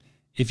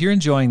 If you're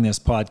enjoying this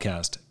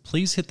podcast,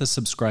 please hit the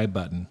subscribe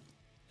button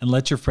and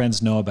let your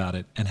friends know about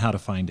it and how to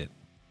find it.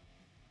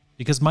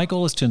 Because my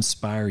goal is to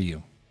inspire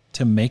you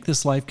to make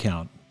this life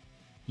count,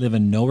 live a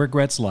no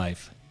regrets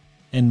life,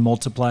 and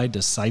multiply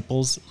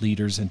disciples,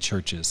 leaders, and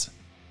churches.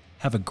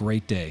 Have a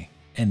great day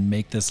and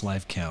make this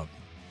life count.